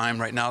time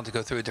right now to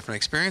go through different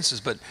experiences,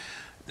 but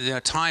you know,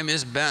 time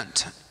is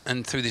bent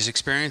and through these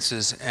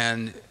experiences,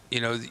 and you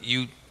know,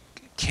 you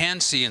can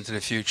see into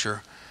the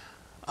future.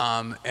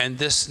 And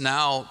this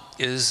now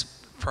is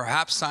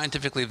perhaps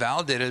scientifically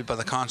validated by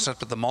the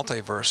concept of the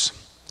multiverse,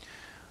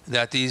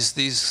 that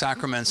these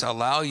sacraments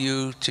allow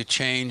you to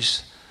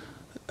change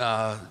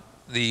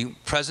the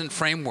present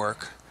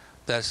framework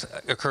that's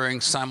occurring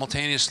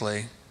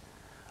simultaneously.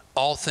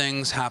 All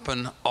things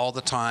happen all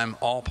the time,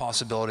 all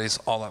possibilities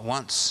all at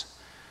once.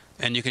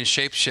 And you can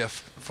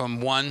shapeshift from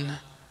one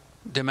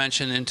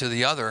dimension into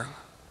the other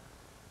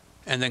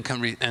and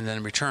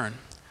then return.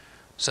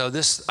 So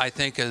this, I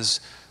think,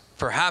 is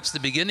perhaps the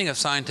beginning of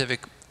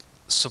scientific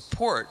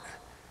support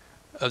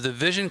of the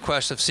vision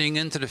quest of seeing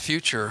into the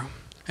future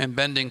and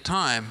bending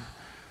time,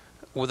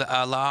 with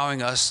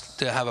allowing us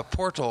to have a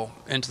portal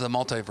into the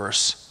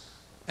multiverse,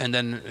 and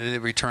then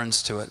it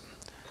returns to it.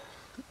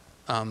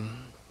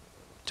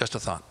 Just a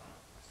thought.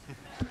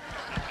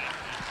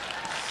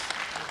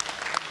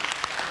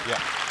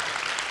 Yeah.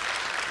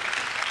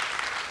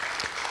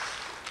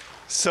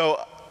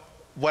 So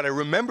what I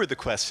remember the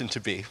question to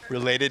be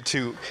related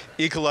to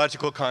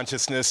ecological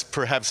consciousness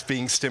perhaps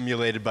being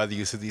stimulated by the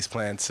use of these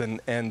plants.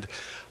 And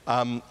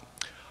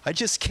I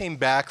just came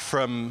back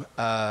from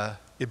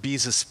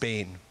Ibiza,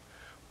 Spain,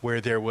 where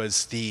there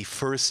was the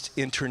first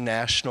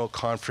international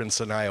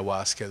conference on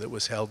ayahuasca that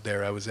was held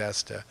there. I was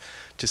asked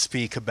to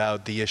speak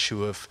about the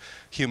issue of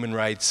human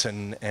rights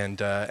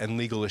and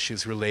legal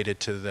issues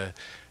related to the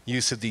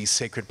use of these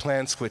sacred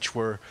plants, which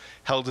were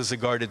held as a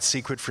guarded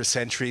secret for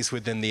centuries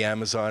within the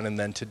Amazon, and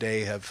then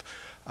today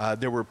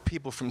there were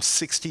people from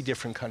 60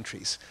 different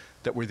countries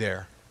that were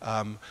there,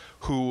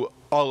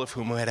 all of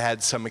whom had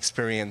had some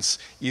experience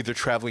either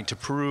traveling to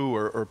Peru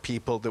or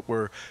people that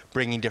were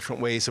bringing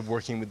different ways of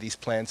working with these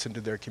plants into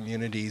their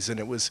communities. And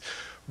it was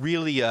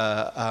really,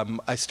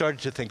 I started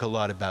to think a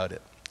lot about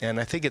it. And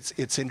I think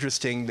it's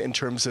interesting in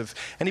terms of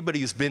anybody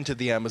who's been to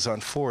the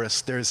Amazon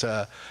forest, there's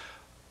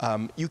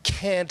you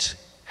can't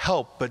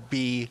help but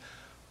be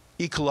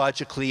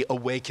ecologically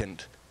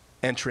awakened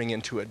entering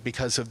into it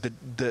because of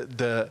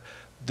the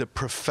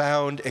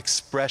profound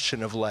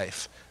expression of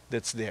life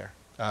that's there.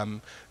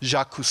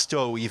 Jacques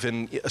Cousteau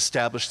even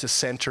established a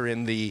center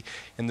in the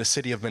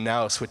city of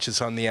Manaus, which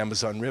is on the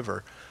Amazon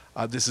River.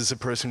 This is a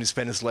person who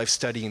spent his life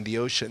studying the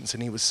oceans,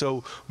 and he was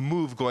so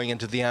moved going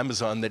into the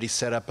Amazon that he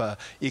set up an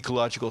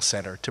ecological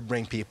center to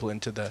bring people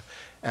into the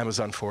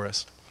Amazon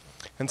forest.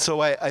 And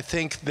so I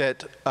think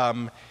that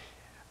a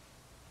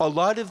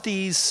lot of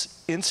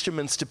these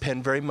instruments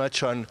depend very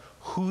much on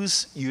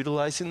who's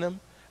utilizing them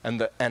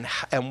and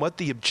what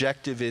the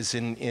objective is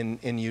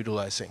in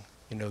utilizing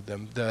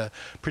them. The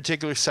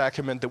particular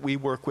sacrament that we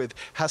work with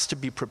has to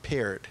be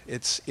prepared.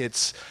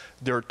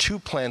 There are two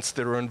plants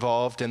that are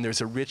involved, and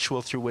there's a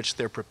ritual through which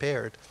they're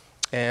prepared.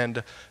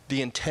 And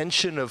the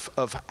intention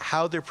of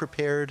how they're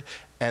prepared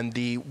and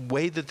the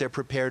way that they're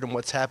prepared and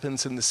what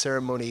happens in the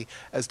ceremony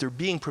as they're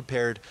being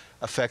prepared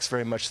affects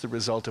very much the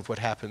result of what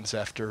happens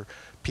after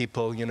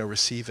people,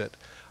 receive it.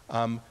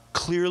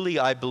 Clearly,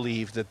 I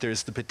believe that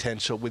there's the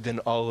potential within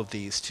all of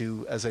these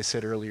to, as I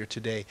said earlier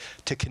today,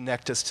 to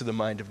connect us to the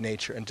mind of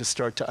nature and to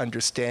start to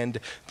understand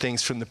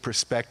things from the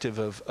perspective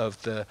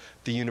of the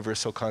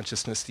universal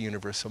consciousness, the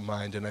universal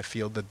mind. And I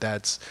feel that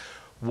that's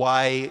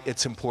why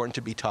it's important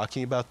to be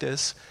talking about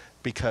this,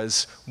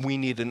 because we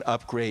need an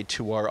upgrade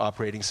to our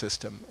operating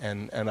system.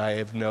 And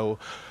I've not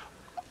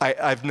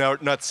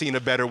seen a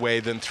better way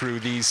than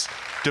through these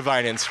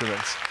divine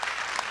instruments.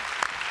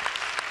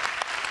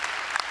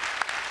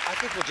 I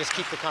think we'll just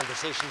keep the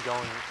conversation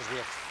going because we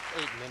have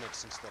 8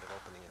 minutes instead of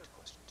opening it to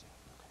questions.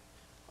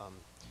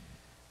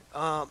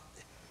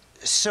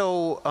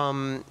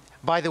 Okay.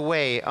 By the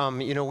way,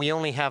 we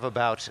only have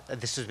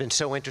this has been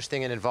so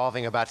interesting and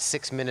involving, about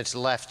 6 minutes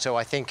left, so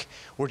I think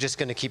we're just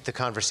going to keep the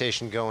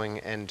conversation going,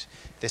 and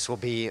this will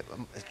be,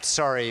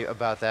 sorry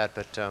about that,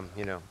 but,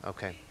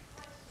 okay.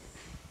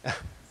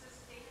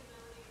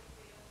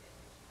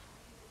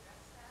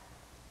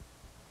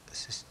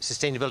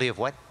 Sustainability of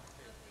what?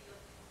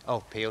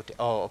 Oh, peyote.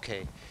 Oh,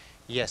 okay.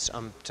 Yes.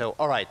 So,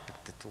 all right.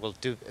 We'll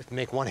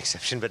make one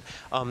exception, but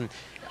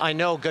I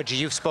know, Gaji,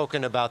 you've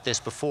spoken about this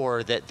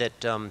before. That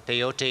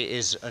peyote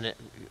is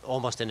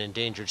almost an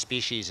endangered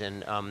species,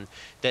 and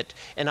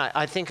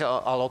I think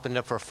I'll open it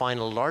up for a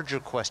final, larger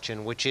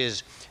question, which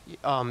is,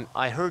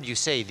 I heard you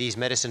say these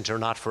medicines are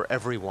not for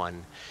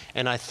everyone,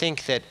 and I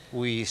think that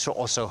we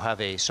also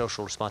have a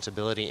social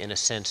responsibility, in a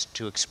sense,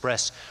 to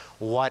express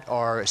what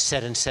our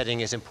set and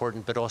setting is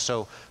important, but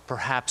also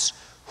perhaps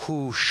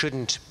who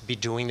shouldn't be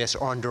doing this,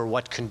 or under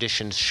what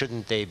conditions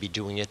shouldn't they be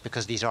doing it,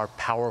 because these are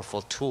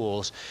powerful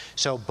tools.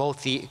 So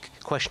both the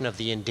question of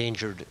the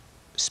endangered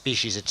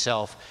species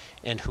itself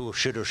and who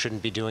should or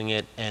shouldn't be doing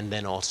it, and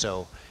then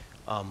also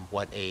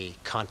what a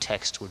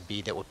context would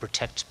be that would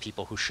protect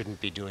people who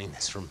shouldn't be doing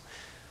this from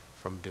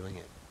doing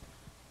it.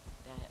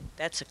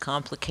 That's a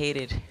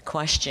complicated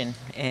question,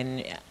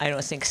 and I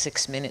don't think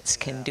 6 minutes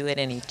can do it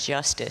any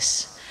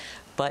justice.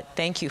 But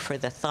thank you for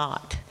the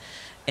thought.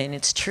 And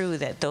it's true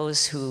that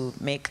those who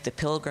make the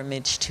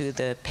pilgrimage to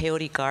the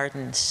peyote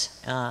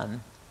gardens,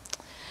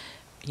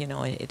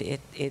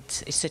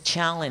 it's a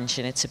challenge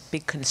and it's a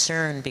big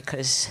concern,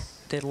 because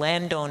the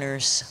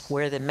landowners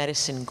where the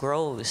medicine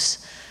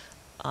grows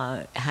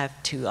have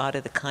to, out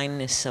of the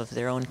kindness of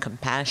their own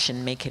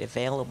compassion, make it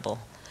available.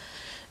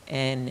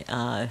 And,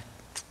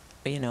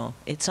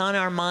 it's on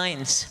our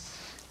minds.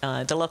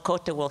 The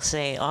Lakota will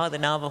say, oh, the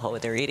Navajo,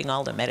 they're eating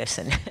all the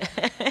medicine.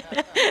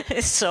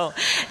 So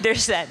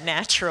there's that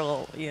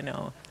natural,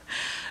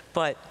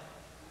 But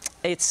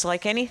it's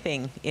like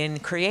anything in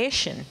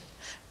creation.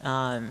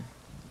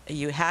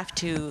 You have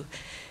to,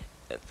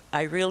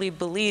 I really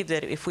believe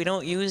that if we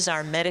don't use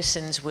our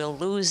medicines, we'll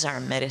lose our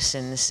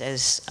medicines.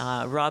 As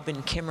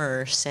Robin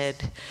Kimmerer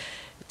said,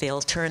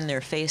 they'll turn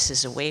their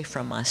faces away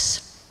from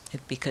us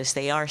because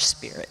they are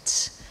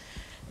spirits.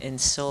 And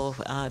so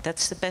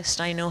that's the best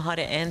I know how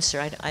to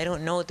answer. I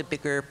don't know the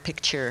bigger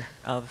picture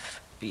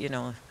of,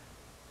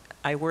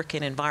 I work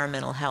in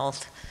environmental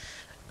health,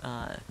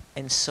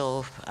 and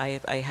so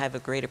I have a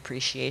great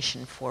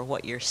appreciation for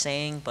what you're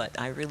saying, but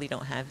I really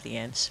don't have the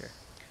answer.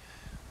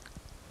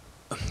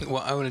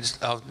 Well,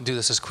 I'll do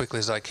this as quickly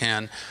as I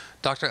can.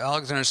 Dr.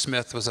 Alexander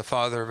Smith was the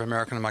father of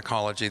American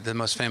mycology, the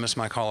most famous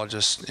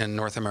mycologist in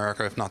North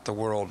America, if not the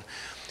world.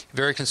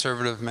 Very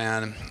conservative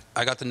man.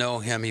 I got to know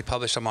him. He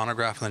published a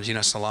monograph on the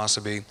genus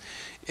Psilocybe.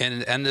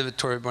 And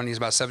when he was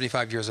about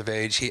 75 years of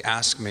age, he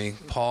asked me,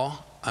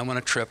 Paul, I want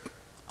a trip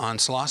on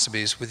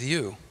Psilocybes with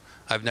you.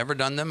 I've never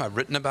done them. I've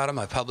written about them.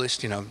 I've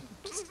published,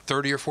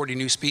 30 or 40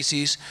 new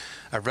species.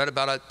 I've read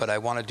about it, but I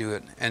want to do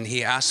it. And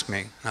he asked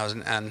me. I was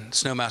in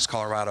Snowmass,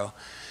 Colorado.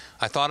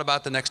 I thought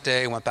about it the next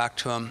day, went back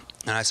to him,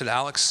 and I said,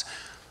 Alex,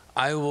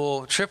 I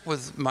will trip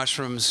with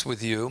mushrooms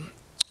with you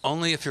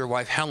only if your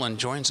wife Helen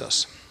joins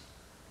us.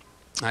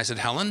 I said,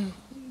 Helen,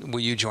 will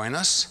you join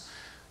us?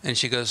 And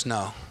she goes,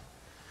 no.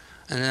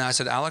 And then I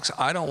said, Alex,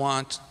 I don't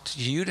want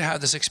you to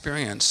have this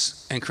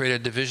experience and create a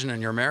division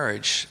in your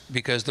marriage,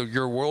 because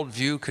your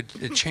worldview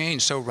could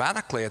change so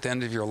radically at the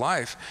end of your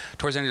life.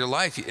 Towards the end of your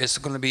life,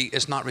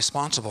 it's not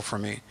responsible for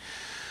me.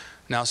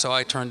 Now, so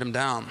I turned him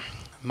down.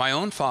 My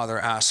own father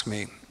asked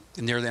me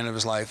near the end of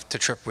his life to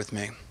trip with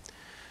me.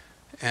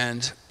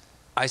 And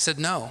I said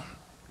no,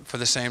 for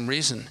the same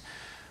reason.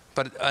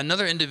 But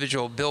another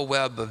individual, Bill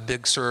Webb of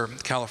Big Sur,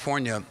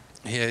 California,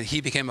 he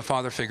became a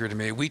father figure to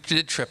me. We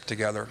did trip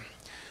together.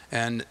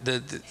 And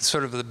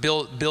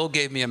Bill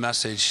gave me a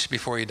message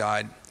before he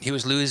died. He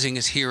was losing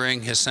his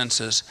hearing, his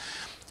senses.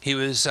 He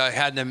was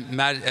had a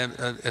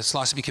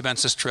psilocybe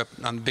cubensis trip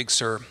on the Big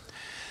Sur.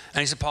 And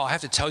he said, Paul, I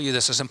have to tell you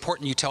this. It's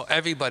important you tell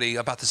everybody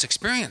about this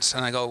experience.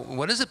 And I go,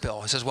 what is it,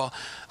 Bill? He says, well,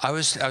 I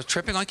was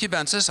tripping on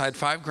cubensis. I had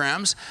 5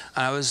 grams.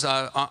 And I was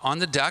on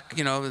the deck,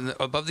 you know,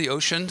 above the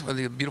ocean,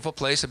 the beautiful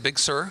place, a Big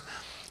Sur.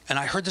 And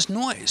I heard this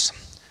noise.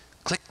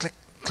 Click, click,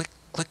 click,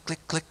 click,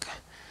 click, click.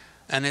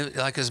 And it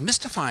like is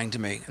mystifying to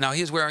me. Now,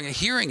 he was wearing a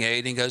hearing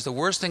aid, and he goes, the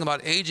worst thing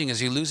about aging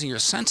is you're losing your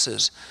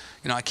senses.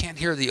 You know, I can't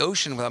hear the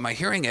ocean without my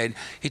hearing aid.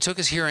 He took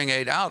his hearing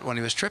aid out when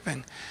he was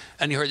tripping.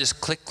 And he heard this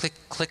click, click,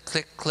 click,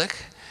 click, click.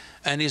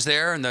 And he's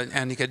there,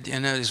 and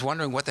he's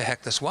wondering what the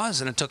heck this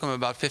was. And it took him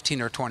about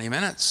 15 or 20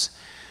 minutes.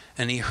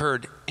 And he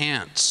heard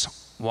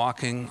ants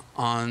walking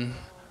on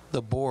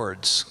the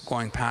boards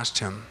going past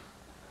him.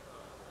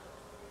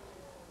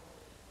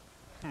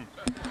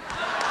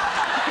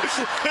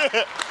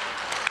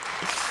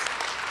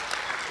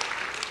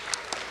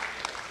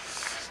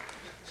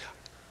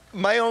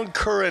 My own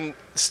current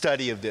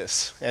study of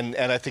this, and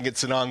I think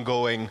it's an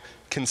ongoing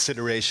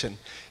consideration,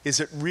 is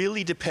it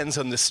really depends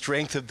on the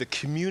strength of the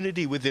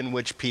community within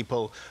which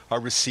people are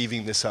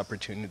receiving this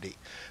opportunity.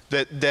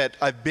 That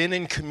I've been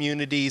in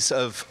communities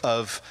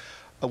of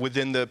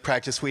within the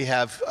practice we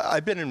have,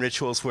 I've been in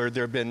rituals where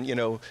there have been, you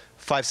know,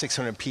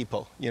 500-600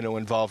 people, you know,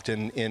 involved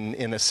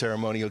in a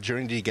ceremonial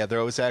journey together.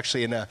 I was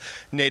actually in a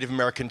Native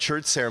American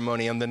church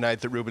ceremony on the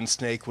night that Reuben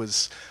Snake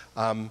was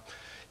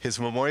his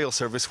memorial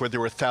service, where there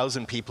were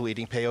 1,000 people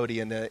eating peyote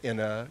in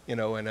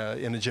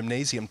a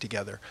gymnasium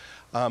together.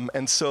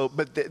 And so,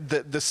 but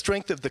the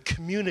strength of the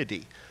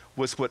community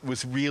was what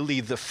was really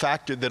the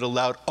factor that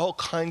allowed all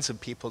kinds of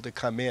people to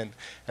come in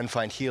and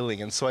find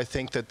healing. And so I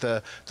think that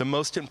the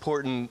most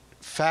important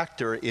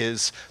factor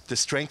is the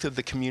strength of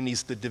the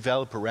communities that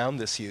develop around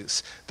this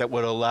use that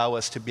would allow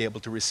us to be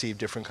able to receive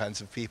different kinds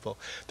of people.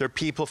 There are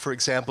people, for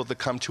example, that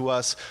come to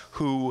us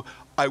who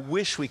I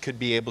wish we could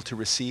be able to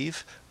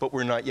receive, but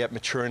we're not yet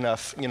mature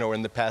enough, you know, or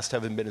in the past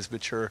haven't been as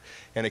mature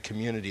in a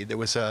community. There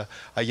was a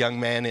young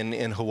man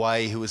in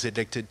Hawaii who was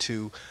addicted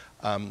to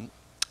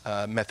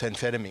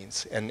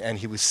methamphetamines, and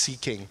he was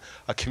seeking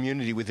a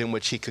community within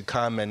which he could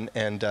come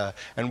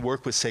and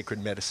work with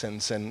sacred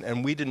medicines.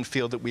 And we didn't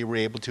feel that we were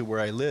able to where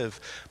I live,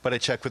 but I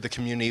checked with a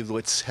community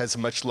which has a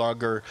much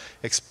longer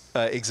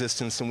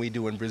existence than we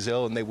do in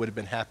Brazil, and they would have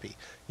been happy,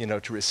 you know,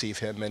 to receive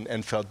him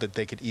and felt that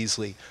they could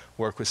easily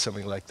work with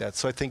something like that.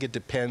 So I think it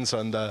depends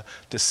on the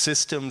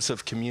systems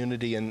of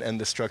community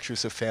and the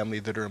structures of family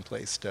that are in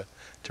place to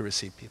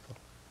receive people.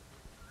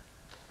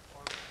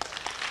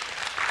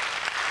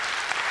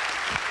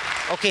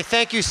 Okay,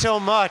 thank you so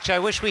much. I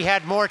wish we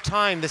had more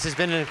time. This has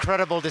been an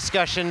incredible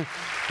discussion,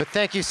 but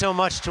thank you so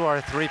much to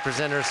our 3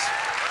 presenters.